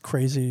threw out this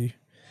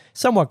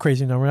somewhat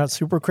crazy number, not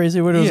super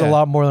crazy, but it was a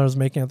lot more than I was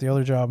making at the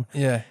other job.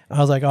 Yeah. I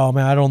was like, oh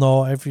man, I don't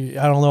know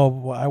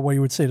what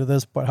you would say to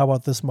this, but how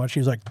about this much? He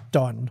was like,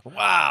 done.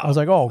 Wow. I was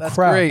like, oh, that's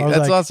crap. Great.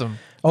 That's awesome.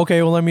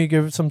 Okay, well, let me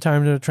give some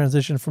time to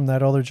transition from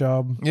that other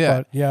job. Yeah.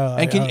 But yeah.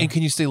 And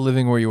can you stay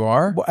living where you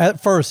are? Well, at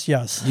first,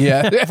 yes.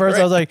 Yeah. At first,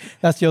 I was like,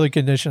 that's the other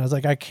condition. I was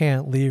like, I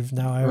can't leave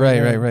now.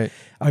 Right.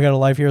 I got a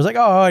life here. I was like,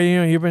 oh,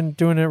 you've been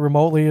doing it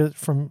remotely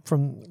from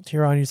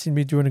here on. You seem to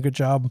be doing a good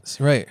job.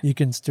 Right. You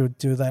can still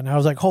do that. And I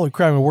was like, holy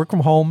crap, I work from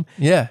home.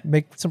 Yeah.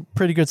 Make some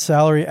pretty good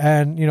salary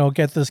and,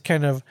 get this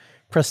kind of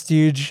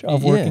prestige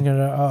of working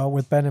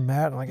with Ben and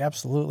Matt. I'm like,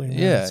 absolutely. Man.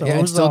 Yeah. So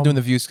and still doing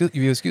the View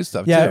Askew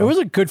stuff too. It was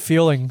a good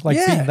feeling,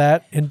 being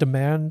that in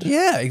demand.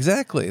 Yeah,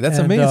 exactly. That's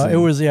amazing. It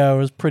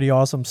was pretty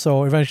awesome.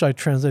 So eventually I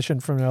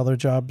transitioned from another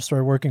job,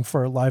 started working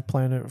for Live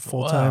Planet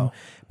full time. Wow.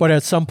 But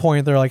at some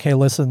point they're like, hey,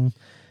 listen,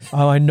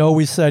 I know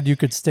we said you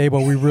could stay,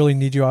 but we really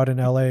need you out in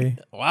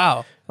LA.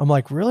 Wow. I'm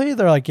like, really?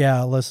 They're like,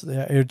 yeah, it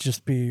would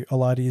just be a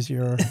lot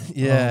easier.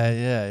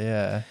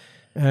 Yeah.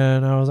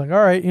 And I was like,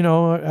 all right,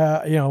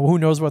 who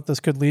knows what this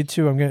could lead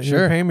to?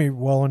 You're paying me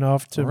well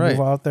enough to move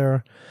out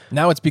there.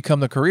 Now it's become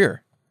the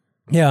career.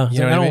 Yeah, I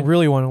don't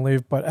really want to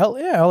leave, but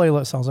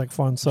LA sounds like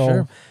fun.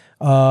 So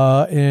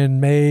in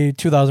May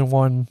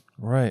 2001,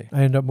 I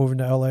ended up moving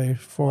to LA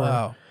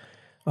for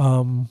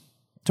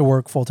to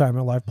work full time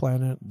at Live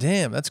Planet.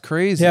 Damn, that's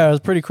crazy. Yeah, it was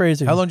pretty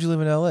crazy. How long did you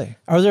live in LA?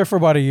 I was there for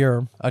about a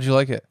year. How'd you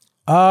like it?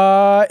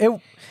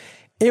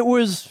 It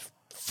was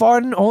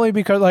fun only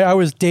because I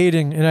was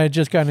dating and I had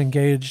just gotten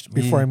engaged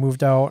before I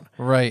moved out.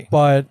 Right.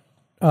 But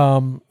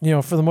for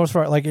the most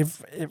part,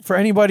 if for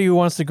anybody who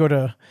wants to go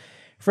to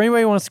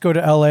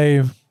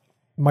LA,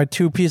 my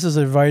two pieces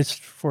of advice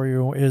for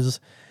you is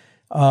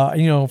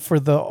for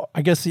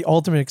the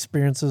ultimate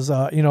experience is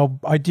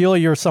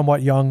ideally you're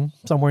somewhat young,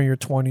 somewhere in your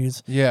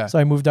 20s. Yeah. So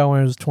I moved out when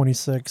I was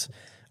 26.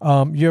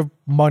 You have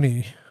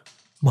money.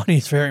 Money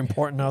is very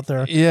important out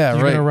there. Yeah,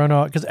 You're gonna run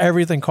out because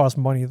everything costs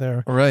money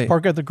there. Right.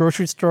 Park at the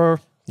grocery store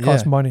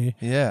costs money.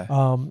 Yeah.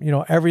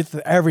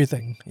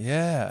 Everything.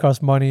 Yeah.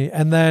 Costs money.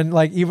 And then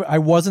even I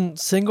wasn't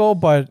single,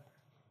 but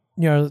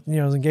I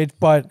was engaged.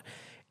 But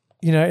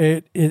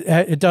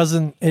it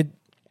doesn't.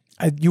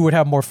 You would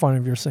have more fun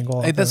if you're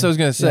single. That's what I was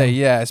gonna say.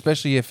 Yeah,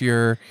 especially if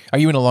are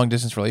you in a long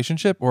distance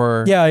relationship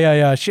or?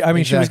 Yeah. She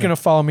was gonna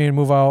follow me and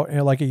move out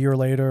a year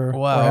later.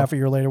 Wow. Or half a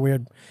year later. We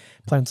had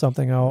planned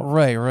something out.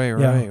 Right.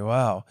 Yeah.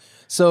 Wow.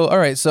 So all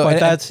right. So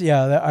but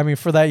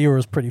for that year it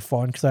was pretty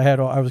fun because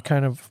I was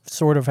kind of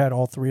sort of had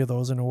all three of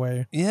those in a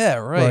way. Yeah.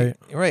 Right.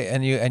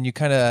 And you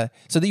kind of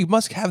so that you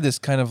must have this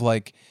kind of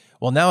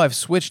well, now I've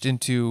switched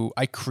into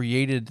I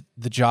created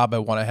the job I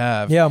want to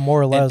have. Yeah,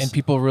 more or less. And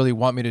people really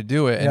want me to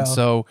do it. And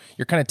so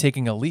you're kind of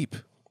taking a leap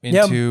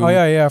into. Yeah. Oh,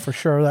 yeah, for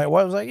sure. That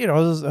was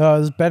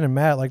this is Ben and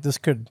Matt. This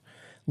could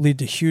lead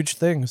to huge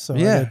things. So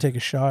I got to take a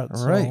shot.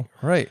 So. Right.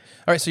 All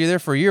right. So you're there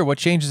for a year. What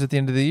changes at the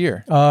end of the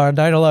year?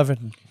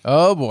 9/11.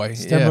 Oh, boy.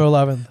 September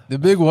 11th. The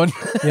big one.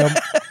 Yep.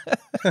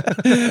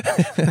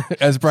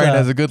 As Brian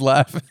has a good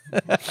laugh.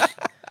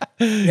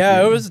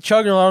 Yeah, it was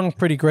chugging along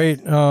pretty great.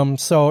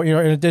 So in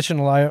addition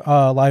to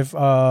live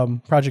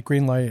Project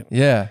Greenlight,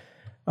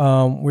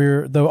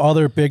 we're the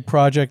other big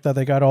project that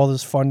they got all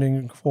this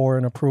funding for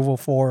and approval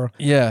for.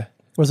 Yeah,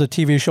 was a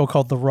TV show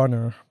called The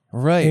Runner,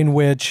 right? In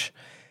which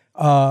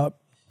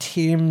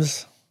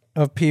teams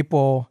of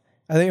people,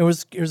 I think it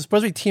was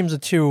supposed to be teams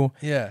of two,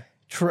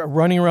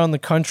 running around the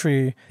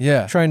country,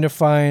 trying to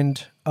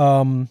find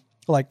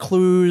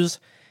clues,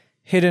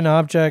 hidden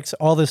objects,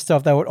 all this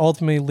stuff that would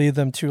ultimately lead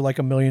them to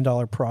 $1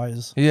 million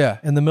prize. Yeah.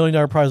 And the $1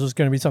 million prize was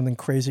going to be something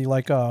crazy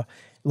like a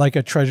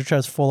treasure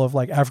chest full of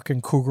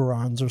African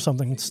cougarons or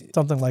something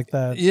like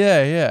that.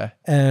 Yeah, yeah.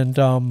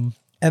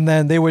 And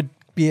then they would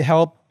be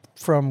help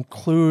from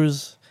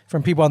clues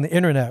from people on the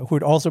internet who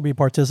would also be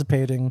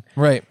participating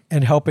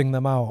and helping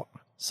them out.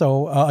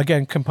 So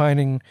again,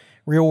 combining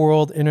real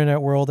world,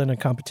 internet world, and a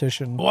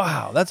competition.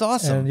 Wow, that's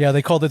awesome. And yeah,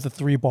 they called it the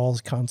 3 balls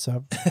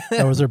concept.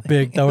 That was their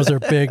big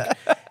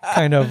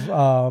kind of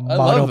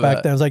motto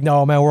back then. It was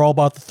no, man, we're all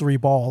about the 3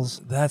 balls.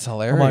 That's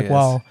hilarious. I'm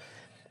wow.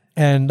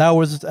 And that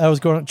was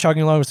going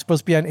chugging along. It was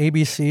supposed to be on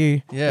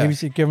ABC. Yeah.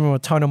 ABC giving them a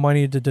ton of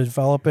money to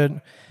develop it.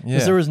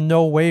 Because there was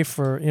no way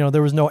for,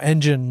 there was no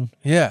engine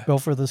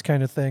built for this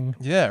kind of thing.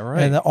 Yeah,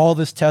 right. And all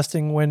this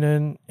testing went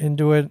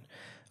into it.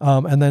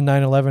 And then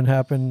 9/11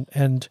 happened.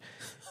 And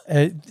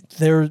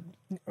they're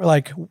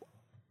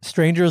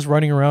strangers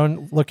running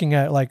around looking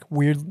at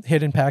weird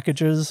hidden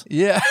packages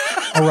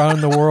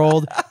around the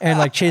world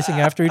and chasing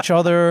after each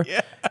other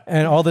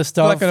and all this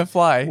stuff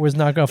was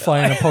not going to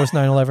fly in a post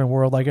 9/11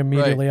 world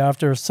immediately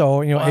after.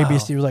 So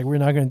ABC was we're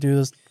not going to do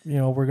this,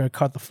 we're going to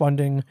cut the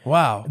funding.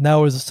 Wow. And that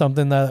was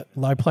something that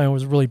Live Planet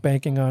was really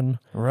banking on.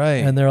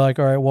 Right. And they're all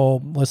right, well,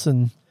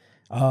 listen,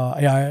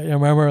 I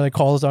remember they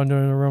called us down to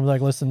the room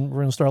listen,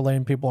 we're going to start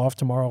laying people off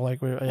tomorrow.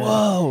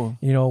 Whoa.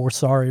 We're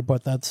sorry,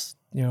 but that's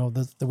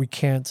that we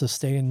can't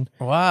sustain.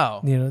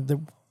 Wow.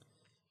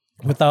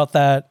 Without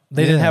that,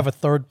 they didn't have a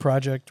third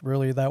project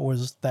really that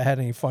had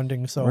any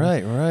funding. So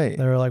right.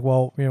 They were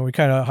well, we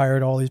kind of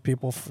hired all these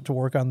people to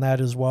work on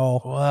that as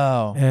well.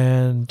 Wow.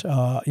 And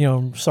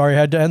sorry I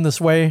had to end this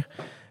way,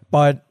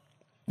 but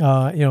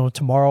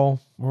tomorrow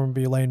we're gonna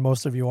be laying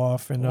most of you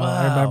off. And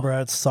I remember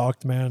it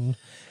sucked, man.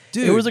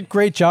 Dude. It was a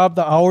great job.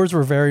 The hours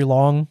were very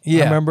long.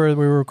 Yeah. I remember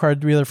we were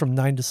required to be there from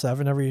 9 to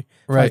 7 every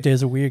 5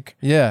 days a week.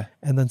 Yeah.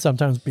 And then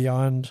sometimes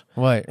beyond.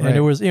 Right. And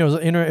it was, it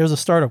was a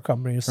startup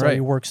company. So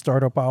you work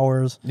startup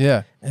hours.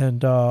 Yeah.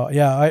 And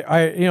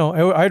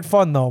I had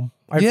fun though.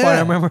 I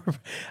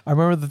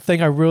remember the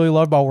thing I really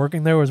loved about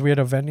working there was we had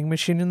a vending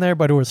machine in there,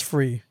 but it was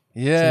free.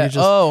 Yeah. So you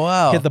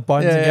just hit the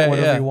buttons and get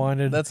whatever you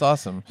wanted. That's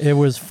awesome. It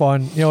was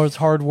fun. It was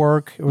hard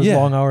work. It was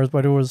long hours,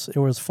 but it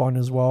was fun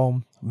as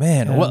well.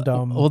 Man, and,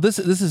 well, this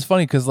is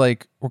funny because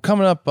we're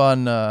coming up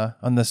on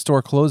the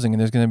store closing,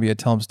 and there's going to be a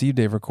Tell 'em Steve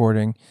Dave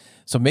recording.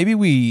 So maybe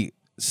we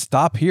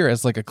stop here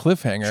as like a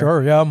cliffhanger.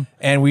 Sure, yeah.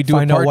 And we do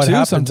Find a out part what 2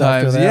 happens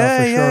sometimes. after that,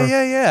 for sure.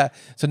 Yeah.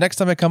 So next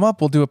time I come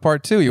up, we'll do a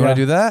part 2. You want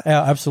to do that?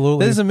 Yeah,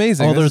 absolutely. This is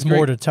amazing. Oh, This there's is great.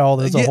 more to tell.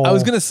 There's a whole. I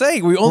was gonna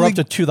say we're up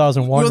to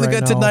 2001. We only right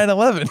got to now.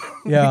 9/11.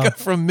 Yeah. We got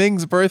from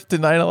Ming's birth to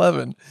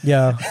 9/11.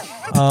 Yeah.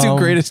 The two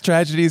greatest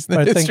tragedies in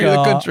the history of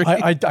the country.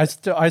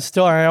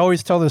 I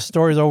always tell this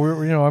story. So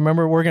I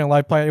remember working at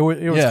Live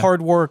Planet. It was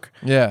hard work.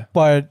 Yeah.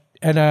 But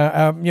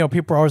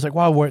people are always like,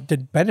 "Wow,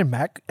 did Ben and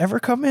Matt ever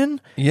come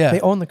in?" Yeah. They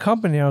own the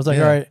company. I was like,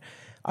 "All right."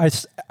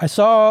 I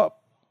saw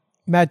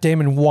Matt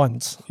Damon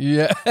once.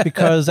 Yeah.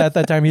 Because at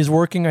that time he's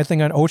working, I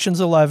think, on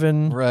Ocean's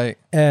 11. Right.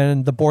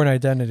 And The Bourne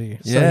Identity.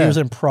 So he was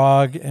in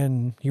Prague,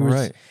 and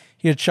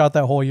he had shot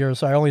that whole year.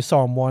 So I only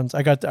saw him once.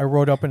 I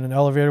rode up in an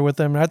elevator with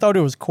him, and I thought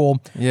it was cool.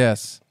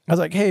 Yes. I was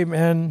like, "Hey,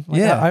 man,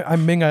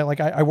 I'm Ming.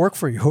 I work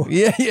for you."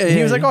 Yeah. And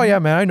he was like, "Oh yeah,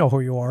 man, I know who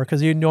you are,"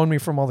 because he had known me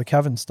from all the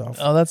Kevin stuff.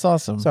 Oh, that's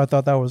awesome. So I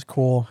thought that was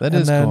cool. That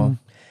is cool.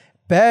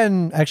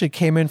 Ben actually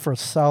came in for a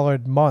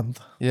solid month.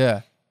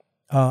 Yeah.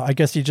 I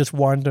guess he just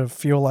wanted to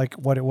feel like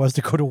what it was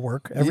to go to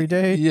work every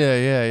day.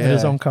 Yeah. At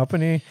his own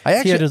company.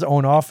 He had his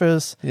own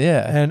office.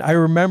 Yeah. And I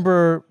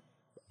remember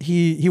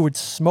he would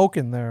smoke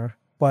in there,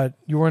 but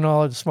you weren't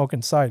allowed to smoke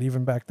inside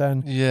even back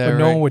then. Yeah. But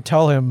no one would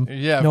tell him.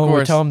 Yeah. No one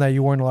would tell him that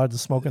you weren't allowed to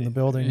smoke in the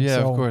building. Yeah.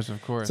 So,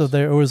 Of course. So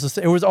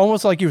it was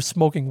almost like he was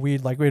smoking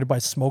weed. Like we had to buy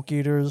smoke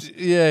eaters.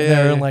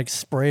 Yeah. And like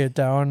spray it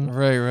down.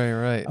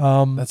 Right.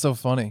 That's so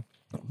funny.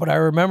 But I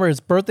remember his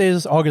birthday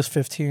is August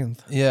 15th.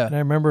 Yeah. And I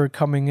remember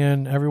coming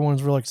in,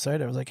 everyone's real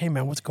excited. I was like, "Hey,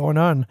 man, what's going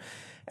on?"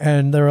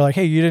 And they were like,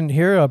 "Hey, you didn't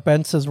hear?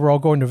 Ben says we're all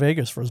going to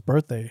Vegas for his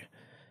birthday."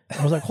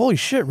 I was like, "Holy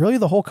shit, really?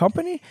 The whole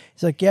company?"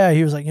 He's like, "Yeah."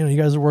 He was like, "You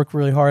guys work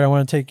really hard. I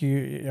want to take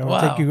you,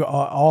 take you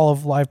all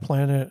of Live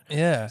Planet."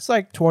 Yeah. It's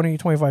like 20,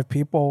 25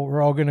 people.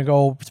 We're all going to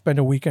go spend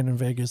a weekend in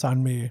Vegas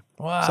on me.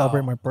 Wow.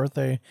 Celebrate my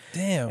birthday.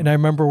 Damn. And I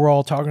remember we're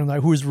all talking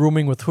like who's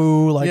rooming with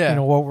who, like,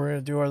 what we're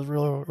going to do.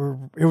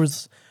 It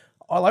was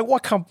like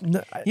what company?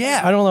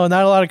 Yeah. I don't know.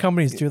 Not a lot of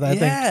companies do that.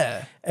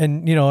 Yeah. I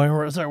think. And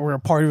we're a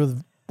party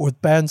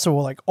with Ben, so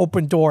we're like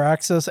open door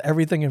access,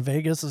 everything in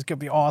Vegas is gonna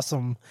be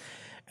awesome.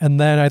 And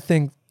then I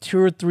think 2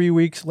 or 3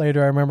 weeks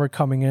later, I remember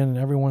coming in and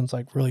everyone's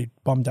like really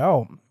bummed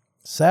out,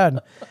 sad.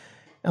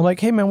 I'm like,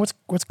 "Hey man,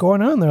 what's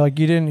going on?" They're like,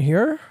 "You didn't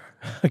hear?"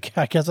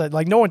 I guess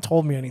no one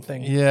told me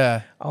anything.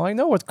 Yeah. I'm like,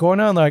 "No, what's going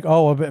on?" They're like,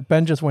 "Oh,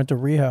 Ben just went to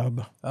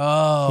rehab."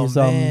 Oh,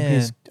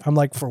 man. I'm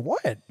like, "For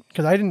what?"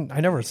 Because I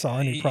never saw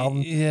any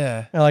problem.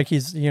 Yeah. And like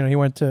he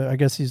went to, I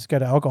guess he's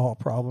got an alcohol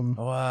problem.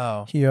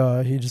 Wow. He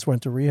just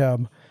went to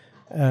rehab.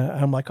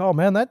 I'm like, "Oh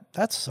man,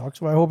 that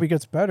sucks. Well, I hope he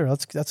gets better.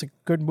 That's a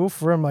good move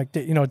for him." Like,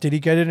 did he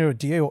get into a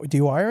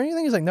DUI or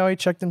anything? He's like, "No, he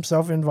checked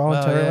himself in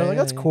voluntarily." I'm like,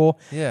 "That's cool."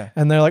 Yeah.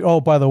 And they're like,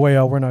 "Oh, by the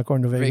way, we're not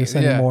going to Vegas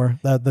anymore.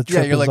 That the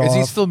trip you're like, is "Is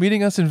he off." still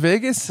meeting us in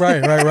Vegas?"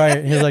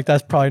 Right. He's like,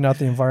 "That's probably not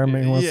the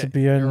environment he wants to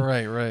be in."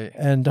 Right.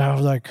 And I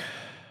was like,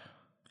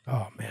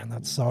 "Oh man,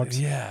 that sucks."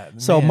 Yeah.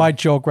 So my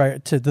joke,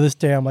 right, to this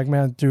day, I'm like,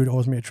 "Man, dude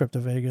owes me a trip to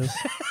Vegas."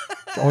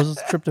 Owes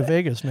a trip to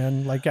Vegas,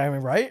 man. Like, I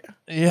mean, right?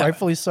 Yeah.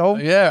 Rightfully so.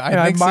 Yeah,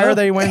 I admire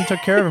that he went and took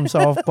care of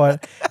himself,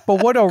 but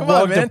what a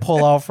rug to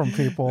pull out from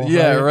people.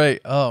 Yeah, right?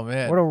 Oh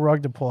man. What a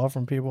rug to pull out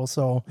from people.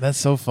 So that's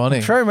so funny.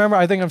 I'm trying to remember.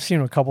 I think I've seen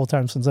him a couple of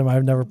times since then.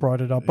 I've never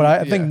brought it up, but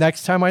I think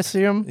next time I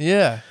see him,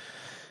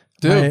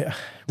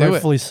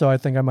 rightfully so. I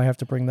think I might have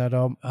to bring that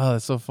up. Oh,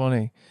 that's so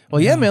funny. Well,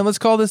 yeah, man. Let's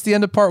call this the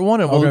end of part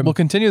 1, and we'll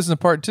continue this in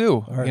part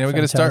 2. Right, we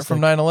got to start from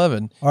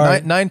 9/11. All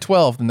right.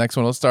 9/12. The next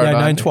one will start. Yeah,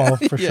 on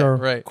 9/12 for sure.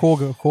 Right.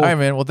 Cool. All right,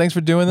 man. Well, thanks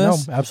for doing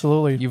this. No,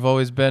 absolutely. You've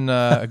always been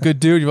a good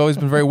dude. You've always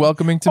been very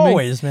welcoming to me.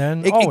 Always,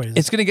 man. Always.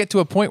 It's gonna get to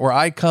a point where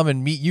I come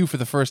and meet you for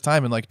the first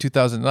time in like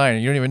 2009,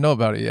 and you don't even know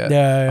about it yet.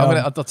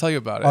 Yeah. I'll tell you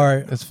about it. All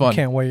right. It's fun. I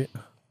can't wait.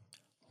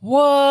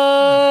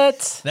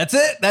 What? That's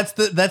it. That's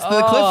the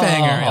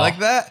cliffhanger. You like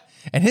that?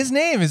 And his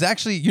name is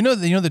actually,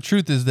 the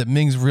truth is that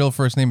Ming's real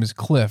first name is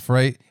Cliff,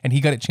 right? And he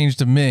got it changed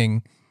to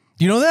Ming.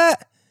 Do you know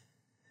that?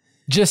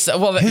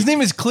 His name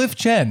is Cliff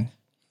Chen.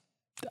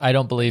 I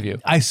don't believe you.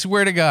 I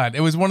swear to God. It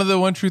was one of the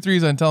 1 True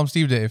 3s on Tell Him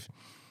Steve Dave.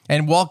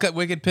 And Walt got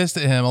wicked pissed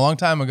at him a long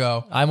time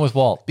ago. I'm with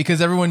Walt.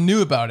 Because everyone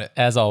knew about it.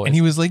 As always. And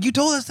he was like, "You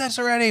told us that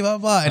already, blah,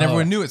 blah." And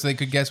everyone knew it, so they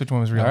could guess which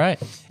one was real. All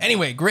right.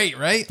 Anyway, great,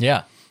 right?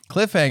 Yeah.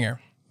 Cliffhanger.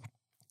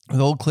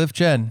 With old Cliff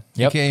Chen,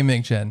 aka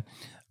Ming Chen.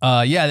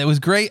 That was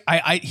great.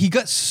 He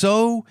got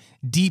so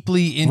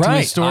deeply into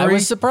his story. I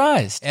was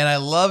surprised. And I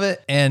love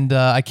it. And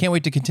I can't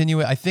wait to continue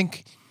it. I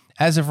think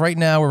as of right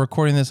now, we're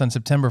recording this on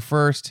September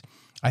 1st.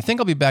 I think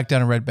I'll be back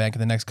down in Red Bank in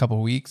the next couple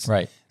of weeks.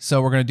 Right.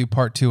 So we're going to do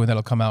part 2, and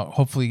that'll come out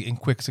hopefully in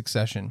quick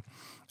succession.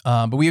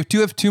 But we have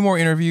two more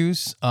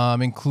interviews,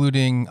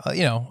 including,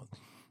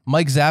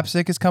 Mike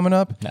Zapsik is coming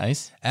up.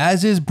 Nice.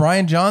 As is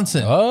Brian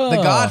Johnson,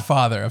 the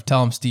godfather of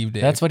Tell Him Steve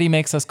Dave. That's what he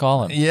makes us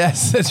call him.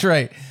 Yes, that's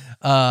right.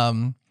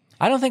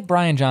 I don't think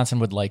Brian Johnson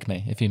would like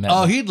me if he met me.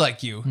 Oh, he'd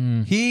like you.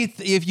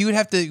 We'd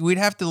have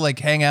to like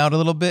hang out a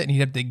little bit, and he'd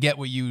have to get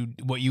what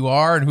you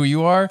are and who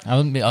you are.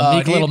 I'm a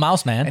meek little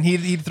mouse man. And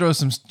he'd throw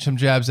some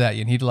jabs at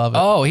you, and he'd love it.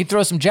 Oh, he'd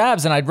throw some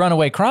jabs, and I'd run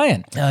away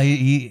crying.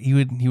 He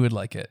would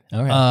like it.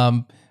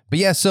 Okay. But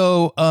yeah,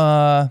 so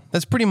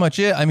that's pretty much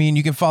it. I mean,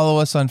 you can follow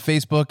us on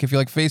Facebook if you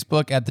like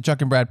Facebook at the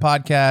Chuck and Brad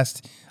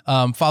Podcast.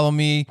 Follow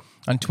me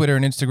on Twitter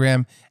and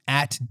Instagram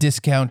at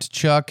Discount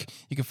Chuck.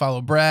 You can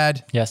follow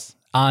Brad. Yes.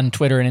 On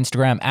Twitter and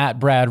Instagram at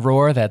Brad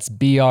Rohr. That's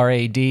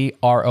BradRohrer.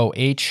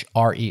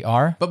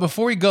 But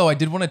before we go, I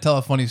did want to tell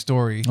a funny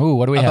story. Ooh,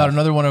 what do we about have?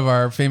 another one of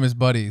our famous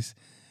buddies.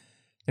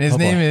 And his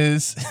name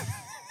is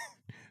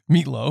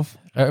Meatloaf.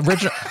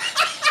 Original.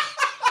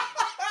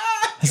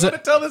 You want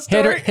to tell the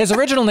story? His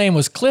original name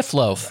was Cliff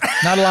Loaf.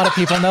 Not a lot of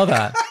people know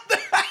that.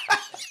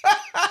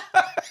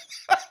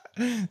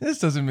 This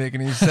doesn't make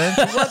any sense.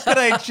 What could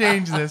I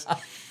change this?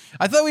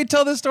 I thought we'd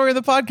tell this story in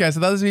the podcast.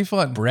 I thought this would be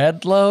fun.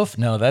 Bread loaf?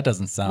 No, that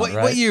doesn't sound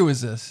right. What year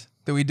was this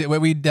that we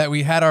did? That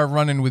we had our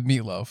run-in with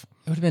Meatloaf?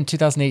 It would have been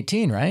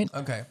 2018, right?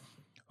 Okay.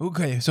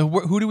 So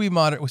who do we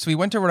moderate? So we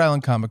went to Rhode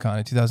Island Comic Con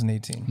in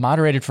 2018.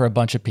 Moderated for a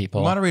bunch of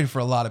people. Moderated for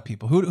a lot of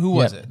people. Who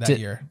was it that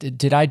year?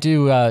 Did I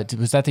do?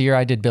 Was that the year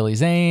I did Billy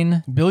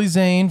Zane? Billy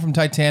Zane from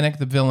Titanic,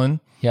 the villain.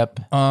 Yep.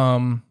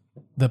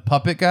 The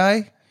puppet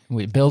guy.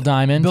 Bill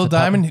Diamond. Bill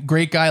Diamond,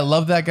 great guy.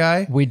 Love that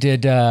guy. We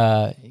did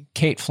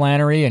Kate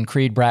Flannery and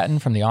Creed Bratton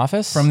from The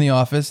Office. From The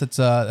Office.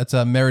 That's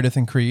Meredith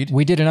and Creed.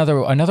 We did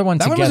another one together.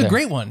 That one was a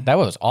great one. That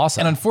was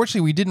awesome. And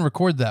unfortunately, we didn't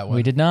record that one.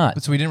 We did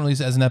not. So we didn't release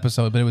it as an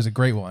episode, but it was a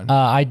great one.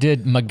 I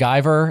did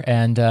MacGyver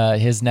and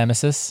his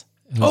nemesis.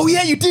 Oh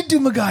yeah, you did do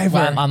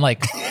MacGyver. I'm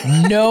like,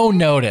 no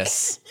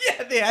notice.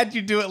 Yeah, they had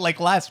you do it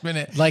like last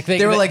minute. Like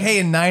they were like, hey,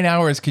 in 9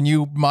 hours, can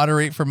you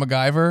moderate for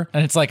MacGyver?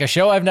 And it's like a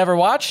show I've never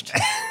watched.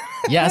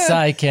 Yes,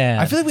 I can.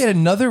 I feel like we had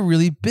another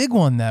really big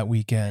one that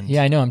weekend.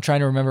 Yeah, I know. I'm trying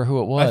to remember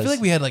who it was. I feel like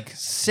we had like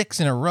 6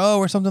 in a row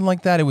or something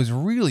like that. It was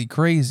really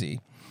crazy.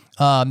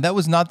 That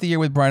was not the year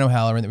with Brian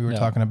O'Halloran that we were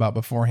talking about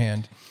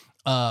beforehand.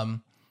 Our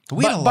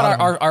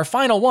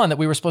final one that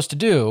we were supposed to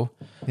do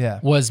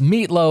was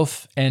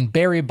Meatloaf and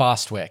Barry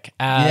Bostwick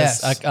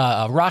as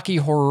a Rocky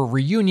Horror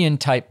reunion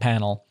type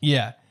panel.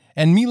 Yeah.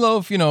 And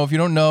Meatloaf, if you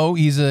don't know,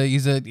 he's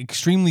a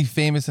extremely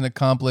famous and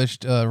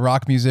accomplished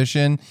rock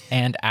musician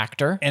and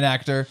actor.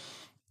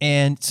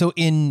 And so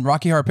in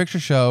Rocky Horror Picture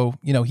Show,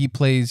 he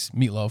plays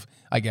Meatloaf,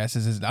 I guess.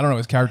 I don't know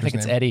his character's name.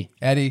 It's Eddie.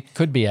 Eddie.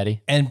 Could be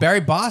Eddie. And Barry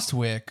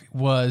Bostwick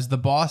was the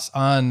boss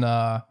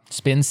on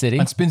Spin City.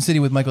 On Spin City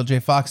with Michael J.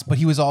 Fox, but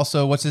he was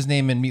also, what's his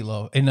name in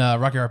Meatloaf? In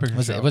Rocky Horror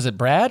Picture Show. Was it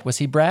Brad? Was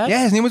he Brad?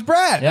 Yeah, his name was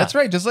Brad. Yeah. That's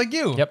right, just like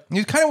you. Yep.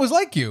 He kind of was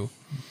like you.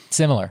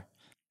 Similar.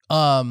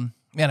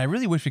 Man, I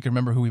really wish we could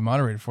remember who we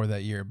moderated for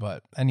that year,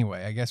 but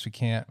anyway, I guess we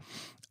can't.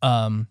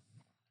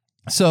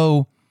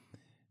 So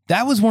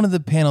that was one of the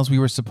panels we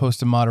were supposed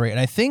to moderate. And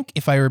I think,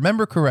 if I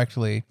remember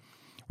correctly,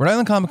 Rhode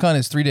Island Comic Con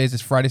is 3 days.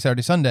 It's Friday,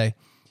 Saturday, Sunday.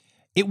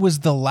 It was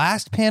the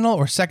last panel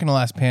or second to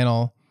last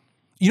panel.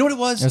 You know what it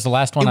was? It was the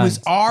last one. It was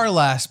our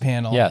last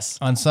panel. Yes.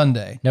 On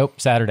Sunday. Nope,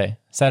 Saturday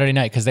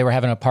night, because they were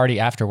having a party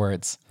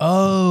afterwards.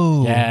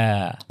 Oh.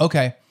 Yeah.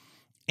 Okay.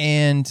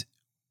 And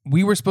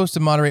we were supposed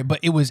to moderate, but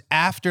it was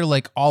after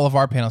like all of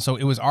our panels. So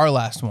it was our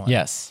last one.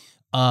 Yes.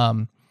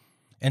 And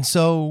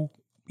so,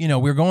 we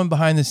were going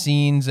behind the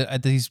scenes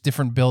at these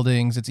different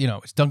buildings. It's,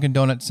 it's Dunkin'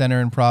 Donut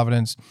Center in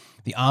Providence,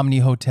 the Omni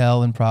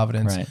Hotel in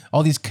Providence, right.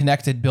 All these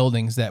connected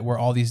buildings where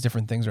all these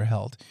different things are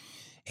held.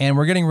 And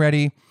we're getting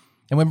ready.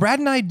 And when Brad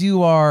and I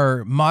do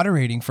our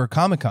moderating for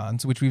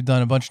Comic-Cons, which we've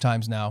done a bunch of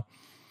times now,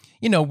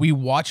 we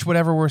watch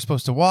whatever we're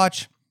supposed to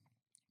watch,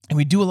 and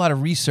we do a lot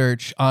of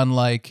research on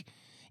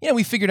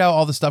we figured out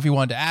all the stuff we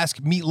wanted to ask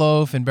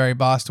Meatloaf and Barry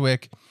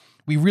Bostwick.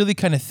 We really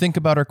kind of think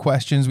about our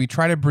questions. We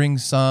try to bring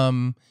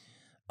some,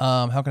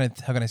 how can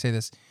I say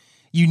this?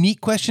 Unique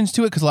questions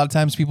to it, because a lot of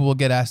times people will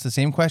get asked the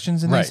same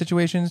questions in these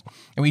situations.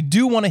 And we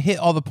do want to hit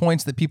all the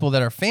points that people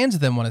that are fans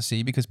of them want to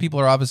see, because people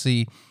are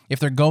obviously, if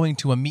they're going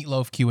to a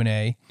Meatloaf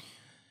Q&A,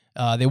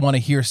 they want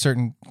to hear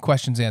certain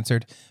questions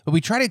answered. But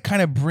we try to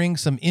kind of bring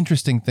some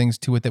interesting things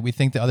to it that we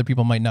think that other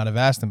people might not have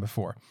asked them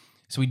before.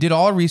 So we did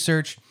all our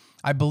research.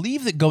 I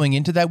believe that going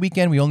into that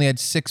weekend, we only had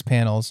 6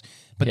 panels,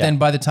 but then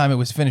by the time it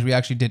was finished, we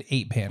actually did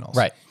 8 panels.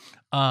 Right.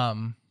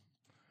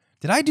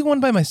 Did I do one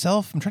by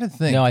myself? I'm trying to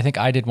think. No, I think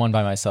I did one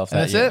by myself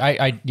that year.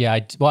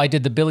 It? I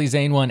did the Billy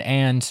Zane one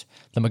and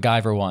the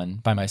MacGyver one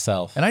by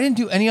myself. And I didn't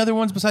do any other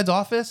ones besides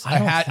Office?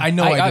 I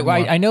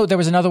know there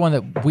was another one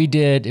that we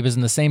did. It was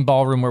in the same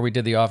ballroom where we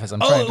did The Office. It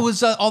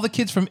was all the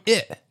kids from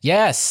It.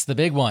 Yes, the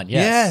big one.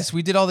 Yes,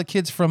 we did all the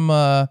kids from,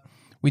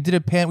 we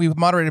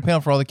moderated a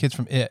panel for all the kids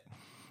from It.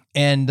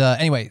 And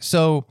anyway,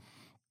 so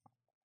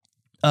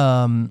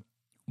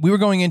we were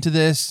going into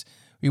this.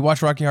 We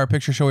watched Rocky Horror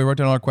Picture Show. We wrote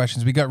down all our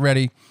questions. We got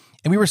ready.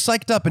 And we were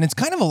psyched up, and it's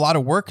kind of a lot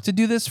of work to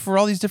do this for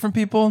all these different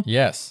people.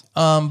 Yes.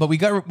 But we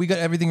got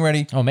everything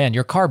ready. Oh man,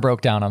 your car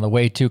broke down on the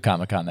way to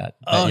Comic-Con that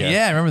year.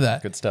 Yeah, I remember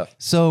that. Good stuff.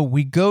 So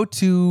we go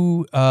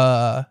to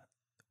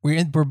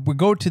we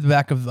go to the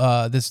back of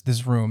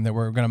this room that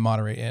we're going to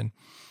moderate in,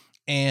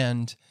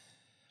 and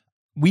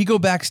we go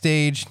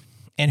backstage.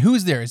 And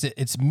who's there?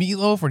 It's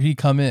Meatloaf, or did he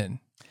come in?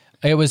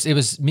 It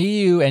was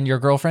me, you, and your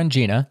girlfriend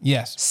Gina.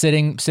 Yes.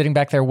 Sitting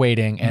back there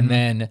waiting, and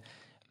then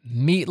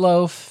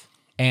Meatloaf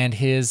and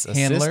his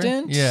handler?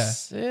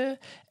 assistant,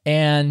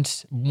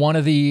 and one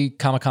of the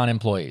Comic-Con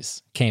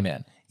employees came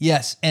in.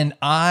 Yes, and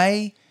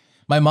my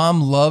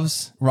mom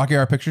loves Rocky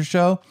Horror Picture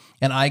Show,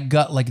 and I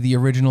got like the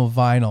original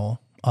vinyl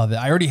of it.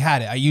 I already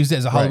had it. I used it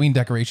as a Halloween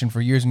decoration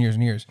for years and years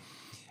and years.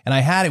 And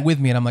I had it with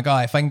me, and I'm like, oh,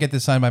 if I can get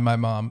this signed by my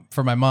mom,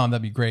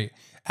 that'd be great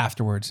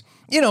afterwards.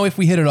 You know, if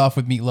we hit it off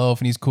with Meatloaf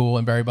and he's cool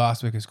and Barry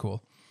Bostwick is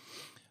cool.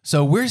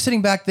 So we're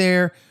sitting back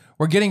there.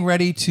 We're getting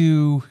ready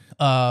to,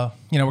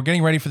 we're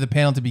getting ready for the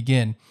panel to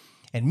begin.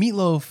 And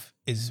Meatloaf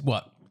is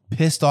what?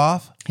 Pissed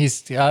off?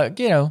 He's,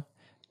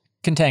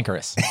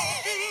 cantankerous.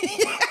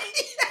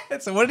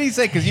 So what did he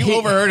say? Because you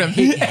overheard him.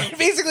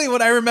 Basically,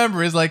 what I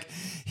remember is like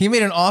he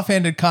made an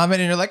offhanded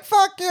comment, and you're like,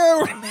 "Fuck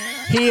you."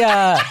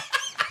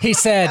 He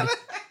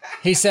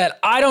said,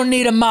 "I don't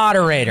need a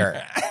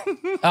moderator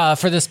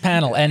for this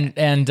panel." And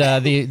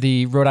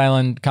the Rhode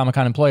Island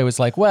Comic-Con employee was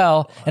like,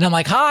 "Well," and I'm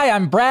like, "Hi,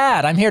 I'm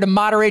Brad. I'm here to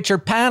moderate your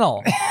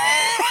panel."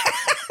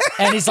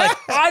 And he's like,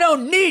 "I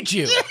don't need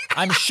you.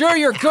 I'm sure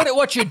you're good at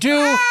what you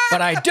do,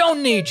 but I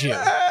don't need you."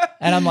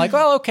 And I'm like,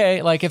 "Well,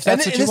 okay. Like if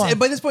that's what you want."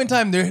 By this point in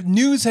time, the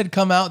news had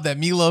come out that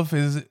Meatloaf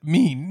is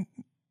mean,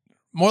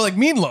 more like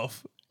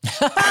Meatloaf.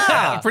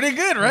 Pretty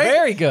good, right?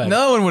 Very good.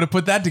 No one would have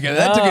put that together.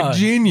 That took a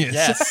genius.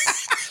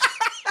 Yes.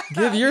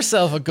 Give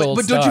yourself a gold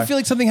but star. Don't you feel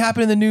like something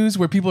happened in the news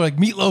where people are like,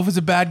 Meatloaf is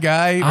a bad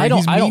guy? I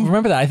don't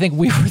remember that. I think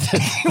we were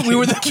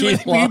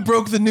we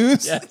broke the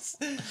news. Yes.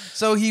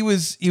 So he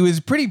was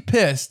pretty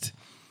pissed,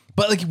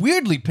 but like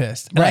weirdly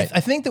pissed. And right. I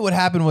think that what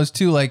happened was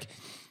too, like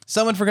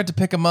someone forgot to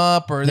pick him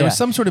up, or there was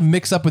some sort of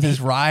mix up with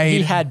his ride.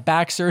 He had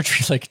back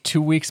surgery like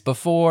 2 weeks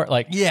before.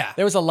 Like, yeah,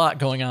 there was a lot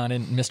going on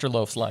in Mr.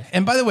 Loaf's life.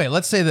 And by the way,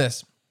 let's say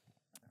this.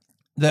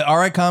 The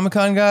RI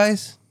Comic-Con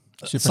guys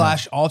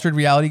 / Altered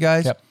Reality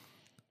guys,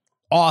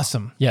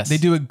 awesome. Yes. They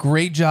do a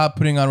great job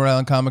putting on Rhode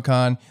Island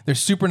Comic-Con. They're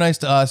super nice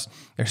to us.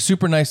 They're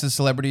super nice to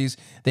celebrities.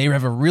 They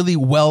have a really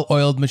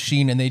well-oiled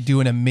machine, and they do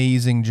an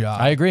amazing job.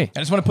 I agree. I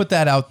just want to put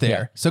that out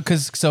there. Yeah.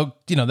 So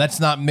that's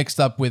not mixed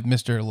up with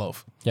Mr.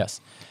 Loaf.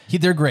 Yes.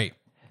 They're great.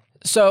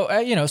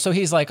 So, so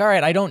he's like, all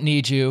right, I don't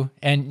need you.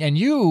 And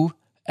you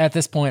at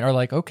this point are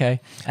like, okay.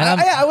 And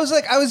I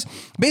was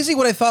basically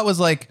what I thought was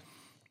like,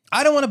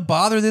 I don't want to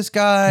bother this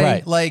guy.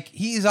 Right. Like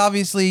he's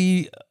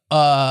obviously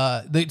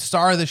the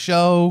star of the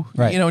show,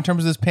 right. In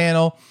terms of this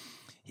panel.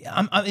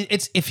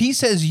 It's if he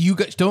says you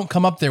guys don't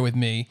come up there with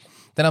me,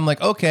 then I'm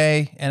like,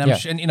 okay. And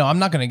I'm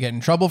not going to get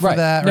in trouble for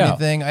that or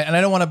anything. And I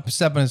don't want to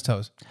step on his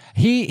toes.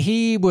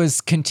 He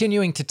was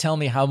continuing to tell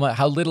me how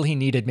little he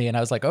needed me, and I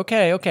was like,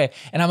 okay,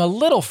 and I'm a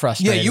little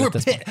frustrated. Yeah, you were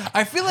pissed.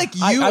 I feel like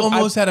you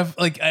almost had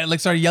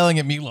started yelling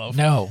at Meatloaf.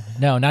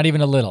 No, not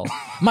even a little.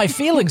 My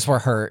feelings were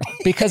hurt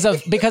because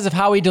of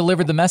how he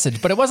delivered the message,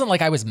 but it wasn't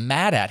like I was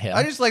mad at him.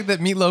 I just like that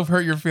Meatloaf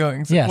hurt your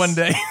feelings one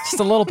day, just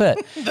a little bit.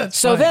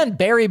 So funny. then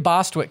Barry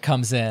Bostwick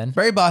comes in.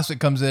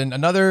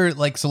 Another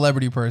like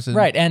celebrity person,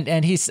 right?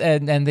 And he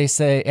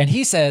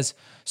says.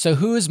 So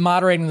who's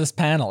moderating this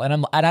panel?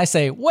 And I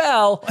say,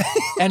 well,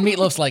 and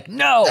Meatloaf's like,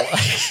 no,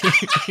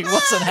 he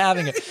wasn't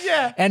having it.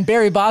 Yeah. And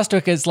Barry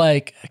Bostwick is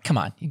like, come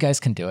on, you guys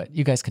can do it.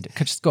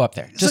 Just go up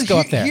there. Go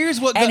up there. Here's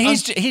what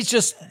he's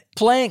just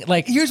playing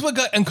like. Here's what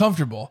got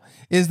uncomfortable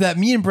is that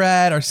me and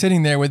Brad are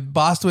sitting there with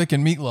Bostwick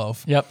and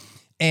Meatloaf. Yep.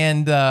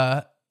 And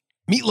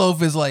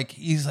Meatloaf is like,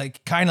 he's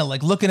like kind of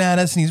like looking at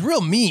us, and he's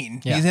real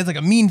mean. Yeah. He has like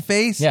a mean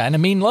face. Yeah, and a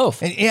mean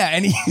loaf.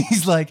 And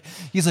he's like,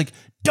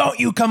 don't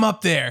you come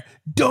up there.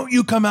 Don't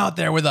you come out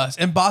there with us.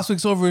 And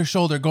Bostwick's over his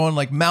shoulder going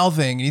like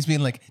mouthing, and he's being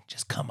like,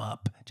 just come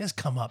up.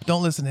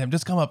 Don't listen to him.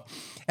 Just come up.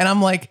 And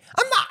I'm like,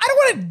 I don't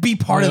want to be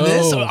part of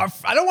this.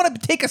 I don't want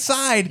to take a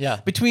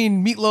side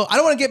between Meatloaf. I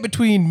don't want to get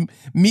between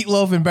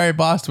Meatloaf and Barry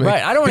Bostwick.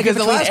 Right. I don't want to get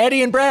between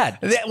Eddie and Brad.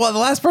 Well, the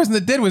last person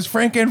that did was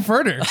Frank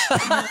Anfurter.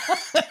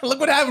 Look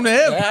what happened to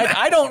him.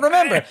 I don't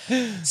remember.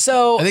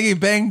 So I think he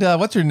banged,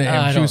 what's her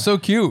name? She was so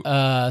cute.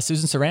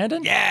 Susan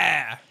Sarandon?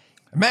 Yeah.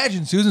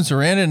 Imagine Susan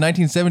Sarandon in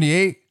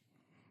 1978.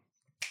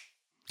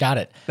 Got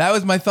it. That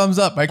was my thumbs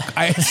up.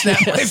 I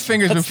snapped my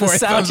fingers before I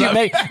thumbs up.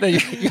 Make.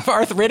 You have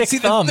arthritic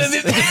thumbs.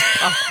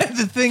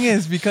 The thing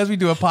is, because we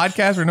do a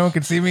podcast where no one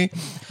can see me,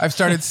 I've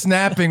started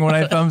snapping when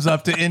I thumbs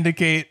up to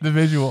indicate the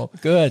visual.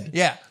 Good.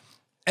 Yeah.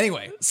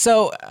 Anyway.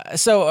 So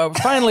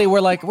finally,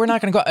 we're like, we're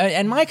not going to go.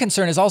 And my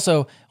concern is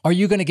also, are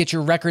you going to get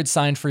your record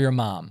signed for your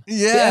mom?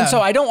 Yeah. And so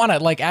I don't want to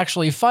like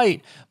actually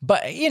fight,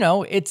 but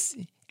it's...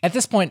 At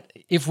this point,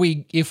 if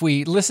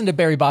we listen to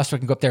Barry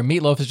Bostwick and go up there,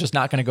 Meatloaf is just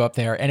not going to go up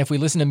there. And if we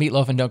listen to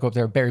Meatloaf and don't go up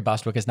there, Barry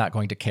Bostwick is not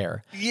going to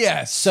care.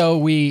 Yes. So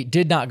we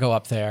did not go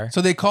up there. So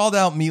they called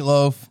out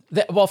Meatloaf.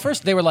 Well,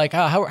 first they were like,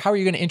 how are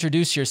you going to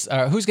introduce who's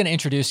going to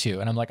introduce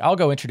you? And I'm like, I'll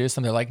go introduce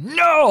them. They're like,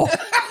 no.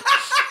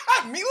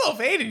 Meatloaf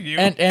hated you.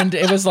 And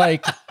it was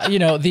like,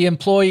 the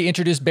employee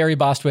introduced Barry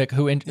Bostwick,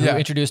 who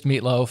introduced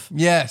Meatloaf.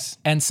 Yes.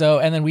 And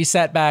then we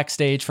sat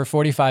backstage for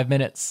 45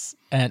 minutes.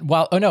 And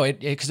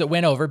because it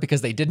went over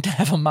because they didn't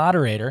have a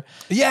moderator.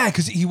 Yeah,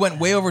 because he went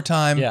way over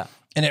time. Yeah.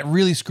 And it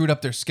really screwed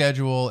up their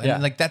schedule.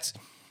 And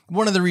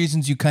one of the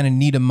reasons you kind of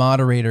need a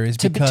moderator is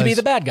because to be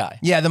the bad guy.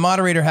 Yeah, the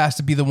moderator has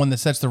to be the one that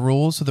sets the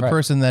rules. So the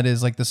person that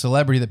is like the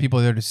celebrity that people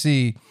are there to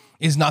see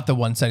is not the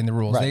one setting the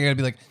rules. Right. They gotta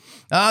be like,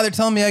 they're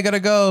telling me I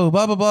gotta go,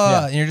 blah blah blah,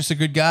 Yeah. and you're just a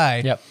good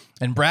guy. Yep.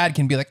 And Brad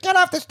can be like, get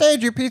off the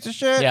stage, you piece of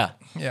shit. Yeah.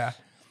 Yeah.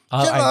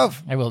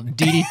 I will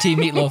DDT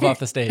Meatloaf off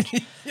the stage.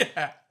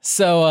 Yeah.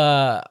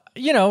 So,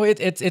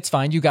 it's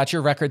fine. You got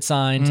your record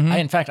signed.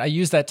 In fact, I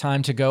used that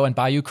time to go and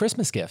buy you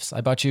Christmas gifts.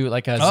 I bought you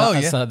like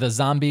the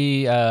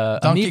zombie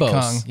Donkey amiibos.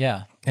 Kong.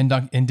 Yeah.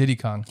 And Diddy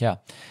Kong. Yeah.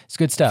 It's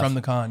good stuff. From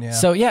the con, yeah.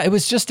 So, yeah, it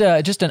was just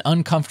an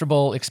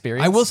uncomfortable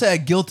experience. I will say I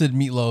guilted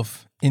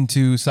Meatloaf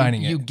into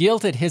signing You it.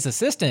 guilted his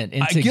assistant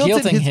into I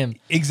guilted guilting him.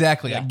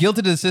 Exactly. I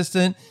guilted his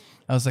assistant.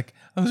 I was like,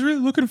 I was really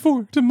looking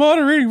forward to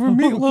moderating for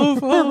Meatloaf.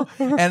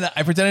 Oh. And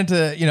I pretended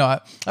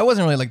to, I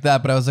wasn't really like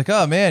that, but I was like,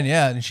 oh man,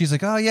 yeah. And she's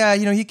like, oh yeah,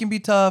 he can be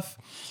tough.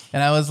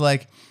 And I was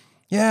like,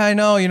 yeah, I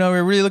know,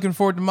 we're really looking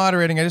forward to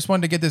moderating. I just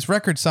wanted to get this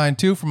record signed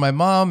too for my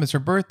mom. It's her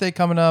birthday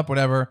coming up,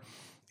 whatever.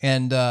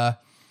 And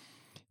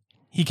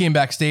he came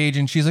backstage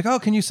and she's like, oh,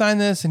 can you sign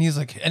this? And he's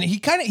like, and he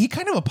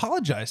kind of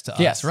apologized to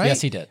us, right? Yes,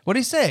 he did. What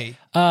did he say?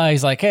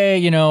 He's like,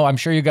 hey, I'm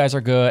sure you guys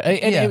are good.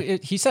 And Yeah.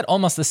 he said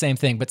almost the same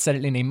thing, but said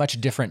it in a much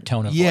different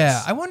tone of Yeah.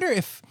 voice. I wonder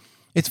if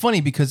it's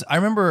funny because I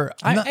remember,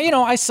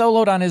 I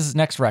soloed on his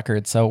next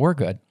record, so we're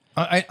good.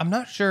 I'm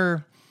not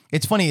sure.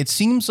 It's funny. It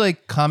seems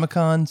like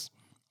Comic-Cons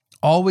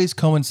always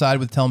coincide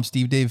with Tell 'em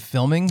Steve Dave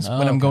filmings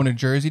when I'm going to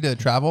Jersey to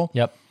travel.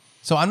 Yep.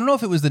 So I don't know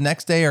if it was the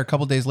next day or a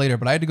couple days later,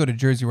 but I had to go to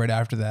Jersey right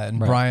after that.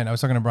 And I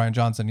was talking to Brian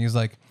Johnson. He's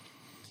like,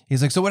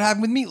 so what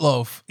happened with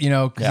Meatloaf?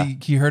 Because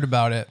he heard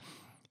about it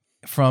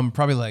from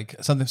probably like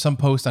some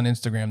post on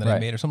Instagram that I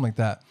made or something like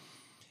that.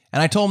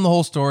 And I told him the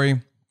whole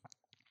story.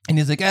 And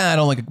he's like, I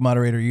don't like a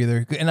moderator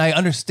either. And I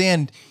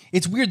understand.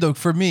 It's weird though.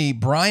 For me,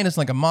 Brian is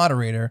like a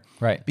moderator.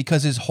 Right.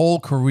 Because his whole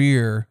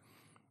career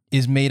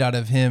is made out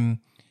of him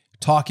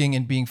talking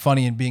and being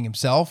funny and being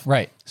himself.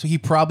 Right. So he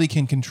probably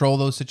can control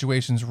those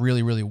situations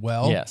really, really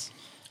well. Yes.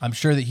 I'm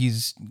sure that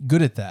he's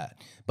good at that.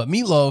 But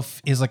Meatloaf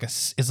is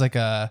like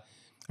a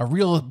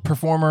real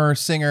performer,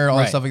 singer, all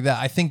that stuff like that.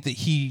 I think that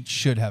he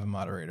should have a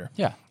moderator.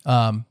 Yeah.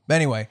 But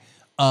anyway,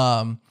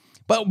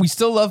 but we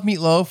still love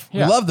Meatloaf.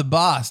 Yeah. We love the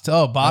Boss.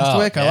 Oh,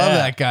 Bostwick. I love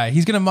that guy.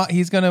 He's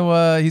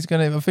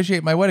gonna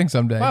officiate my wedding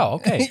someday. Oh,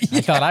 okay. I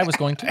thought I was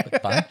going to.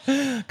 But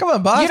fine. Come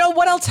on, Boss.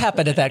 What else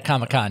happened at that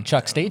Comic-Con,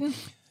 Chuck Staten?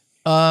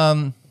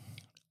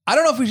 I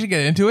don't know if we should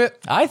get into it.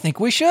 I think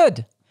we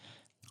should.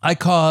 I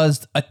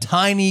caused a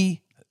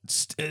tiny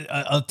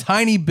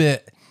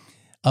bit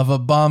of a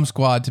bomb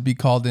squad to be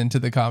called into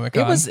the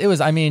Comic-Con. It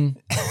was. I mean,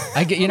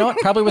 it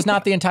probably was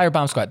not the entire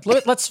bomb squad.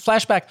 Let's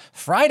flash back.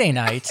 Friday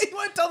night. You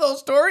want to tell the whole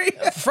story?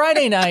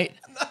 Friday night,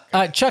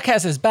 Chuck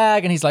has his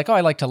bag and he's like, oh,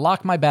 I like to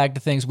lock my bag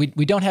to things. We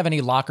don't have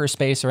any locker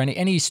space or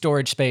any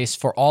storage space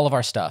for all of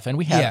our stuff. And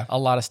we have a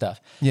lot of stuff.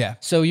 Yeah.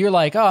 So you're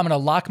like, oh, I'm going to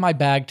lock my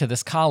bag to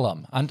this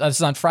column. This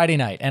is on Friday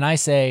night. And I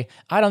say,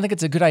 I don't think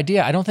it's a good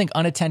idea. I don't think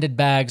unattended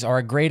bags are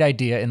a great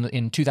idea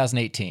in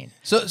 2018.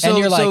 And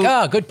you're like,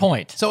 oh, good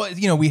point. So,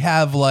 we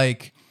have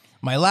like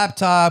my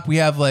laptop, we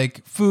have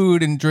like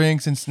food and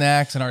drinks and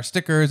snacks and our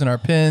stickers and our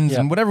pins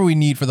and whatever we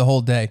need for the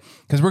whole day.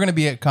 Because we're going to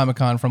be at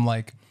Comic-Con from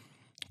like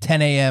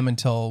 10 a.m.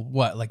 until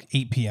like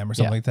 8 p.m. or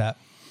something like that.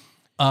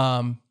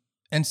 And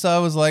so I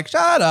was like,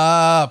 shut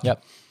up.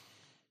 Yep.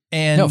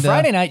 And no,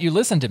 Friday night, you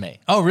listened to me.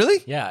 Oh,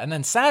 really? Yeah. And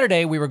then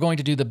Saturday, we were going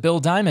to do the Bill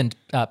Diamond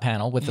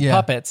panel with the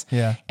puppets.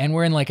 Yeah. And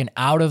we're in like an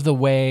out of the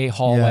way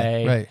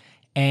hallway. Yeah, right.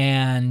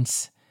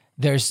 And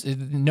there's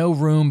no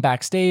room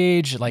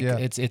backstage. Like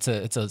it's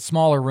a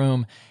smaller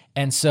room.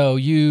 And so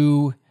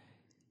you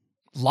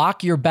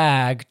lock your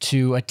bag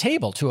to a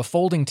table, to a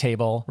folding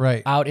table,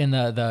 out in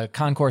the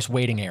concourse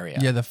waiting area.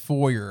 Yeah, the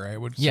foyer, I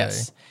would say.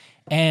 Yes.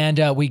 And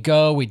we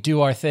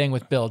do our thing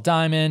with Bill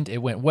Diamond. It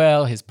went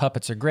well. His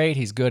puppets are great.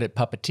 He's good at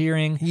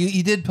puppeteering.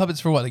 He did puppets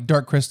for what, like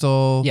Dark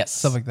Crystal? Yes.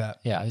 Stuff like that.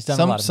 Yeah, he's done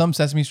a lot of some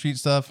Sesame Street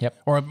stuff. Yep.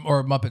 Or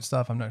Muppet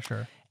stuff, I'm not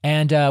sure.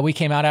 And we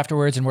came out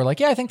afterwards and we're like,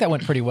 yeah, I think that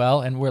went pretty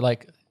well. And we're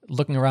like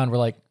looking around, we're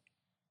like,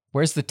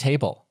 where's the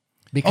table?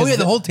 Because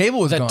the whole table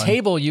was gone. The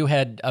table you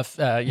had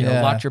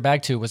locked your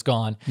bag to was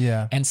gone.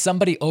 Yeah. And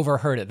somebody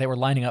overheard it. They were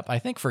lining up, I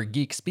think, for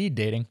geek speed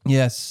dating.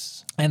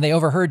 Yes. And they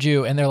overheard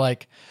you and they're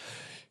like,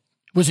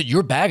 was it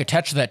your bag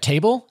attached to that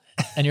table?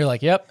 And you're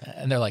like, yep.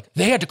 And they're like,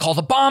 they had to call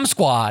the bomb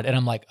squad. And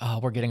I'm like, oh,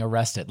 we're getting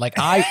arrested. Like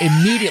I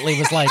immediately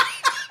was like,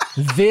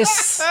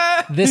 this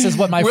is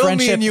what my Will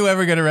friendship. me and you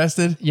ever get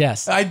arrested?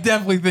 Yes. I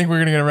definitely think we're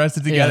going to get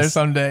arrested together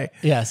someday.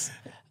 Yes.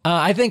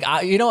 I think,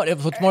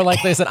 what's more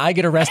likely is that I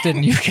get arrested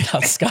and you get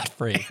out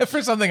scot-free.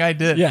 For something I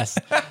did. Yes.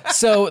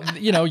 So, they're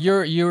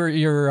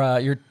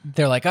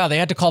like, oh, they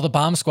had to call the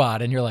bomb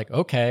squad. And you're like,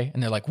 okay.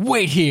 And they're like,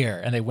 wait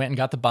here. And they went and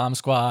got the bomb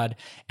squad.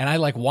 And I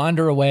like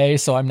wander away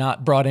so I'm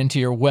not brought into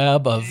your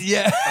web of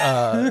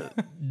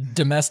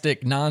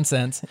domestic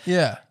nonsense.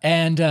 Yeah.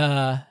 And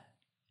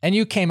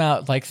you came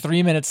out like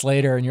 3 minutes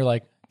later and you're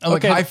like, I'm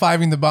okay. like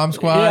high-fiving the bomb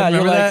squad. Yeah,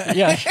 Remember you're that? like,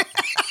 yeah.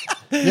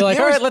 You're like,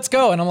 all right, let's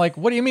go. And I'm like,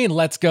 what do you mean,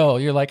 let's go?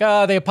 You're like,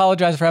 they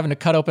apologize for having to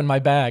cut open my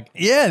bag.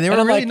 Yeah, they were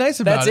I'm really like, nice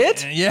about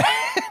that's it. it? Yeah.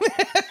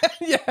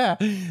 Yeah.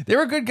 They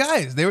were good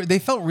guys. They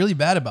felt really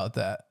bad about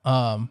that.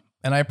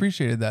 And I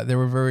appreciated that. They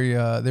were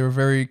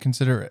very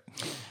considerate.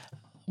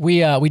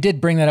 We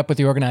did bring that up with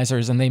the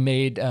organizers, and they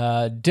made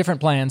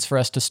different plans for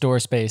us to store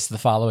space the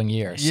following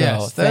year.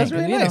 Yes, So that was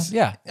really nice.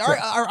 yeah.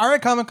 Our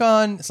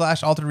Comic-Con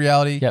 / Altered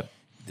Reality. Yep.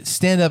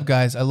 Stand up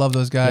guys. I love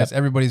those guys. Yep.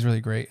 Everybody's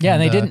really great. Yeah,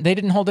 and they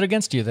didn't hold it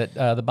against you that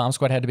the bomb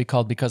squad had to be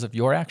called because of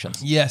your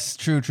actions. Yes,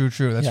 true.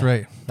 That's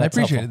right. I That's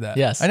appreciated helpful. that.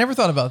 Yes. I never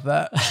thought about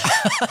that.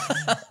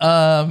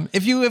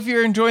 If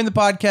you're enjoying the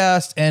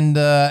podcast and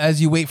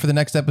as you wait for the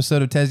next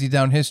episode of Tesdy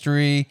Down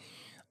History,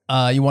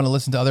 you want to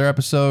listen to other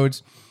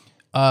episodes.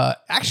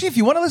 Actually, if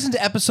you want to listen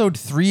to episode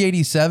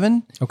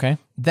 387, Okay.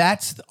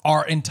 that's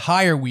our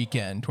entire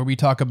weekend where we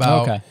talk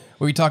about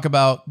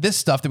this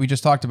stuff that we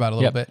just talked about a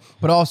little bit,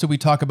 but also we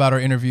talk about our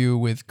interview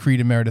with Creed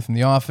and Meredith from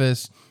The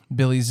Office,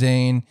 Billy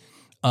Zane,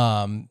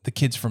 the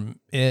kids from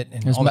It,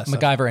 and all that stuff.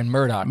 MacGyver and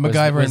Murdoch.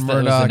 MacGyver and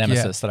Murdoch. Was the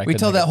nemesis that I we couldn't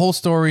tell think that of. whole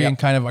story and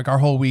kind of like our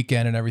whole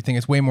weekend and everything.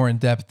 It's way more in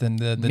depth than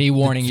the Me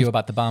warning you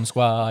about the bomb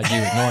squad, you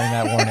ignoring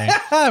that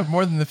warning.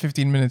 more than the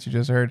 15 minutes you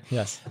just heard.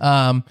 Yes.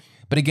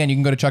 But again, you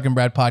can go to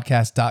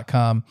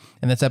chuckandbradpodcast.com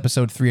and that's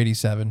episode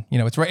 387. You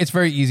know, it's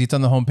very easy. It's on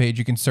the homepage.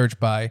 You can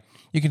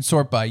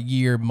sort by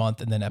year,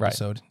 month, and then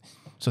episode.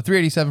 So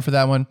 387 for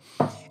that one.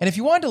 And if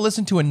you wanted to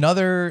listen to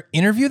another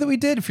interview that we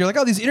did, if you're like,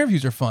 oh, these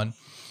interviews are fun,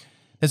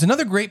 there's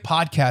another great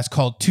podcast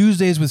called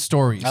Tuesdays with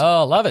Stories.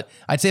 Oh, love it.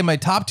 I'd say my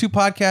top two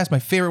podcasts, my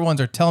favorite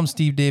ones are Tell 'em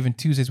Steve Dave and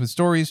Tuesdays with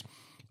Stories.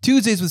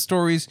 Tuesdays with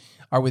Stories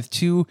are with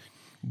two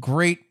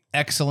great,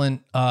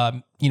 excellent,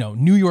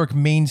 New York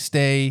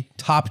mainstay,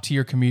 top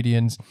tier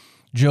comedians,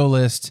 Joe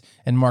List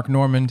and Mark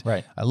Normand.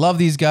 Right. I love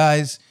these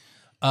guys.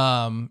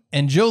 And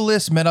Joe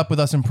List met up with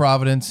us in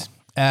Providence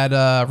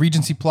at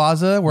Regency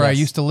Plaza, where I Yes.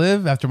 used to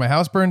live after my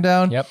house burned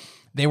down. Yep.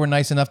 They were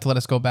nice enough to let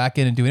us go back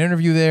in and do an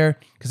interview there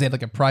because they had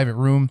like a private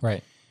room.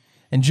 Right.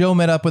 And Joe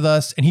met up with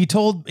us, and he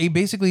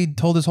basically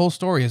told his whole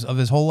story of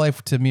his whole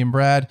life to me and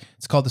Brad.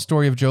 It's called The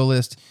Story of Joe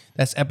List.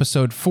 That's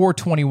episode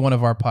 421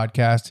 of our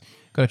podcast.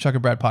 Go to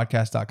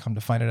chuckandbradpodcast.com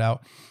to find it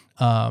out.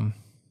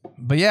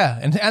 But yeah,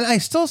 and I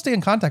still stay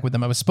in contact with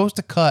them. I was supposed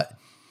to cut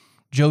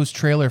Joe's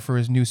trailer for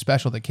his new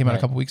special that came out a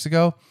couple weeks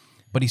ago,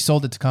 but he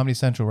sold it to Comedy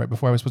Central right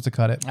before I was supposed to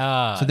cut it.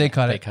 So they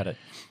cut it.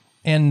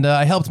 And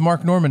I helped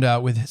Mark Normand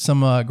out with some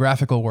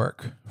graphical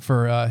work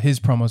for his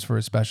promos for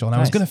his special. And I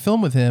was going to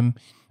film with him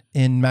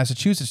in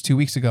Massachusetts 2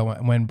 weeks ago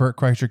when Burt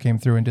Kreischer came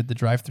through and did the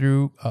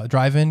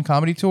drive-in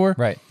comedy tour.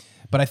 Right.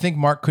 But I think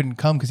Mark couldn't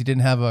come because he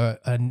didn't have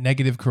a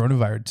negative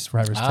coronavirus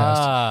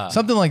test.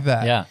 Something like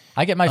that. Yeah.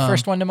 I get my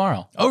first one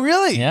tomorrow. Oh,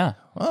 really? Yeah.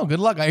 Oh, good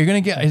luck. Is it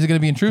going to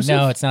be intrusive?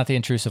 No, it's not the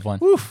intrusive one.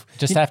 Oof.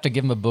 Just have to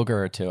give him a booger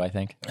or two, I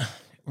think.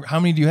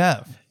 How many do you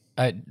have?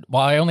 I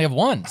only have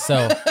one,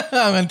 so.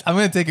 I'm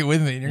going to take it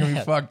with me. You're going to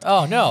be fucked.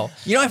 Oh, no.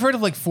 You know, I've heard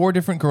of like 4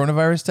 different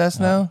coronavirus tests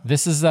now.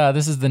 This is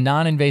the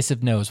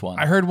non-invasive nose one.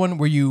 I heard one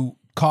where you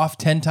cough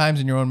 10 times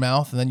in your own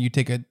mouth and then you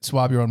take a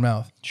swab your own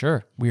mouth.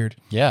 Sure. Weird.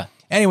 Yeah.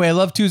 Anyway, I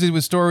love Tuesdays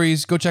with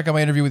Stories. Go check out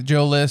my interview with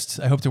Joe List.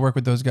 I hope to work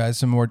with those guys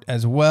some more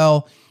as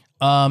well.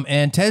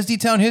 And Tesdy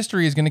Town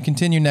History is going to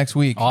continue next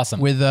week. Awesome.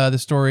 With the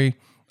story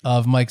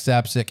of Mike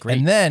Zapsik. Great.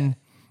 And then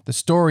the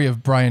story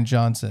of Brian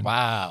Johnson.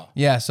 Wow.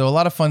 Yeah, so a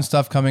lot of fun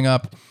stuff coming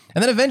up.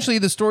 And then eventually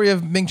the story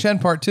of Ming Chen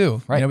Part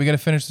 2. Right. You know, we got to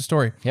finish the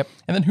story. Yep.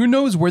 And then who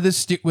knows where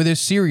this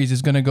series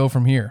is going to go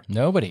from here.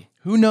 Nobody.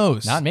 Who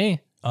knows? Not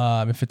me.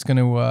 If it's going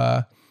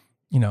to,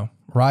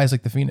 rise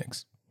like the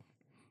Phoenix.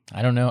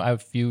 I don't know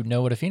if you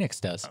know what a phoenix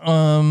does.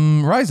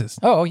 Rises.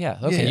 Oh, yeah.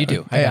 Okay, Yeah, you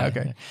do. yeah, I got it.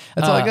 okay.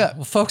 That's all I got.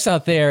 Well, folks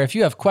out there, if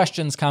you have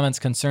questions, comments,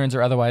 concerns,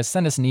 or otherwise,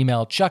 send us an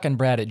email,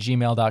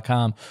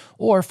 chuckandbrad@gmail.com,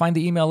 or find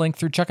the email link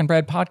through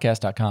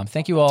chuckandbradpodcast.com.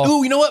 Thank you all.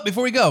 Ooh, you know what?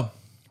 Before we go,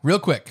 real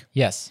quick.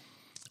 Yes.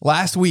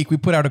 Last week, we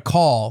put out a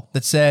call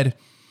that said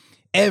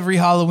every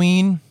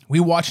Halloween, we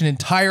watch an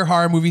entire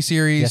horror movie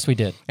series. Yes, we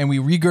did. And we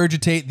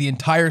regurgitate the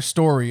entire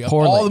story of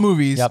Poorly. all the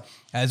movies Yep.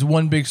 as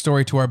one big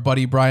story to our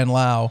buddy Brian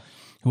Lau,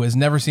 who has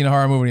never seen a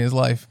horror movie in his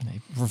life.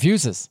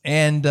 Refuses.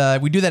 And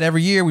we do that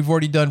every year. We've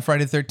already done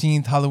Friday the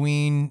 13th,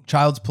 Halloween,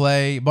 Child's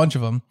Play, a bunch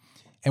of them.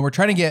 And we're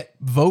trying to get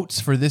votes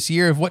for this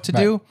year of what to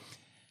do.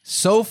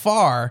 So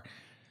far,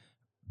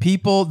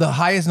 the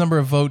highest number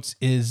of votes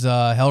is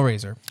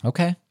Hellraiser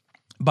Okay.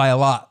 by a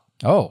lot.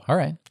 Oh, all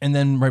right. And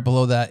then right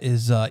below that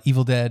is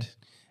Evil Dead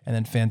and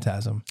then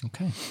Phantasm.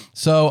 Okay.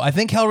 So I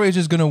think Hellraiser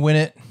is going to win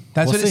it.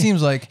 That's We'll what it see.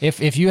 seems like.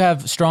 If you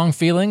have strong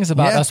feelings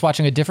about Yeah. us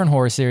watching a different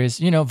horror series,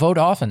 vote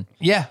often.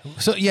 Yeah.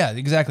 So yeah,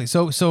 exactly.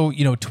 So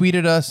tweet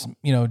at us,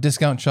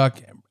 discount Chuck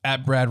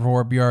at Brad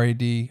Rohr,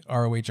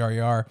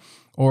 BRADROHRER,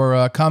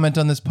 or comment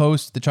on this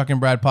post, the Chuck and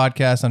Brad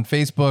podcast on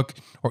Facebook,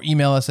 or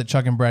email us at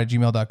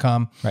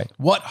chuckandbrad@gmail.com. Right.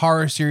 What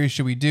horror series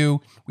should we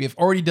do? We have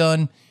already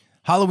done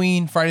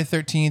Halloween, Friday the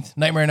 13th,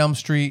 Nightmare on Elm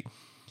Street,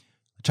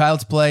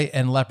 Child's Play,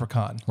 and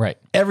Leprechaun. Right.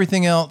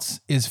 Everything else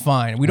is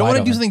fine. We don't Wide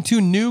want to do open. something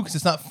too new because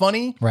it's not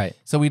funny. Right.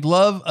 So we'd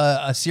love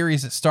a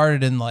series that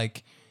started in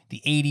like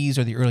the 80s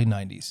or the early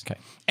 90s. Okay.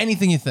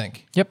 Anything you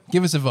think. Yep.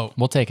 Give us a vote.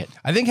 We'll take it.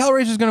 I think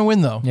Hellraiser's going to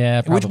win, though.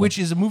 Yeah, probably. Which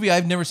is a movie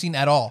I've never seen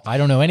at all. I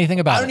don't know anything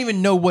about it. I don't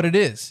even know what it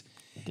is.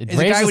 It Is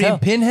the guy raises hell.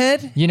 named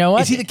Pinhead? You know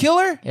what? Is he the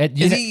killer? You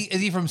Is know-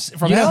 he from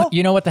you hell? know,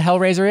 you know what the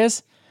Hellraiser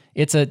is?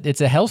 It's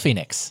a hell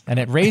phoenix, and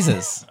it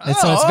raises. So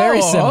it's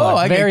very similar,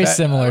 I get very that. I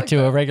similar like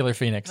to a regular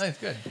phoenix. Nice,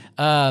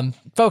 good.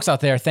 Folks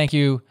out there, thank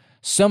you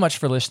so much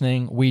for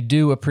listening. We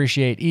do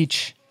appreciate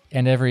each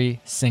and every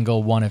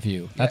single one of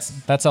you.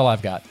 That's all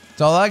I've got.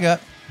 That's all I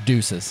got.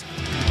 Deuces.